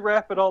before we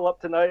wrap it all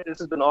up tonight? This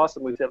has been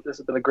awesome. This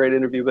has been a great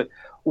interview. But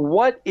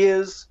what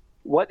is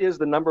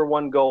the number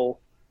one goal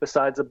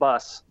besides a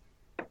bus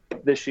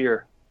this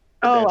year?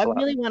 Oh, I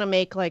really want to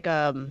make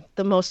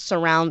the most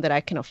surround that I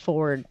can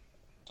afford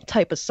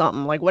type of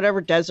something.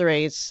 Whatever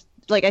Desiree's.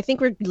 I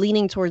think we're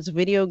leaning towards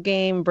video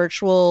game,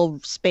 virtual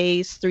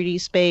space,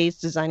 3D space,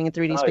 designing a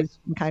 3D space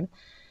kind of,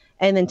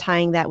 and then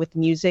tying that with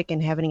music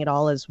and having it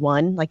all as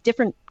one,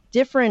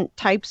 different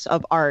types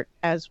of art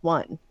as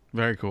one.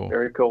 Very cool.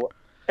 Very cool.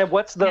 And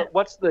what's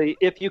the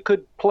if you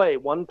could play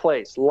one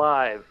place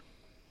live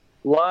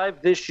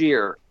this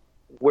year,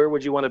 where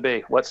would you want to be?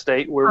 What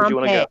state? Where would you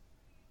want to go?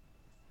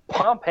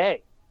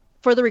 Pompeii.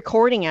 For the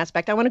recording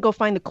aspect, I want to go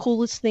find the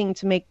coolest thing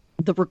to make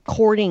the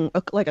recording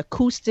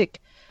acoustic.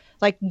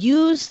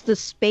 Use the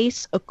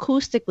space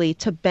acoustically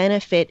to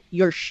benefit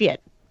your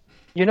shit.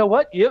 You know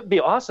what? It'd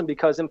be awesome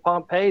because in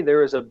Pompeii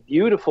there is a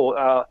beautiful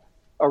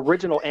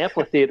original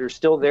amphitheater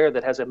still there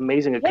that has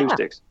amazing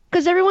acoustics.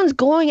 Because everyone's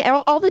going,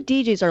 all the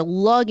DJs are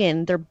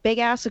lugging their big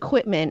ass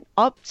equipment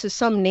up to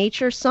some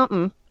nature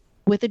something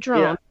with a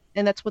drone,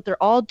 and that's what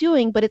they're all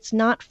doing. But it's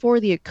not for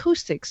the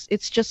acoustics;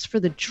 it's just for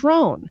the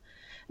drone.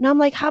 And I'm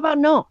like, how about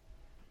no?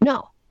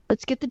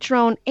 Let's get the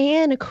drone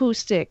and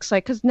acoustics,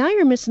 because now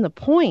you're missing the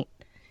point.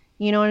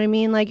 You know what I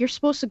mean? You're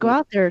supposed to go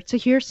out there to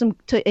hear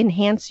to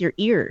enhance your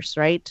ears,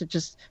 right? To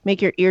just make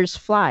your ears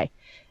fly.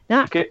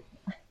 Not, I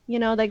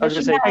was going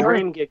to say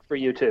dream gig for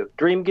you too.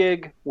 Dream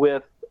gig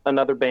with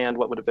another band.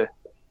 What would it be?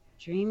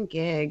 Dream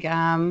gig.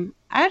 I'd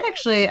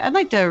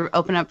like to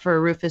open up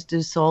for Rufus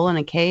Du Sol in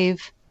a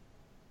cave.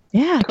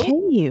 Yeah,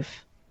 cave.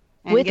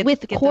 And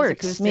With get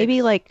quartz.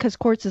 Maybe because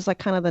quartz is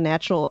kind of the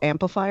natural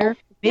amplifier.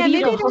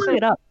 Maybe they hook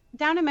it up.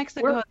 Down in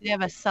Mexico, they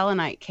have a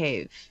selenite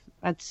cave.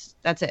 That's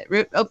it.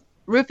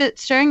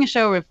 Rufus sharing a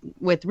show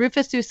with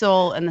Rufus Du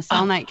Sol and the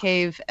Selenite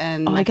Cave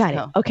and Mexico. I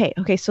got it.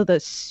 Okay. So the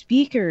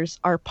speakers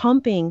are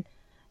pumping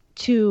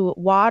to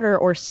water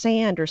or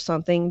sand or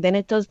something. Then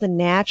it does the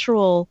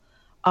natural.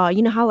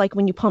 You know how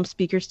when you pump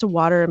speakers to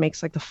water, it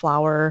makes the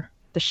flower,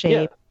 the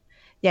shape.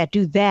 Yeah.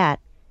 Do that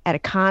at a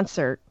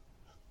concert.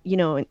 And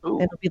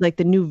it'll be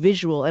the new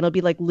visual, and it'll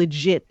be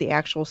legit the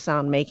actual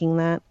sound making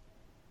that.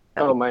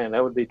 Oh man,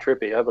 that would be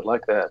trippy. I would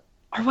like that.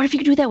 Or what if you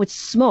could do that with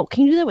smoke?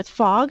 Can you do that with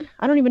fog?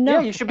 I don't even know.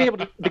 Yeah, you should be able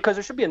to, because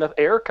there should be enough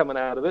air coming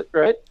out of it,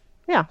 right?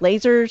 Yeah,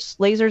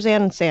 lasers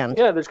and sand.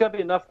 Yeah, there's got to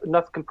be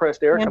enough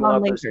compressed air coming out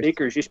of those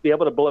speakers. You should be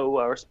able to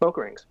blow smoke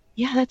rings.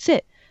 Yeah, that's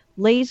it.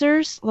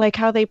 Lasers,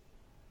 how they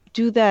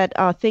do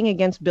that thing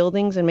against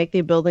buildings and make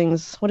the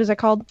buildings, what is that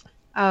called?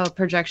 Oh,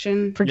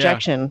 projection.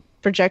 Projection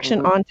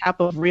on top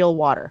of real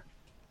water.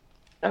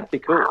 That'd be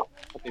cool.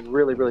 That'd be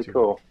really, really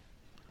cool.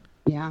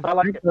 Yeah. I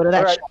like it. Go to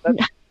that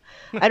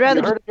I'd rather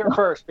you heard it here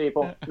first,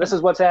 people. This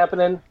is what's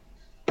happening.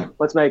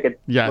 Let's make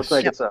it. Yes. Let's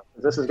make it so.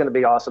 This is going to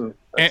be awesome.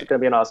 It's going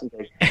to be an awesome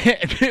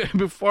day.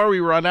 Before we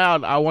run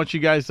out, I want you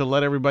guys to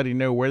let everybody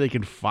know where they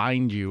can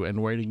find you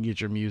and where they can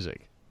get your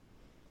music.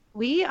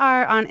 We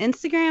are on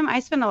Instagram. I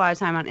spend a lot of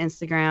time on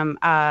Instagram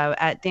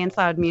at Dance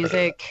Loud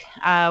Music.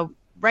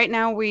 Right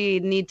now, we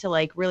need to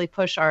really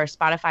push our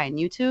Spotify and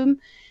YouTube.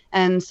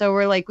 And so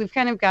we've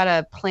kind of got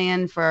a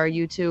plan for our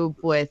YouTube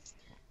with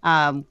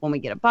when we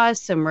get a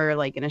bus and we're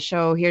going to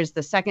show, here's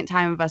the second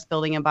time of us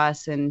building a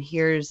bus, and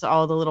here's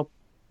all the little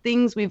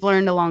things we've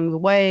learned along the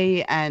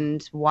way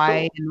and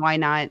why and why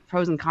not,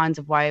 pros and cons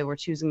of why we're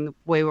choosing the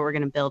way we're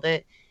going to build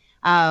it.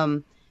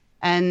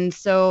 And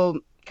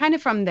so kind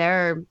of from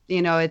there,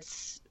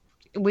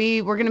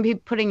 we're going to be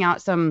putting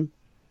out some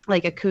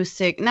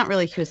acoustic, not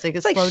really acoustic,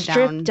 it's slowed down.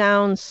 Stripped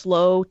down,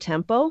 slow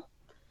tempo.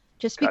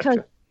 Just because,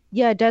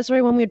 yeah,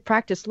 Desiree, when we would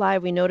practice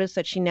live, we noticed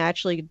that she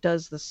naturally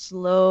does the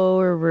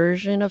slower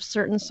version of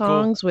certain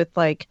songs with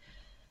like,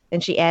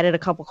 and she added a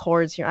couple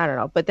chords here. I don't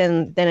know. But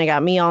then it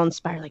got me all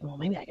inspired, like, well,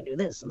 maybe I can do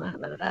this. And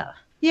da.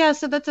 Yeah,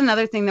 so that's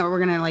another thing that we're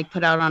going to like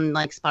put out on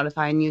like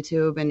Spotify and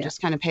YouTube and just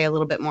kind of pay a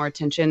little bit more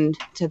attention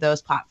to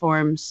those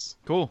platforms.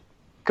 Cool.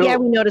 Yeah,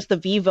 we noticed the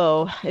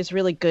Vivo is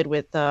really good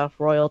with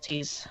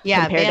royalties.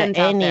 Yeah, compared bands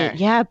to out any. there.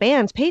 Yeah,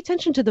 bands. Pay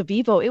attention to the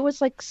Vivo. It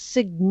was like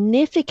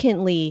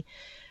significantly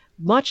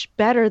much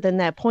better than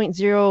that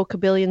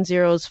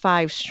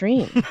 0.005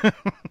 stream.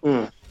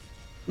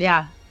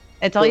 Yeah,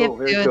 it's all you have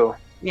to do.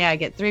 Yeah,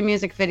 get 3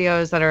 music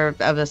videos that are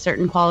of a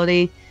certain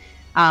quality.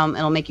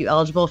 It'll make you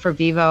eligible for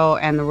Vivo,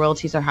 and the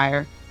royalties are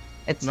higher.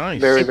 It's nice.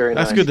 Very, very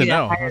That's nice. good to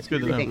know. That's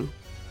good to know. Everything.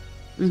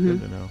 That's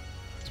good to know.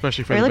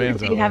 Especially for Really the bands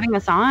appreciate out there. having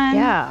us on.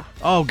 Yeah.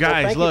 Oh,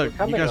 guys, thank you look, for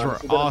coming you guys on. were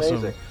This has been awesome.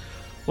 amazing.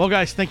 Well,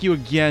 guys, thank you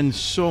again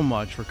so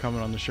much for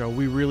coming on the show.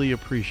 We really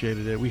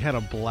appreciated it. We had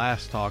a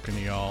blast talking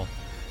to y'all.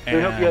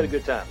 We hope you had a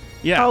good time.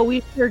 Yeah. Oh,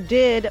 we sure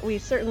did. We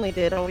certainly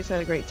did. Always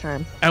had a great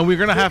time. And we're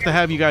going to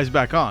have you guys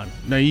back on.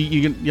 Now,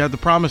 you have to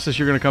promise us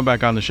you're going to come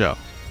back on the show.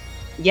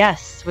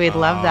 Yes, we'd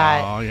love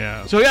that. Oh,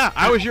 yeah. So, yeah,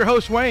 I was your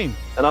host, Wayne.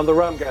 And I'm the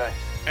rum guy.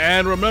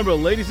 And remember,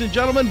 ladies and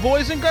gentlemen,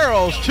 boys and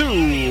girls, to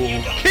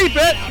keep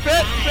it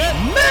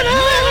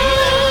metal!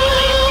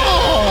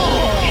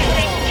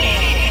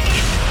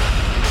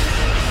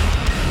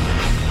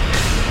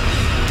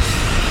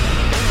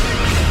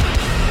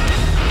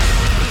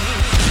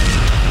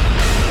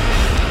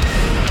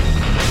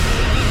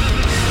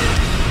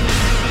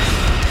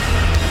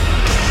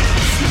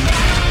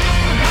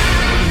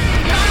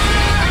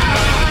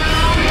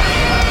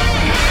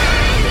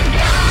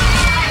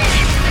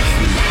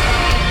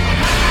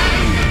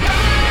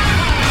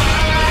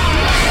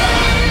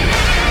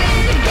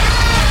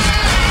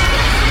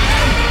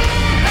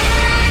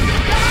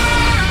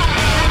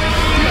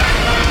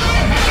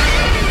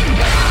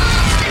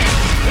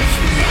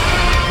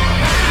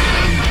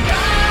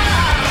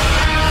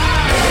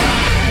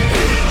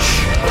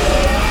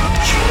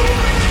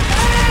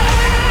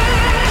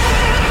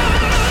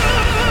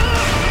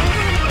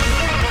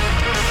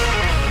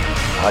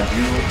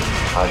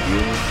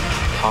 Adieu,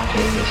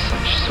 parting with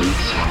such sweet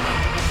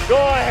sorrow. Go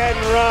ahead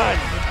and run.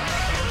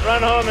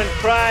 Run home and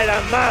cry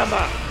to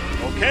Mama.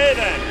 Okay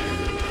then.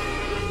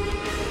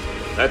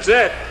 That's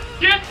it.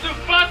 Get the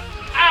fuck